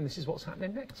afternoon. This is what's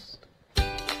happening next.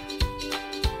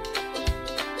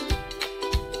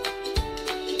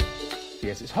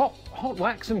 Yes, it's hot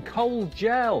wax and cold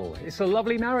gel. It's a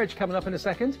lovely marriage coming up in a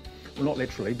second. Well, not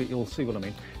literally, but you'll see what I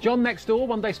mean. John Next Door,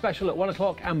 one day special at 1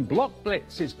 o'clock, and Block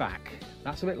Blitz is back.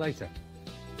 That's a bit later.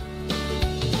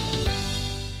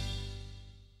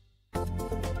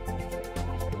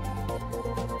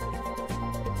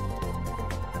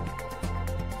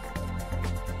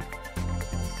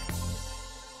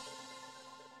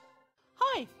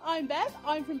 Hi, I'm Bev.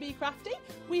 I'm from Be Crafty.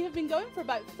 We have been going for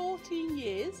about 14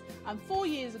 years, and 4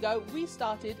 years ago we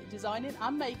started designing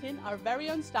and making our very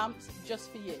own stamps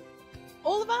just for you.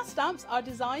 All of our stamps are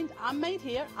designed and made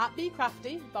here at Be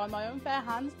Crafty by my own fair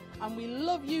hands, and we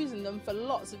love using them for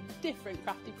lots of different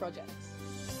crafty projects.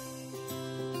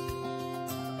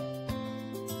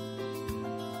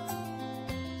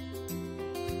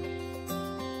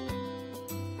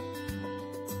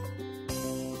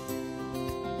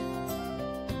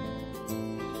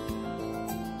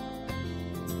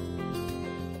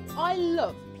 I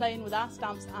love playing with our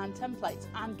stamps and templates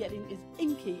and getting as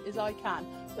inky as I can,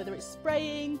 whether it's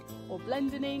spraying or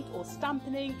blending ink or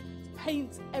stamping ink,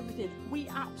 paints, everything. We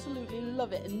absolutely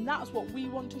love it, and that's what we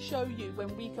want to show you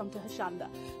when we come to Hochanda,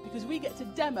 because we get to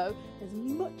demo as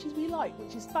much as we like,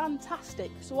 which is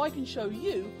fantastic, so I can show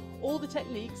you all the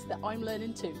techniques that I'm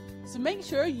learning too. So make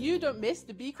sure you don't miss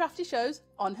the Be Crafty shows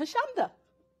on Hochanda.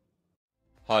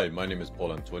 Hi, my name is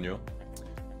Paul Antonio.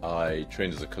 I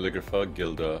trained as a calligrapher,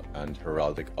 gilder and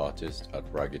heraldic artist at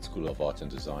Ragged School of Art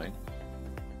and Design.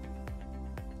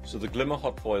 So the Glimmer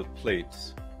hot foil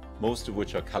plates, most of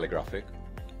which are calligraphic,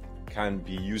 can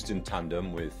be used in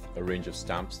tandem with a range of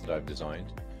stamps that I've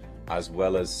designed, as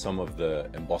well as some of the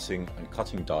embossing and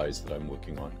cutting dies that I'm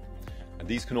working on. And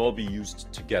these can all be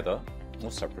used together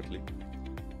or separately.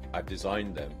 I've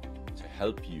designed them to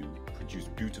help you produce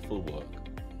beautiful work,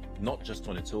 not just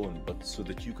on its own, but so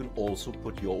that you can also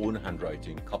put your own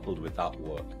handwriting coupled with that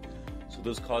work. So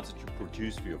those cards that you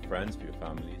produce for your friends, for your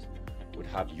families, would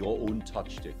have your own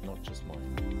touch to it, not just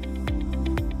mine.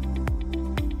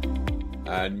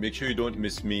 And make sure you don't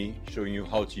miss me showing you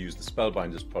how to use the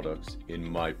Spellbinders products in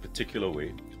my particular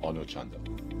way on Hochanda.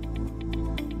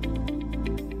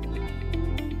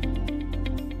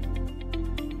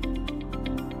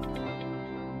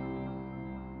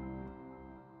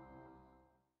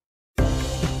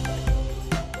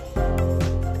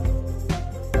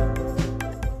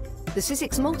 The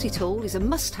Sizzix multi-tool is a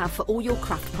must-have for all your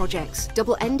craft projects.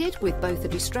 Double-ended with both a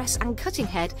distress and cutting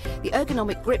head, the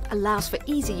ergonomic grip allows for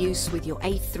easy use with your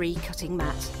A3 cutting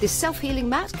mat. This self-healing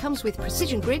mat comes with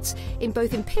precision grids in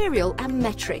both imperial and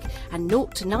metric, and 0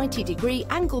 to 90 degree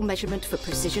angle measurement for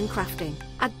precision crafting.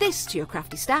 Add this to your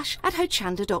crafty stash at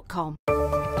hochanda.com.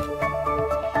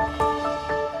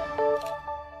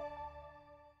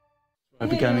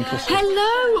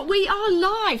 Hello, we are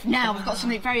live now. We've got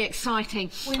something very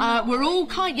exciting. We're all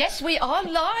kind. Yes, we are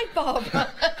live, Barbara.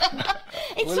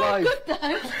 It's all good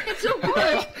though. It's all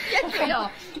good. Yes, we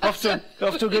are. Off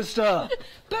to a good start.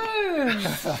 Boom.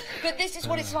 But this is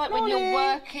what it's like when you're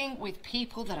working with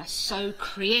people that are so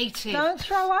creative. Don't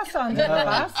throw us under the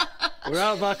bus. We're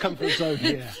out of our comfort zone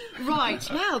here. Right.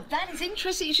 Now that is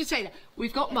interesting. You should say that.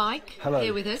 We've got Mike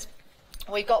here with us.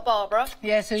 We've got Barbara.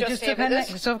 Yes, who just took her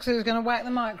necklace off because he was going to whack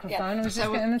the microphone. And was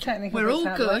just getting the technical. We're all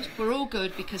good. We're all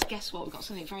good because guess what? We've got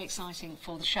something very exciting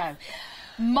for the show.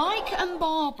 Mike and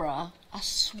Barbara are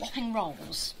swapping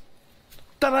roles.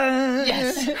 Ta-da!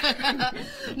 Yes.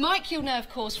 Mike, you'll know, of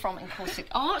course, from Encaustic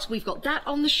Art. We've got that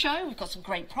on the show. We've got some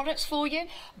great products for you.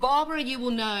 Barbara, you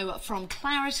will know from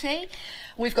Clarity.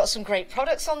 We've got some great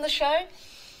products on the show.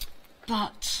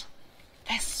 But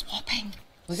they're swapping.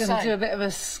 We're going to do a bit of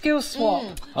a skill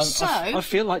swap. I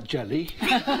feel like jelly.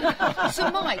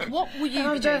 So, Mike, what will you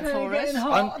be doing for us?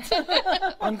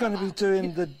 I'm going to be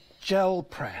doing the gel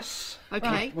press.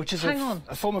 Okay. Which is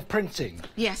a form of printing.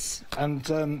 Yes. And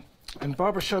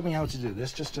Barbara showed me how to do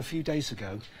this just a few days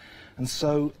ago. And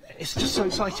so it's just so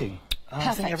exciting.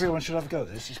 I think everyone should have a go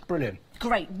at this. It's brilliant.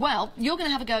 Great. Well, you're going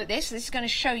to have a go at this. This is going to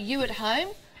show you at home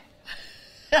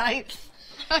how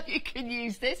you can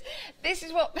use this. This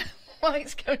is what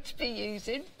Mike's going to be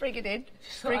using. Bring it in.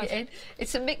 Bring it in.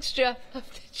 It's a mixture of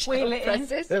the Wheel it in.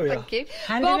 There we are. Thank you.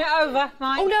 Handing it over,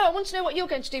 Mike. Oh no, I want to know what you're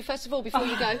going to do first of all before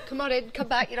you go. Come on in, come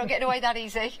back. You're not getting away that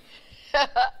easy.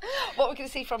 What we're going to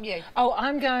see from you? Oh,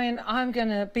 I'm going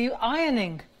to be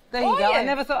ironing. There you go. I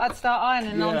never thought I'd start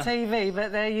ironing on TV,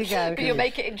 but there you go. But you'll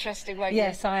make it interesting, won't you?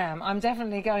 Yes, I am. I'm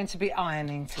definitely going to be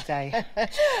ironing today.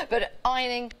 But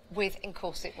ironing with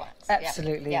encaustic wax.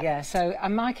 Absolutely, yeah. So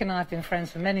Mike and I have been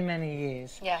friends for many, many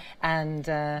years. Yeah.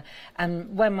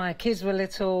 And when my kids were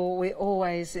little, we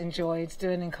always enjoyed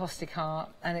doing encaustic art,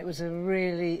 and it was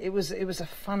a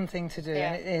fun thing to do,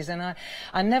 and it is. And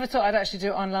I never thought I'd actually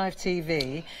do it on live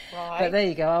TV. Right. But there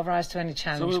you go. I'll rise to any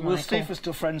challenge. So we'll see if we're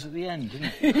still friends at the end,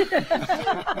 isn't it?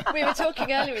 We were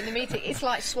talking earlier in the meeting, it's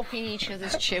like swapping each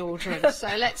other's children. So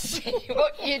let's see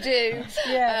what you do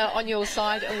on your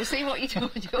side, and we'll see what you do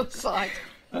on your side.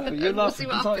 You're laughing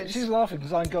she's laughing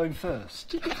because I'm going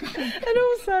first. And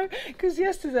also, because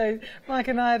yesterday Mike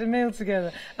and I had a meal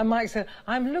together, and Mike said,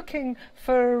 I'm looking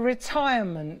for a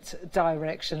retirement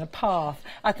direction, a path.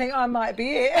 I think I might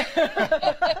be it.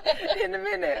 In a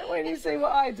minute, when you see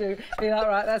what I do, be like,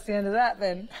 right, that's the end of that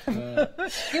then.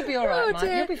 You'll be all right, Mike.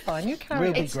 You'll be fine. You carry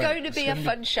on. It's going to be a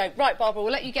fun show. Right, Barbara,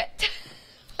 we'll let you get...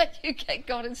 You get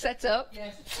gone and set up.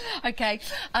 Yes. Okay.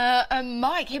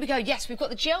 Mike, here we go. Yes, we've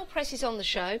got the gel presses on the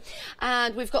show,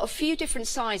 and we've got a few different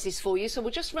sizes for you. So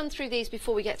we'll just run through these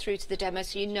before we get through to the demo,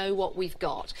 so you know what we've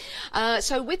got.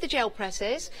 So with the gel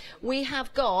presses, we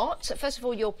have got, first of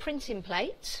all, your printing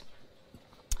plate.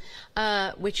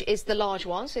 Which is the large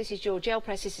one. So this is your gel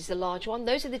press, this is the large one.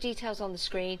 Those are the details on the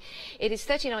screen. It is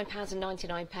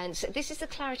 £39.99. This is the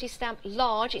Clarity Stamp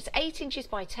large. It's 8 inches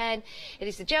by 10. It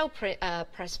is the gel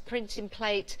press printing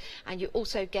plate, and you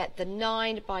also get the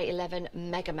 9 by 11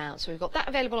 mega mount. So we've got that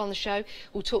available on the show.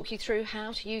 We'll talk you through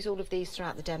how to use all of these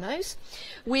throughout the demos.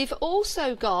 We've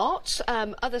also got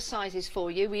other sizes for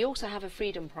you. We also have a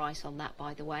freedom price on that,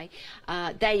 by the way.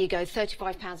 There you go,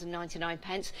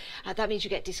 £35.99. That means you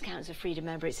get discounts. As a Freedom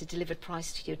member, it's a delivered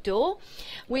price to your door.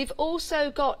 We've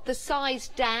also got the size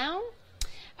down,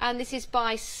 and this is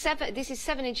by 7. This is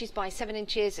 7 inches by 7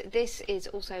 inches. This is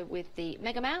also with the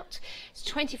mega mount. It's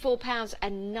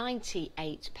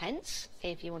 £24.98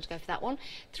 if you want to go for that one.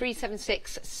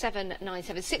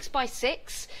 376797 6 by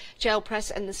 6 gel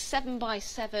press, and the 7 by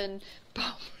 7.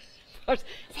 6 by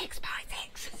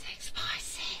 6. 6 by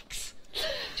 6.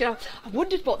 Do you know, I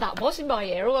wondered what that was in my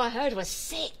ear. All I heard was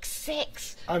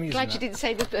 6. I'm glad you didn't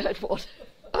say the third one.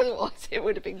 Otherwise it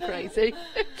would have been crazy.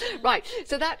 Right,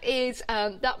 so that is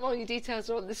that one. Your details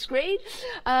are on the screen,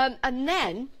 and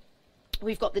then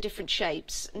we've got the different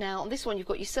shapes. Now on this one you've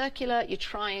got your circular, your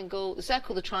triangle, the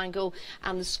circle, the triangle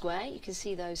and the square. You can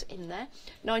see those in there.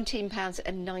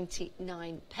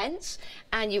 £19.99,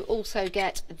 and you also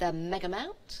get the mega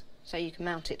mount. So you can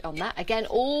mount it on that. Again,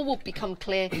 all will become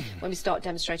clear when we start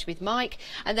demonstrating with Mike.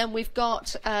 And then we've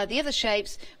got the other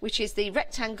shapes, which is the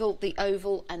rectangle, the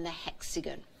oval and the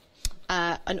hexagon.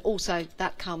 And also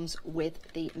that comes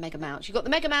with the mega mounts. You've got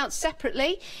the mega mounts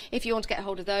separately. If you want to get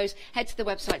hold of those, head to the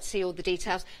website to see all the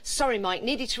details. Sorry, Mike,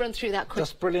 needed to run through that quick.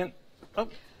 That's brilliant. Oh,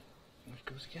 there it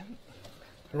goes again.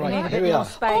 Right, here we are.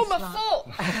 Oh, my foot!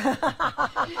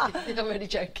 I'm only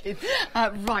joking.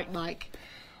 Right, Mike.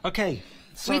 Okay.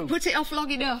 So we've put it off long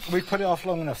enough. We've put it off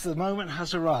long enough. The moment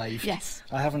has arrived. Yes.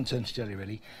 I haven't turned to jelly,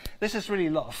 really. This is really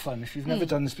a lot of fun. If you've never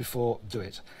done this before, do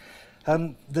it.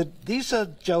 These are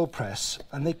gel press,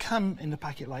 and they come in a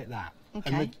packet like that.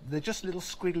 Okay. And they're just little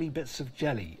squiggly bits of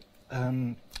jelly.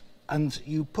 And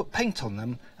you put paint on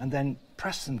them and then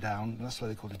press them down. And that's why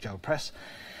they're called a gel press.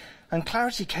 And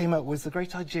Clarity came up with the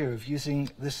great idea of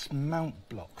using this mount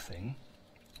block thing.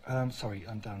 Sorry,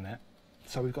 I'm down there.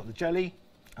 So we've got the jelly.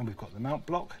 And we've got the mount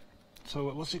block. So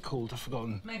what's it called? I've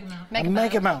forgotten. Mega mount.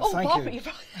 Mega mount, oh, thank Barbara, you.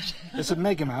 You're right. It's a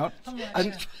mega mount.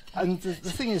 And the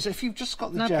thing is, if you've just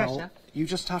got the gel, pressure. you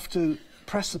just have to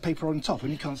press the paper on top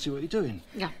and you can't see what you're doing.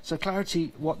 Yeah. So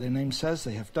Clarity, what their name says,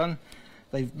 they have done.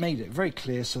 They've made it very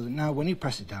clear so that now when you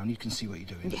press it down, you can see what you're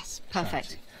doing. Yes, perfect.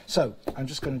 Clarity. So I'm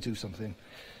just going to do something.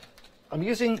 I'm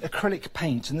using acrylic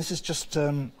paint, and this is just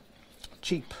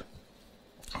cheap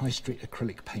high street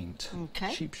acrylic paint.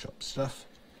 Okay. Cheap shop stuff.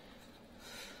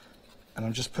 And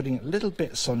I'm just putting little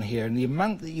bits on here, and the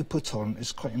amount that you put on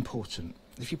is quite important.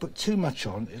 If you put too much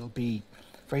on, it'll be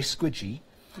very squidgy,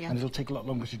 and it'll take a lot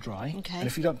longer to dry. Okay. And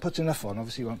if you don't put enough on,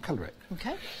 obviously you won't colour it.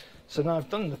 Okay. So now I've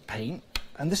done the paint,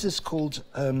 and this is called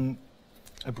a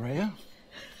brayer.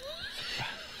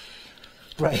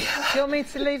 Do you want me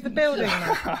to leave the building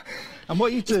now? And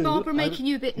what you do... Is Barbara making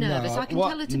you a bit nervous? I can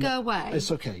tell her to go away. It's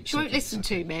okay. She won't listen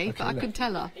to me, but I can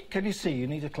tell her. Can you see? You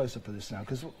need a close-up of this now,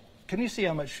 because... Can you see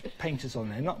how much paint is on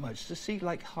there? Not much. Just see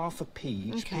like half a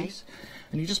pea each piece.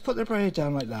 And you just put the brayer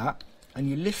down like that, and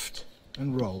you lift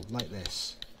and roll like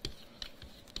this.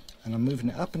 And I'm moving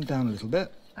it up and down a little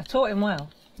bit. I taught him well.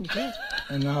 You did.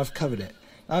 And now I've covered it.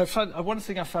 Now, one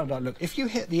thing I found out, look, if you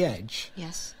hit the edge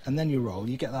and then you roll,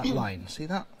 you get that line. See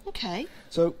that? Okay.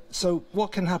 So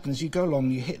what can happen is you go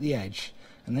along, you hit the edge,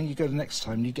 and then you go the next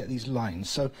time and you get these lines.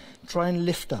 So try and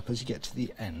lift up as you get to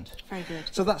the end. Very good.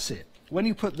 So that's it. When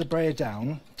you put the brayer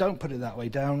down, don't put it that way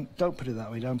down, don't put it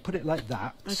that way down, put it like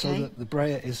that, so that the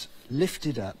brayer is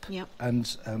lifted up and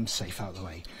safe out of the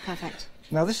way. Perfect.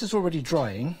 Now this is already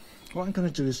drying. What I'm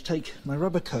going to do is take my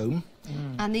rubber comb.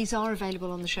 And these are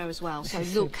available on the show as well, so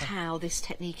look how this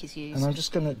technique is used. And I'm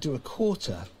just going to do a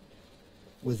quarter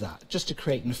with that, just to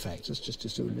create an effect. Let's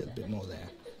just do a little bit more there.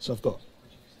 So I've got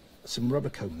some rubber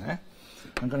comb there.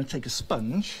 I'm going to take a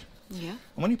sponge. Yeah.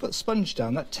 And when you put the sponge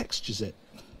down, that textures it.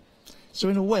 So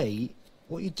in a way,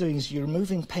 what you're doing is you're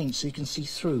removing paint so you can see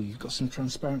through. You've got some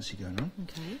transparency going on.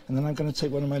 Okay. And then I'm going to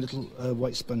take one of my little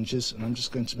white sponges and I'm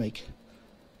just going to make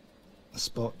a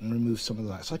spot and remove some of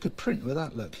that. So I could print with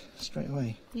that, look, straight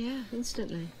away. Yeah,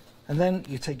 instantly. And then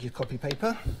you take your copy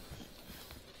paper.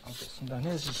 I'll get some down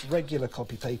here. This is regular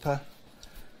copy paper.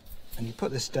 And you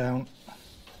put this down,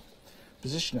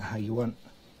 position it how you want.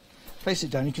 Place it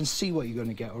down. You can see what you're going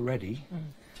to get already.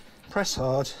 Press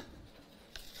hard.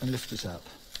 And lift it up.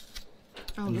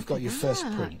 Oh, and you've got your first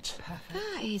print.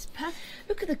 That is perfect.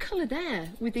 Look at the colour there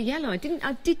with the yellow. I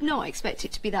did not expect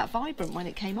it to be that vibrant when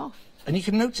it came off. And you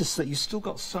can notice that you've still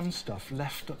got some stuff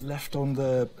left on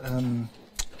the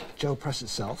gel press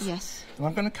itself. Yes. And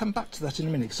I'm going to come back to that in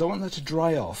a minute because I want that to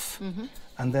dry off.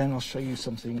 And then I'll show you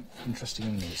something interesting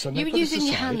in a minute. So I'm you were put this using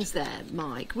your aside. hands there,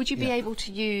 Mike. Would you be able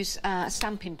to use a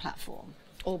stamping platform,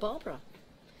 or Barbara?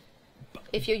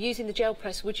 If you're using the gel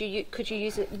press, would you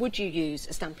use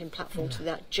a stamping platform to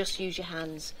that? Just use your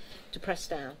hands to press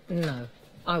down? No,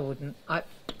 I wouldn't.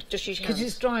 Just use your hands. Because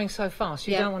it's drying so fast,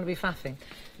 you don't want to be faffing.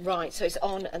 Right, so it's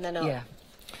on and then up. Yeah.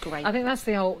 Great. I think that's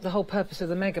the whole purpose of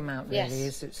the mega mount, really,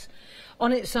 is it's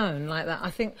on its own like that.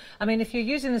 I mean, if you're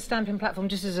using the stamping platform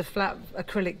just as a flat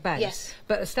acrylic base,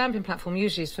 but a stamping platform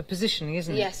usually is for positioning,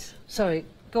 isn't it? Yes. Sorry,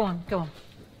 go on.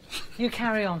 You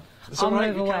carry on. It's I'll all right,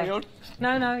 move you away. carry on.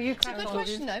 No, you It's a carry on. good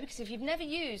question, though, because if you've never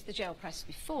used the gel press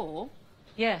before...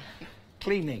 Yeah.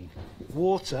 Cleaning.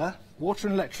 Water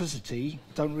and electricity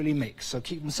don't really mix, so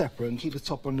keep them separate and keep the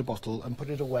top on the bottle and put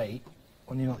it away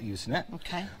when you're not using it.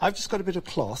 Okay. I've just got a bit of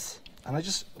cloth, and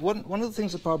one of the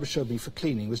things that Barbara showed me for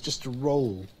cleaning was just to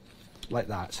roll like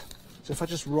that. So if I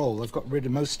just roll, I've got rid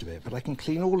of most of it, but I can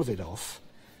clean all of it off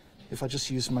if I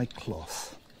just use my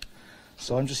cloth.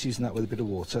 So I'm just using that with a bit of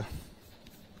water,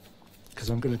 because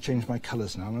I'm going to change my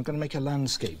colours now, and I'm going to make a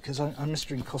landscape, because I'm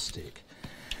Mr. Encaustic.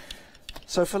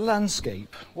 So for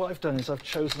landscape, what I've done is I've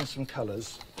chosen some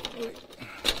colours. There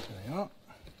they are.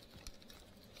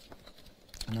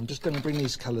 And I'm just going to bring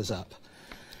these colours up.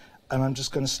 And I'm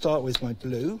just going to start with my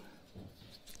blue.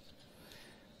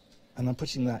 And I'm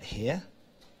putting that here.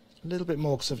 A little bit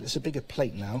more, because it's a bigger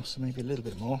plate now, so maybe a little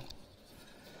bit more.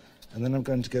 And then I'm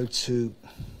going to go to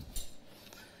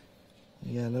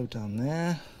yellow down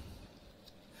there.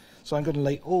 So I'm going to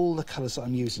lay all the colours that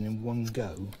I'm using in one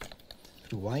go.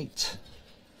 Bit of white.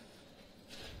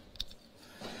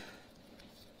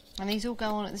 And these all go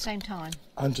on at the same time?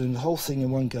 I'm doing the whole thing in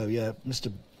one go, yeah.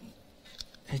 Mr.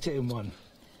 Hit it in one.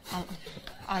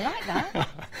 I like that.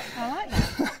 I like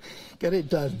that. Get it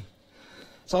done.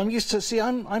 So I'm used to, see,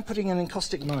 I'm putting an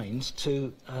encaustic mind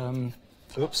to,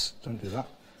 oops, don't do that,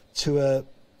 to a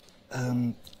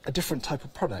different type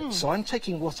of product. So I'm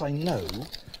taking what I know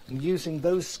and using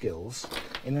those skills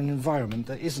in an environment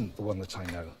that isn't the one that I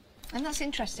know. And that's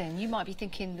interesting. You might be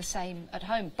thinking the same at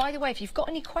home. By the way, if you've got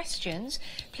any questions,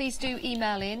 please do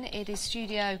email in. It is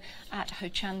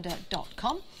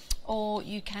studio@hochanda.com, or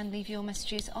you can leave your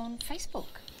messages on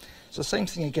Facebook. So same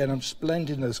thing again, I'm just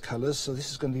blending those colours. So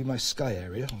this is going to be my sky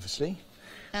area, obviously.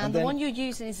 And the one you're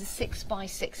using is a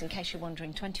 6x6, in case you're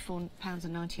wondering,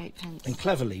 £24.98. And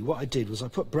cleverly, what I did was I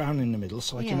put brown in the middle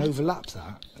so I can overlap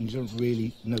that, and you don't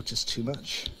really notice too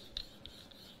much.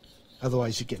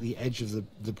 Otherwise, you get the edge of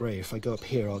the brayer. If I go up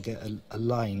here, I'll get a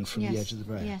line from the edge of the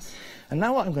brayer. Yes. And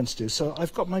now what I'm going to do, so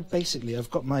I've got my, basically, I've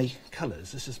got my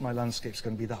colours. This is my landscape's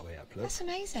going to be that way up, look. That's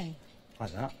amazing.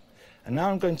 Like that. And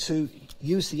now I'm going to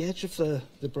use the edge of the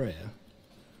brayer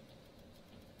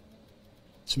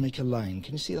to make a line.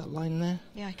 Can you see that line there?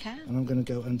 Yeah, I can. And I'm going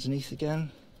to go underneath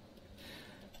again.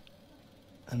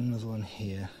 And another one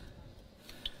here.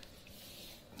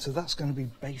 So that's going to be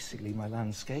basically my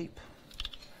landscape.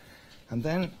 And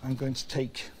then I'm going to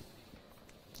take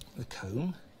the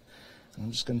comb, and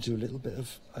I'm just going to do a little bit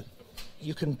of...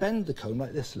 you can bend the comb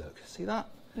like this, look. See that?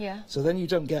 Yeah. So then you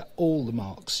don't get all the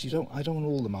marks. I don't want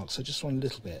all the marks, I just want a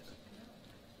little bit.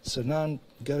 So now I'm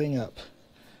going up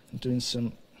and doing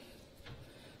some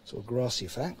sort of grassy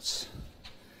effects.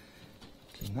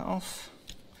 Clean that off.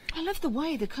 I love the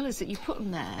way the colours that you put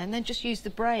on there, and then just use the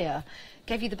brayer.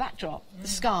 Gave you the backdrop, the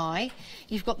sky.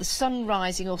 You've got the sun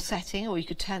rising or setting, or you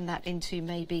could turn that into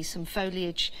maybe some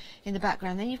foliage in the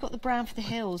background. Then you've got the brown for the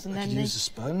hills, and I could use a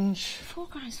sponge.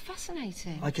 Foreground is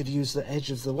fascinating. I could use the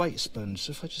edge of the white sponge.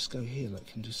 So if I just go here,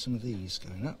 look, and do some of these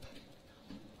going up.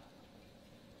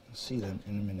 You'll see them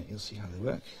in a minute. You'll see how they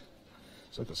work.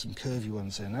 So I've got some curvy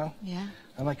ones there now. Yeah.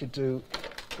 And I could do,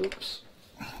 oops,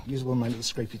 use one of my little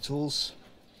scrapey tools.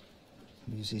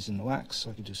 Use these in the wax,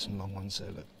 so I can do some long ones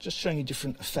there. Look, just showing you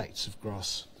different effects of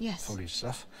grass foliage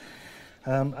stuff.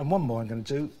 And one more I'm going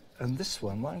to do, and this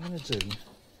one, what I'm going to do,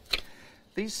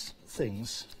 these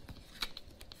things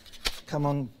come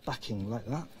on backing like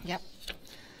that. Yep.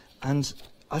 And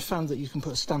I found that you can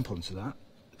put a stamp onto that,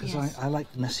 because I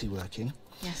like messy working.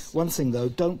 Yes. One thing though,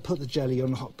 don't put the jelly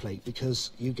on a hot plate, because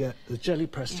you get the jelly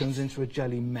press turns into a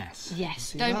jelly mess.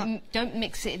 Yes, don't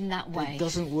mix it in that way. It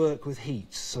doesn't work with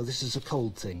heat, so this is a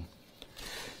cold thing.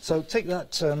 So take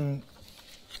that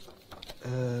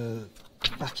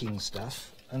backing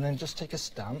stuff, and then just take a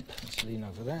stamp. Let's lean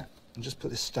over there, and just put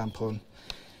this stamp on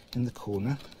in the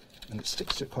corner, and it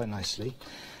sticks to it quite nicely.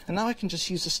 And now I can just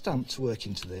use a stamp to work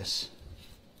into this.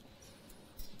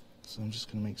 So I'm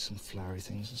just going to make some flowery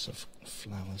things and sort of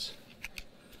flowers.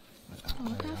 Like that.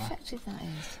 Oh, how effective that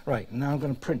is. Right, now I'm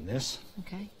going to print this.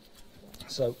 Okay.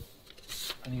 So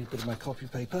I need a bit of my copy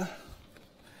paper.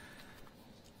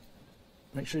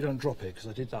 Make sure you don't drop it, because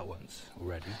I did that once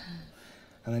already.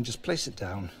 And then just place it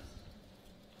down.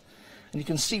 And you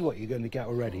can see what you're going to get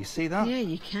already. See that? Yeah,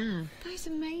 you can. That is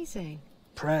amazing.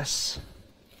 Press,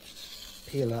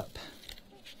 peel up.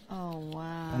 Oh,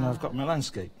 wow. And I've got my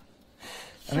landscape.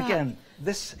 And again,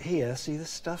 this here, see this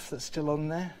stuff that's still on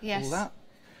there? Yes. All that?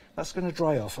 That's going to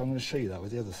dry off. I'm going to show you that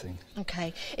with the other thing.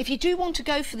 Okay. If you do want to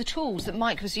go for the tools that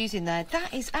Mike was using there,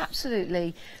 that is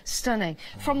absolutely stunning.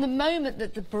 From the moment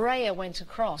that the brayer went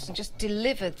across and just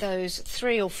delivered those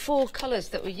 3 or 4 colours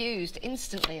that were used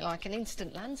instantly, like an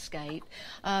instant landscape,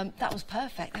 that was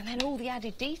perfect. And then all the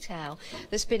added detail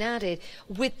that's been added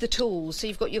with the tools. So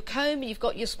you've got your comb, you've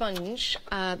got your sponge.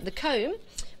 The comb,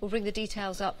 we'll bring the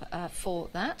details up for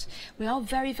that. We are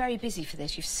very, very busy for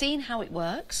this. You've seen how it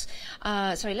works.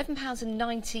 So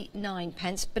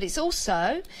 £11.99, but it's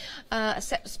also a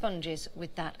set of sponges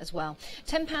with that as well.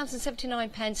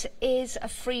 £10.79 is a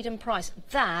freedom price.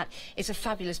 That is a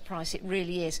fabulous price, it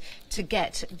really is, to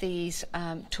get these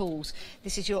tools.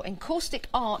 This is your encaustic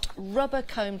art rubber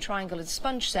comb triangle and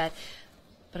sponge set.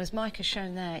 But as Mike has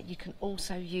shown there, you can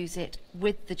also use it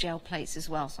with the gel plates as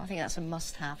well. So I think that's a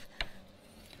must-have.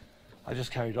 I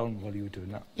just carried on while you were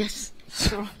doing that. Yes.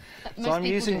 So I'm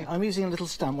using a little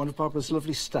stamp, one of Barbara's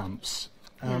lovely stamps.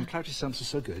 Clarity stamps are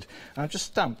so good. And I've just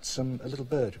stamped a little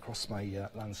bird across my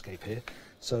landscape here.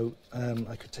 So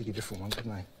I could take a different one,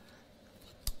 couldn't I?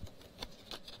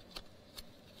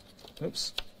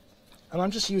 Oops. And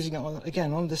I'm just using it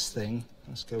again on this thing.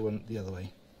 Let's go the other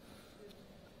way.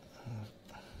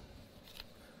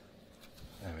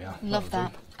 There we are. Love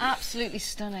that. Absolutely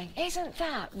stunning. Isn't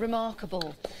that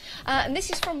remarkable? And this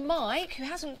is from Mike, who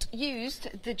hasn't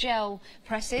used the gel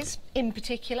presses in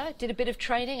particular. Did a bit of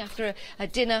training after a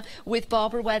dinner with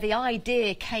Barbara where the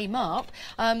idea came up.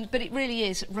 But it really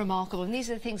is remarkable. And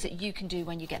these are the things that you can do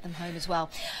when you get them home as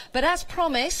well. But as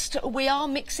promised, we are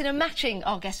mixing and matching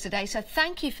our guest today. So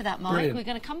thank you for that, Mike. Brilliant. We're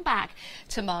going to come back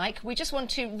to Mike. We just want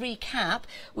to recap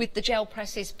with the gel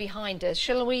presses behind us.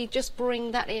 Shall we just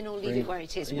bring that in or leave it where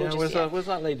it is? Yeah, where's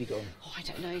that lady gone? Oh, I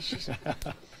don't know. She's...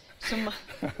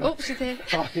 Oh, she's there.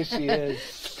 Oh, here she is.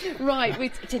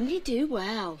 Right, didn't he do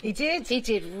well? He did. He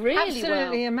did really well.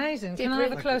 Absolutely amazing. Can I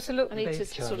have a closer look, I need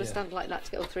please? to sort of stand like that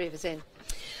to get all 3 of us in.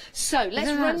 So,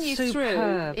 let's run you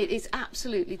through. It is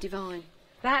absolutely divine.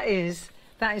 That is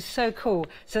so cool.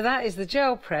 So that is the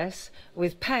gel press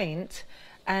with paint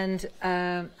and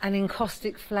an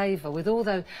encaustic flavour with all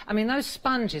those. I mean, those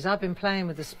sponges. I've been playing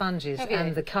with the sponges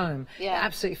and the comb. Yeah, they're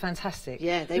absolutely fantastic.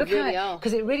 Yeah, they really are.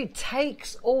 Because it really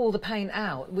takes all the paint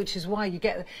out, which is why you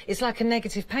get. It's like a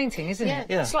negative painting, isn't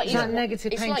it? Yeah, it's like negative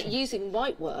painting. It's like using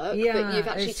white work, but you've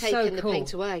actually taken the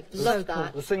paint away. Love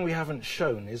that. The thing we haven't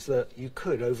shown is that you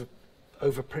could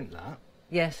overprint that.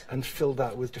 Yes. And fill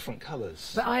that with different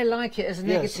colours. But I like it as a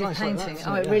negative painting. Like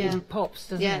that, it really pops,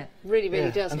 doesn't it? Yeah, really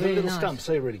does. And the little stamps,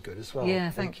 they're really good as well.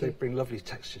 Yeah, thank you. They bring lovely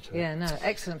texture to it. Yeah, no,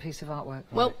 excellent piece of artwork.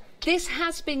 Well, this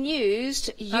has been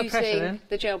used using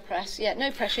the gel press. Yeah,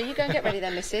 no pressure. You go and get ready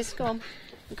then, missus. Go on.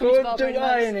 Go and do your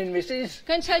ironing, missus.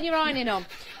 Go and turn your ironing on.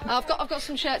 I've got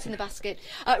some shirts in the basket.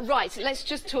 Right, let's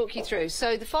just talk you through.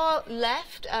 So the far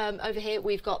left, over here,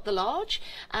 we've got the large,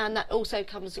 and that also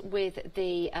comes with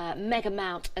the mega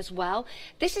mount as well.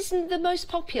 This isn't the most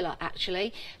popular,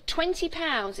 actually.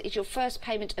 £20 is your first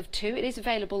payment of 2. It is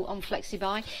available on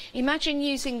FlexiBuy. Imagine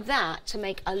using that to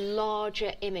make a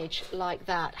larger image like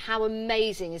that. How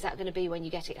amazing is that going to be when you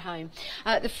get it home?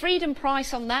 The freedom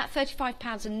price on that,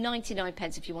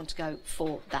 £35.99 if you want to go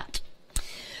for that.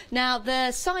 Now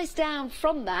the size down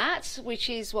from that, which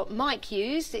is what Mike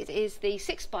used, it is the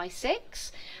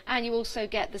 6x6, and you also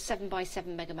get the 7x7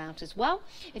 mega mount as well.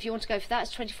 If you want to go for that,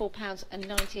 it's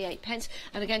 £24.98.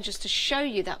 And again, just to show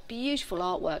you that beautiful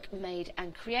artwork made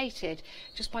and created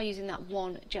just by using that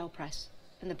one gel press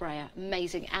and the brayer.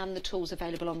 Amazing. And the tools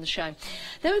available on the show.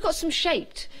 Then we've got some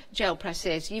shaped gel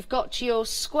presses. You've got your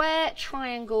square,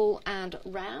 triangle and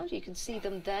round. You can see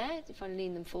them there. If I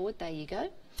lean them forward, there you go.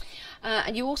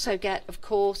 And you also get, of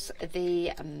course,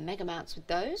 the mega mounts with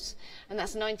those, and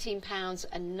that's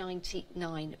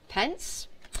 £19.99.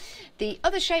 The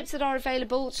other shapes that are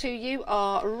available to you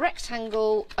are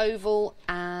rectangle, oval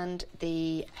and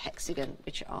the hexagon,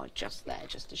 which are just there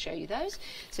just to show you those.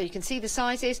 So you can see the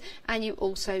sizes, and you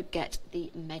also get the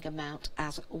mega mount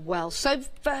as well. So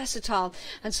versatile,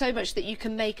 and so much that you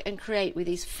can make and create with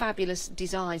these fabulous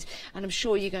designs, and I'm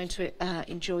sure you're going to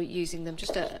enjoy using them.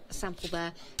 Just a sample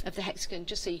there of the hexagon,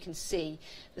 just so you can see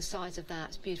the size of that.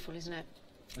 It's beautiful, isn't it?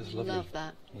 Love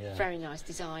that. Yeah. Very nice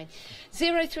design.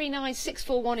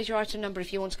 039641 is your item number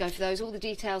if you want to go for those. All the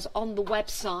details on the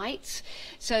website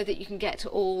so that you can get to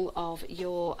all of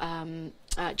your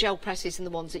gel presses and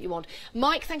the ones that you want.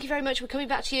 Mike, thank you very much. We're coming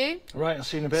back to you. Right, I'll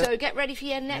see you in a bit. So get ready for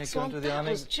your next one. That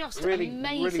was just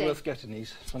amazing. Really worth getting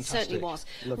these. Fantastic. Certainly was.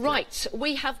 Loved right,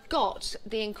 we have got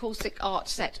the encaustic art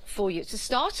set for you. It's a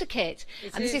starter kit,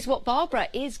 and this is what Barbara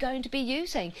is going to be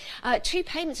using. 2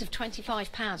 payments of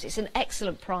 £25. It's an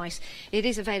excellent price. It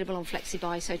is available on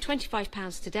FlexiBuy, so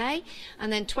 £25 today,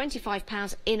 and then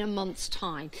 £25 in a month's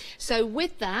time. So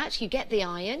with that, you get the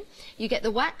iron, you get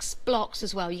the wax blocks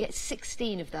as well. You get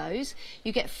 16 of those.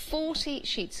 You get 40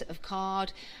 sheets of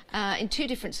card in 2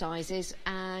 different sizes,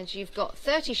 and you've got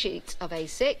 30 sheets of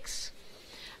A6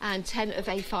 and 10 of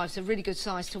A5, so really good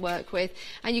size to work with.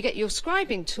 And you get your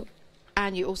scribing tool,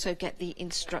 and you also get the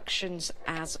instructions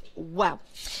as well.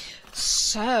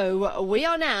 So we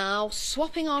are now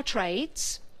swapping our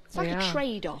trades. It's like a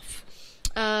trade-off.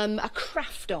 A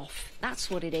craft-off. That's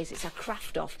what it is. It's a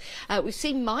craft-off. We've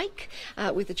seen Mike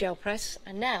with the gel press,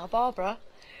 and now Barbara.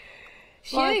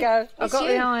 There you go. I've got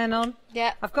the iron on.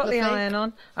 Yeah, I've got the iron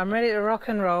on. I'm ready to rock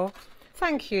and roll.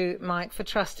 Thank you, Mike, for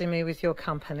trusting me with your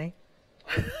company.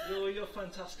 You're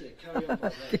fantastic. Carry on,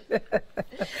 Barbara.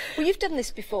 Well, you've done this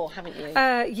before, haven't you?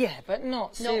 Yeah, but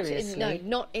not seriously.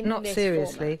 Not in this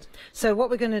seriously. format. So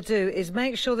what we're going to do is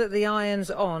make sure that the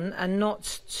iron's on and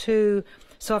not too...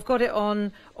 So I've got it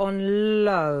on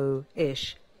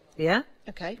low-ish, yeah?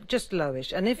 Okay. Just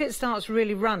lowish. And if it starts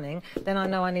really running, then I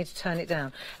know I need to turn it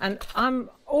down. And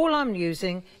all I'm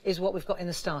using is what we've got in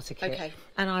the starter kit. Okay.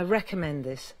 And I recommend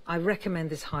this. I recommend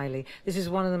this highly. This is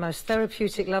one of the most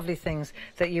therapeutic, lovely things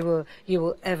that you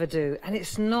will ever do. And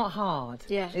it's not hard.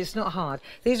 Yeah. It's not hard.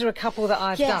 These are a couple that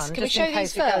I've done, Can just we show in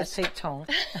case these it first? goes peak-tong.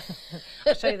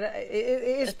 I'll show you that it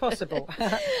is possible.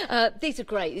 These are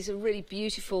great. These are really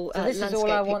beautiful So this is landscape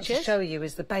all I want to pictures. show you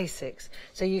is the basics.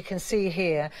 So you can see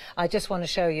here, I just want to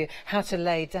show you how to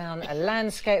lay down a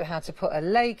landscape, how to put a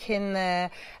lake in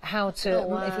there, how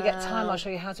to, if we get time, I'll show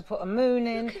you how to put a moon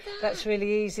in. That's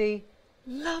really easy.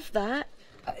 Love that.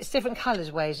 It's different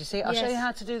colours ways, you see. I'll show you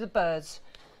how to do the birds.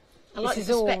 I like This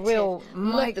the is all perspective. real Love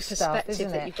Mike the stuff, perspective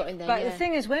isn't that it? you've got in there, But yeah. the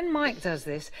thing is, when Mike does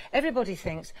this, everybody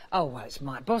thinks, oh, well, it's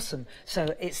Mike Bossum,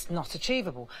 so it's not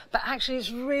achievable. But actually,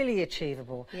 it's really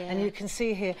achievable. Yeah. And you can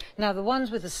see here, now the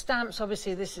ones with the stamps,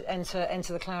 obviously this is enter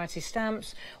the clarity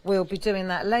stamps. We'll be doing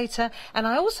that later. And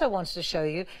I also wanted to show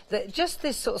you that just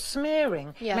this sort of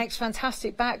smearing makes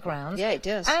fantastic backgrounds. Yeah, it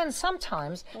does. And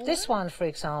sometimes, this one, for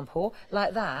example,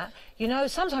 like that, you know,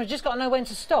 sometimes you just got to know when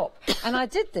to stop. And I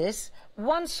did this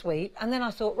one sweep, and then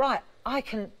I thought, right, I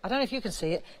don't know if you can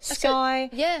see it, sky.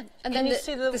 Yeah, and then you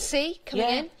see the sea coming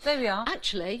in. There we are.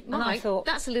 Actually, And I Mike, thought,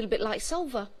 that's a little bit like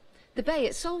Solva. The bay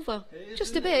at Solva.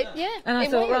 Just a bit, yeah. and I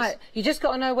in thought, Wales. right, you just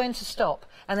got to know when to stop.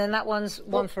 And then that one's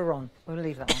one for Ron. We'll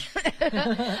leave that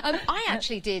one. I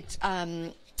actually did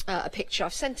a picture.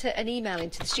 I've sent an email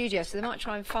into the studio, so they might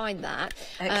try and find that.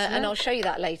 And I'll show you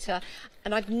that later.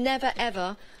 And I've never,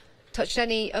 ever touched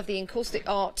any of the encaustic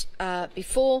art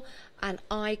before, and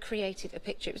I created a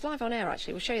picture. It was live on air,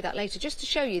 actually. We'll show you that later, just to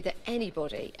show you that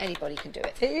anybody can do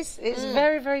it. It's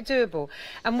very, very doable.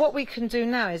 And what we can do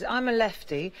now is, I'm a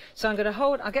lefty, so I'm going to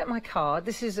I'll get my card.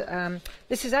 This is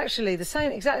actually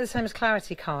exactly the same as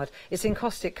clarity card. It's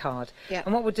encaustic card. Yeah.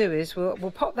 And what we'll do is, we'll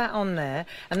pop that on there,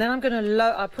 and then I'm going to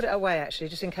I'll put it away, actually,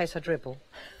 just in case I dribble.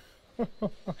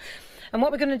 And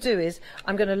what we're going to do is,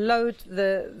 I'm going to load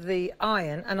the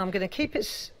iron, and I'm going to keep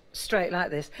it straight like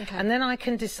this, and then I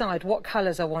can decide what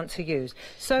colours I want to use.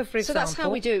 So, for example... So that's how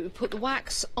we do it. We put the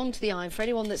wax onto the iron. For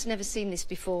anyone that's never seen this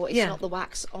before, it's not the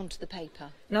wax onto the paper.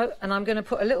 No, and I'm going to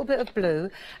put a little bit of blue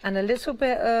and a little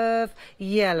bit of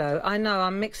yellow. I know,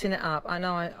 I'm mixing it up. I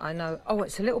know. Oh,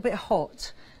 it's a little bit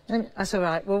hot. That's all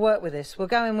right. We'll work with this. We're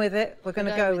going with it. We're going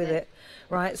to go with it.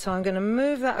 Right, so I'm going to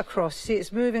move that across. See,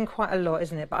 it's moving quite a lot,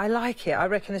 isn't it? But I like it. I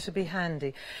reckon this would be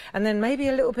handy. And then maybe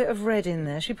a little bit of red in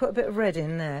there. Should we put a bit of red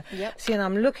in there? Yep. See, and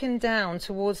I'm looking down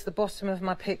towards the bottom of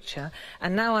my picture.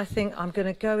 And now I think I'm going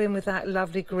to go in with that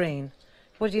lovely green.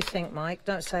 What do you think, Mike?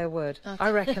 Don't say a word. Okay. I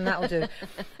reckon that'll do.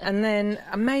 And then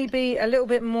maybe a little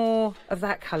bit more of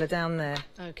that colour down there.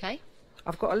 Okay.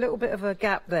 I've got a little bit of a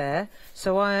gap there.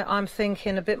 So I'm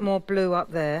thinking a bit more blue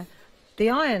up there. The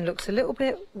iron looks a little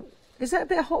bit... Is that a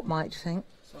bit hot, Mike, do you think?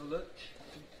 So look.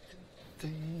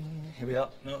 Here we are.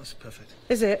 No, it's perfect.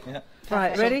 Is it? Yeah.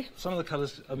 Right, ready? Some of the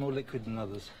colours are more liquid than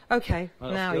others. OK,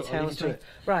 Right, now he I'll tells leave me. it.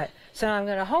 Right, so I'm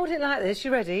going to hold it like this.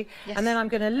 You ready? Yes. And then I'm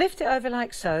going to lift it over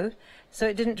like so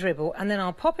it didn't dribble. And then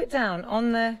I'll pop it down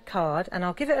on the card and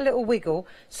I'll give it a little wiggle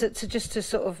just to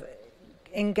sort of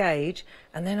engage,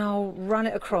 and then I'll run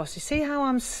it across. You see how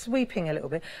I'm sweeping a little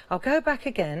bit? I'll go back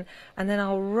again and then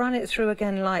I'll run it through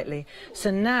again lightly.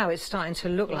 So now it's starting to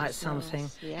look like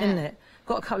something, isn't it?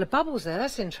 got a couple of bubbles there.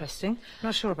 That's interesting.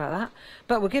 Not sure about that,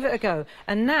 but we'll give it a go.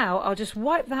 And now I'll just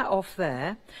wipe that off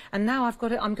there. And now I've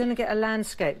got it. I'm going to get a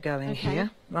landscape going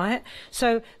here, right?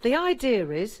 So the idea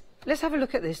is, let's have a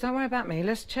look at this. Don't worry about me.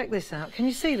 Let's check this out. Can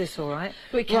you see this all right?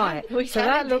 We can. Right. We so can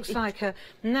that indeed. looks like a...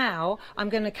 Now I'm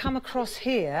going to come across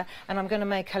here and I'm going to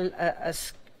make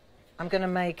I'm going to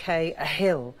make a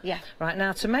hill. Yeah. Right,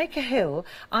 now to make a hill,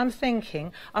 I'm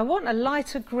thinking, I want a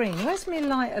lighter green. Where's my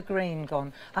lighter green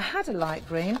gone? I had a light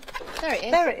green. There it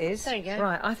is. There it is. There you go.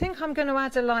 Right, I think I'm going to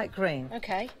add a light green.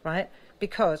 Okay. Right,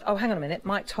 because, oh, hang on a minute,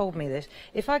 Mike told me this.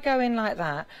 If I go in like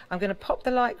that, I'm going to pop the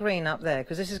light green up there,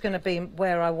 because this is going to be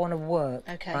where I want to work.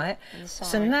 Okay. Right?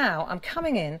 So now I'm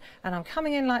coming in, and I'm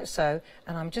coming in like so,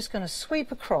 and I'm just going to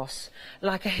sweep across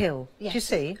like a hill. Yes, Do you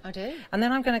see? I do. And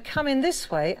then I'm going to come in this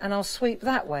way, and I'll sweep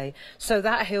that way. So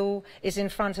that hill is in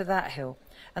front of that hill.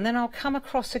 And then I'll come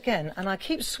across again, and I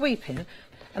keep sweeping.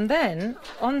 And then,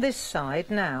 on this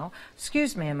side now,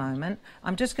 excuse me a moment,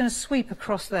 I'm just going to sweep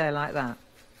across there like that.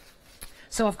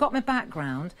 So I've got my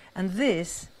background, and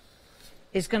this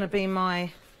is going to be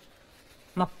my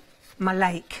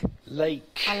lake.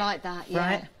 Lake. I like that, yeah.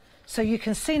 Right? So you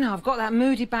can see now I've got that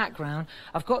moody background,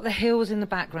 I've got the hills in the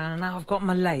background, and now I've got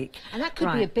my lake. And that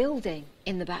could be a building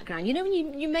in the background. You know,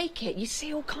 when you make it, you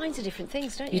see all kinds of different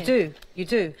things, don't you? You do, you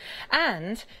do.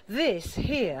 And this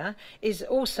here is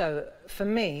also, for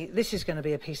me, this is going to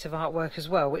be a piece of artwork as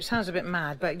well, which sounds a bit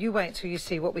mad, but you wait till you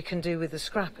see what we can do with the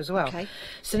scrap as well. Okay.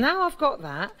 So now I've got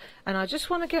that, and I just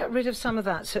want to get rid of some of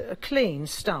that, so a clean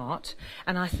start,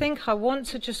 and I think I want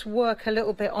to just work a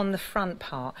little bit on the front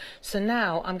part. So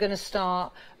now I'm going to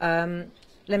start...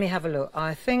 let me have a look.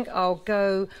 I think I'll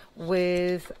go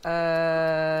with,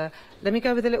 let me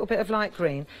go with a little bit of light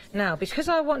green. Now, because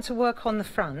I want to work on the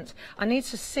front, I need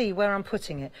to see where I'm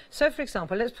putting it. So, for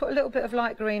example, let's put a little bit of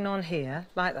light green on here,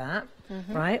 like that,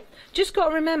 right? Just got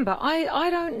to remember, I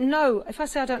don't know, if I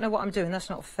say I don't know what I'm doing, that's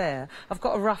not fair. I've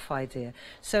got a rough idea.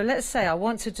 So let's say I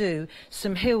want to do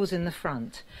some hills in the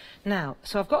front. Now,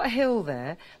 so I've got a hill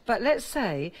there, but let's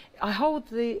say I'm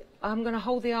going to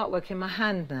hold the artwork in my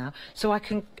hand now, so I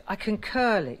can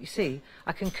curl it, you see,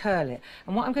 I can curl it.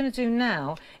 And what I'm going to do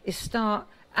now is start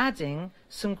adding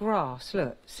some grass,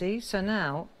 look, see? So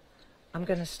now I'm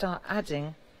going to start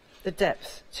adding the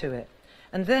depth to it.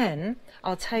 And then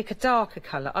I'll take a darker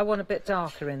colour. I want a bit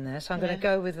darker in there, so I'm going to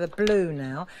go with the blue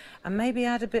now, and maybe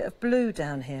add a bit of blue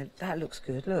down here. That looks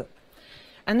good, look.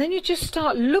 And then you just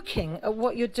start looking at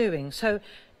what you're doing. So,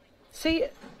 see,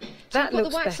 that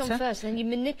looks better. So you put the wax on first, and then you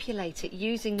manipulate it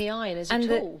using the iron as a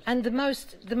tool. And the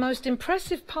most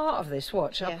impressive part of this,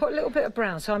 watch, I'll put a little bit of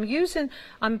brown. So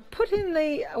I'm putting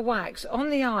the wax on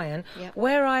the iron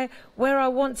where I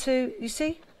want to, you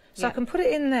see? So I can put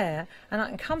it in there, and I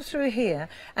can come through here,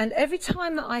 and every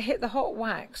time that I hit the hot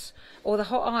wax or the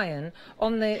hot iron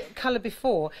on the colour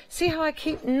before, see how I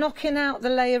keep knocking out the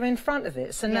layer in front of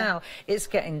it? So now it's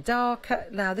getting darker.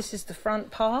 Now this is the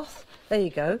front path. There you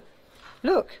go.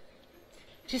 Look.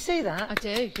 Do you see that? I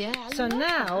do, yeah. So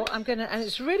now I'm going to, and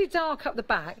it's really dark up the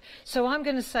back, so I'm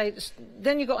going to say,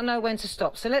 then you've got to know when to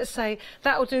stop. So let's say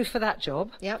that'll do for that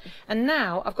job. Yep. And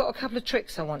now I've got a couple of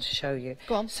tricks I want to show you.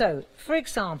 Go on. So, for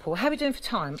example, how are we doing for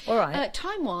time? All right.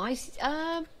 Time-wise,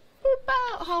 we're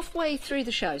about halfway through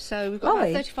the show, so we've got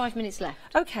about 35 minutes left.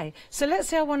 Okay, so let's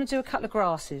say I want to do a couple of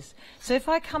grasses. So if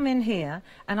I come in here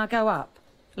and I go up,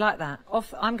 like that,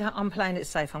 I'm playing it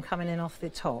safe, I'm coming in off the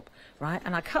top, right,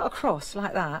 and I cut across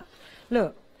like that,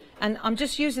 look, and I'm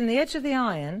just using the edge of the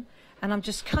iron, and I'm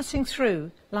just cutting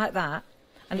through like that,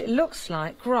 and it looks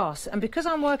like grass, and because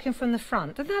I'm working from the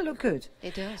front, doesn't that look good?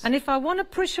 It does. And if I want to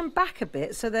push them back a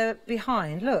bit so they're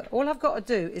behind, look, all I've got to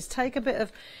do is take a bit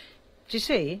of, do you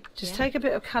see, just take a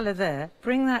bit of colour there,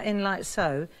 bring that in like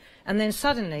so, and then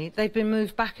suddenly they've been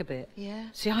moved back a bit. Yeah.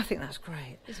 See, I think that's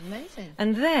great. It's amazing.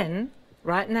 And then...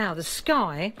 Right now, the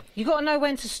sky, you've got to know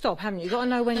when to stop, haven't you? You've got to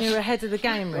know when you're ahead of the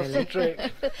game, really. That's the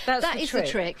trick. That is the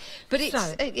trick. But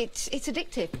it's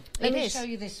addictive. Let me show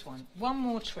you this one. One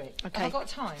more trick. Okay. Have I got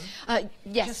time?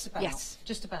 Yes, just about, yes.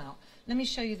 Just about. Let me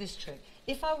show you this trick.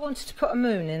 If I wanted to put a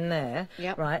moon in there,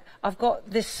 right, I've got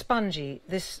this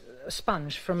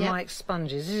sponge from Mike's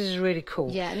Sponges. This is really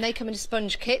cool. Yeah, and they come in a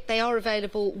sponge kit. They are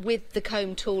available with the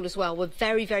comb tool as well. We're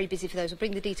very, very busy for those. We'll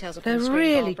bring the details up on the screen,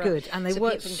 really Barbara, good, and they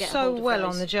work so well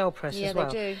on the gel press as well.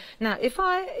 Yeah, they do. Now,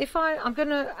 I'm going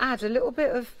to add a little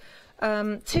bit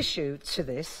of tissue to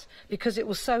this because it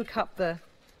will soak up the...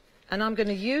 And I'm going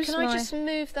to use Can I just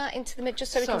move that into the middle,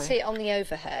 just so we can see it on the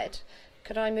overhead?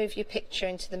 Could I move your picture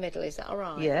into the middle? Is that all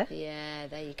right? Yeah. Yeah,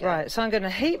 there you go. Right, so I'm going to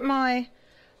heat my...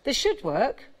 This should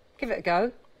work. Give it a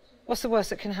go. What's the worst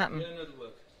that can happen? Yeah, no, it'll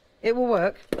work. It will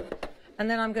work. and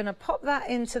then I'm going to pop that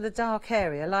into the dark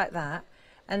area like that,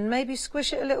 and maybe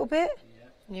squish it a little bit.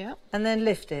 Yeah. And then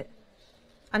lift it.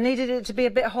 I needed it to be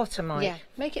a bit hotter, Mike. Yeah,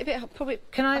 make it a bit hot. Probably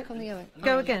Can I back on the oven.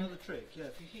 go again? Another trick, yeah,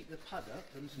 if you heat the pad up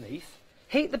underneath.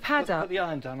 Heat the pad up? Put the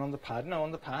iron down on the pad. No,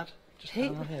 on the pad. Just Heat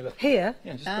down on here, look. Here?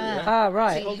 Yeah, just put it there. Ah,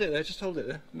 right. Just hold it there, just hold it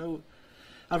there. No,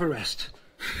 have a rest.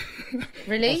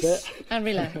 Release and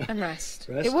relay and rest.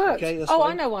 It worked. Okay, that's oh,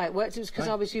 fine. I know why it worked. It was because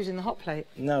Right. I was using the hot plate.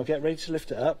 Now get ready to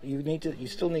lift it up. You need to. You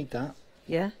still need that.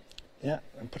 Yeah. Yeah,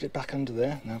 and put it back under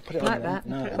there. Now put it Like on that.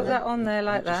 there. No, Put that on there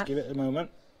like just that. give it a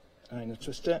moment. And now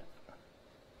twist it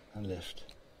and lift.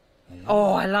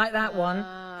 Oh, I like that one.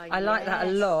 Ah, I like that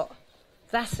a yes. lot.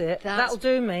 That's it. That's- That'll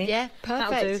do me. Yeah,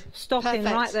 That'll perfect. do. Stopping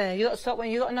Perfect. right there. You got to stop when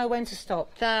you got to know when to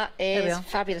stop. That There we is are.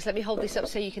 fabulous. Let me hold this up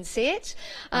so you can see it.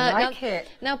 I like now, it.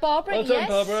 Now, Barbara, Well done, yes.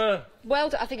 Barbara. Well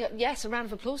done. I think, yes, a round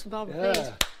of applause for Barbara, Yeah.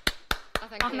 please. Oh,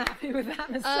 thank I'm you. happy with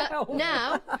that myself.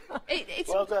 Now, it's...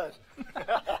 Well done.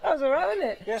 That was all right, wasn't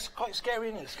it? Yes, quite scary,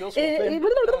 isn't it? Skill Eh, swapping.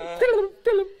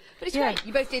 But it's Yeah. great.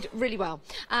 You both did really well.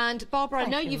 And Barbara, I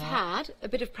know you, you've Mark. had a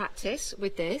bit of practice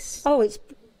with this. Oh, it's...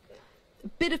 A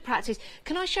bit of practice.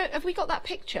 Can I show... Have we got that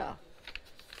picture?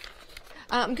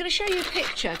 I'm going to show you a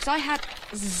picture because I had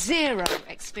zero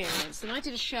experience. And I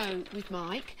did a show with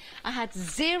Mike. I had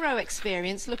zero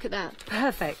experience. Look at that.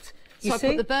 Perfect. So You I see?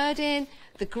 put the bird in,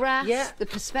 the grass, Yeah. the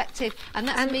perspective, and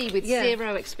that's me with yeah.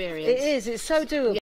 zero experience. It is. It's so doable.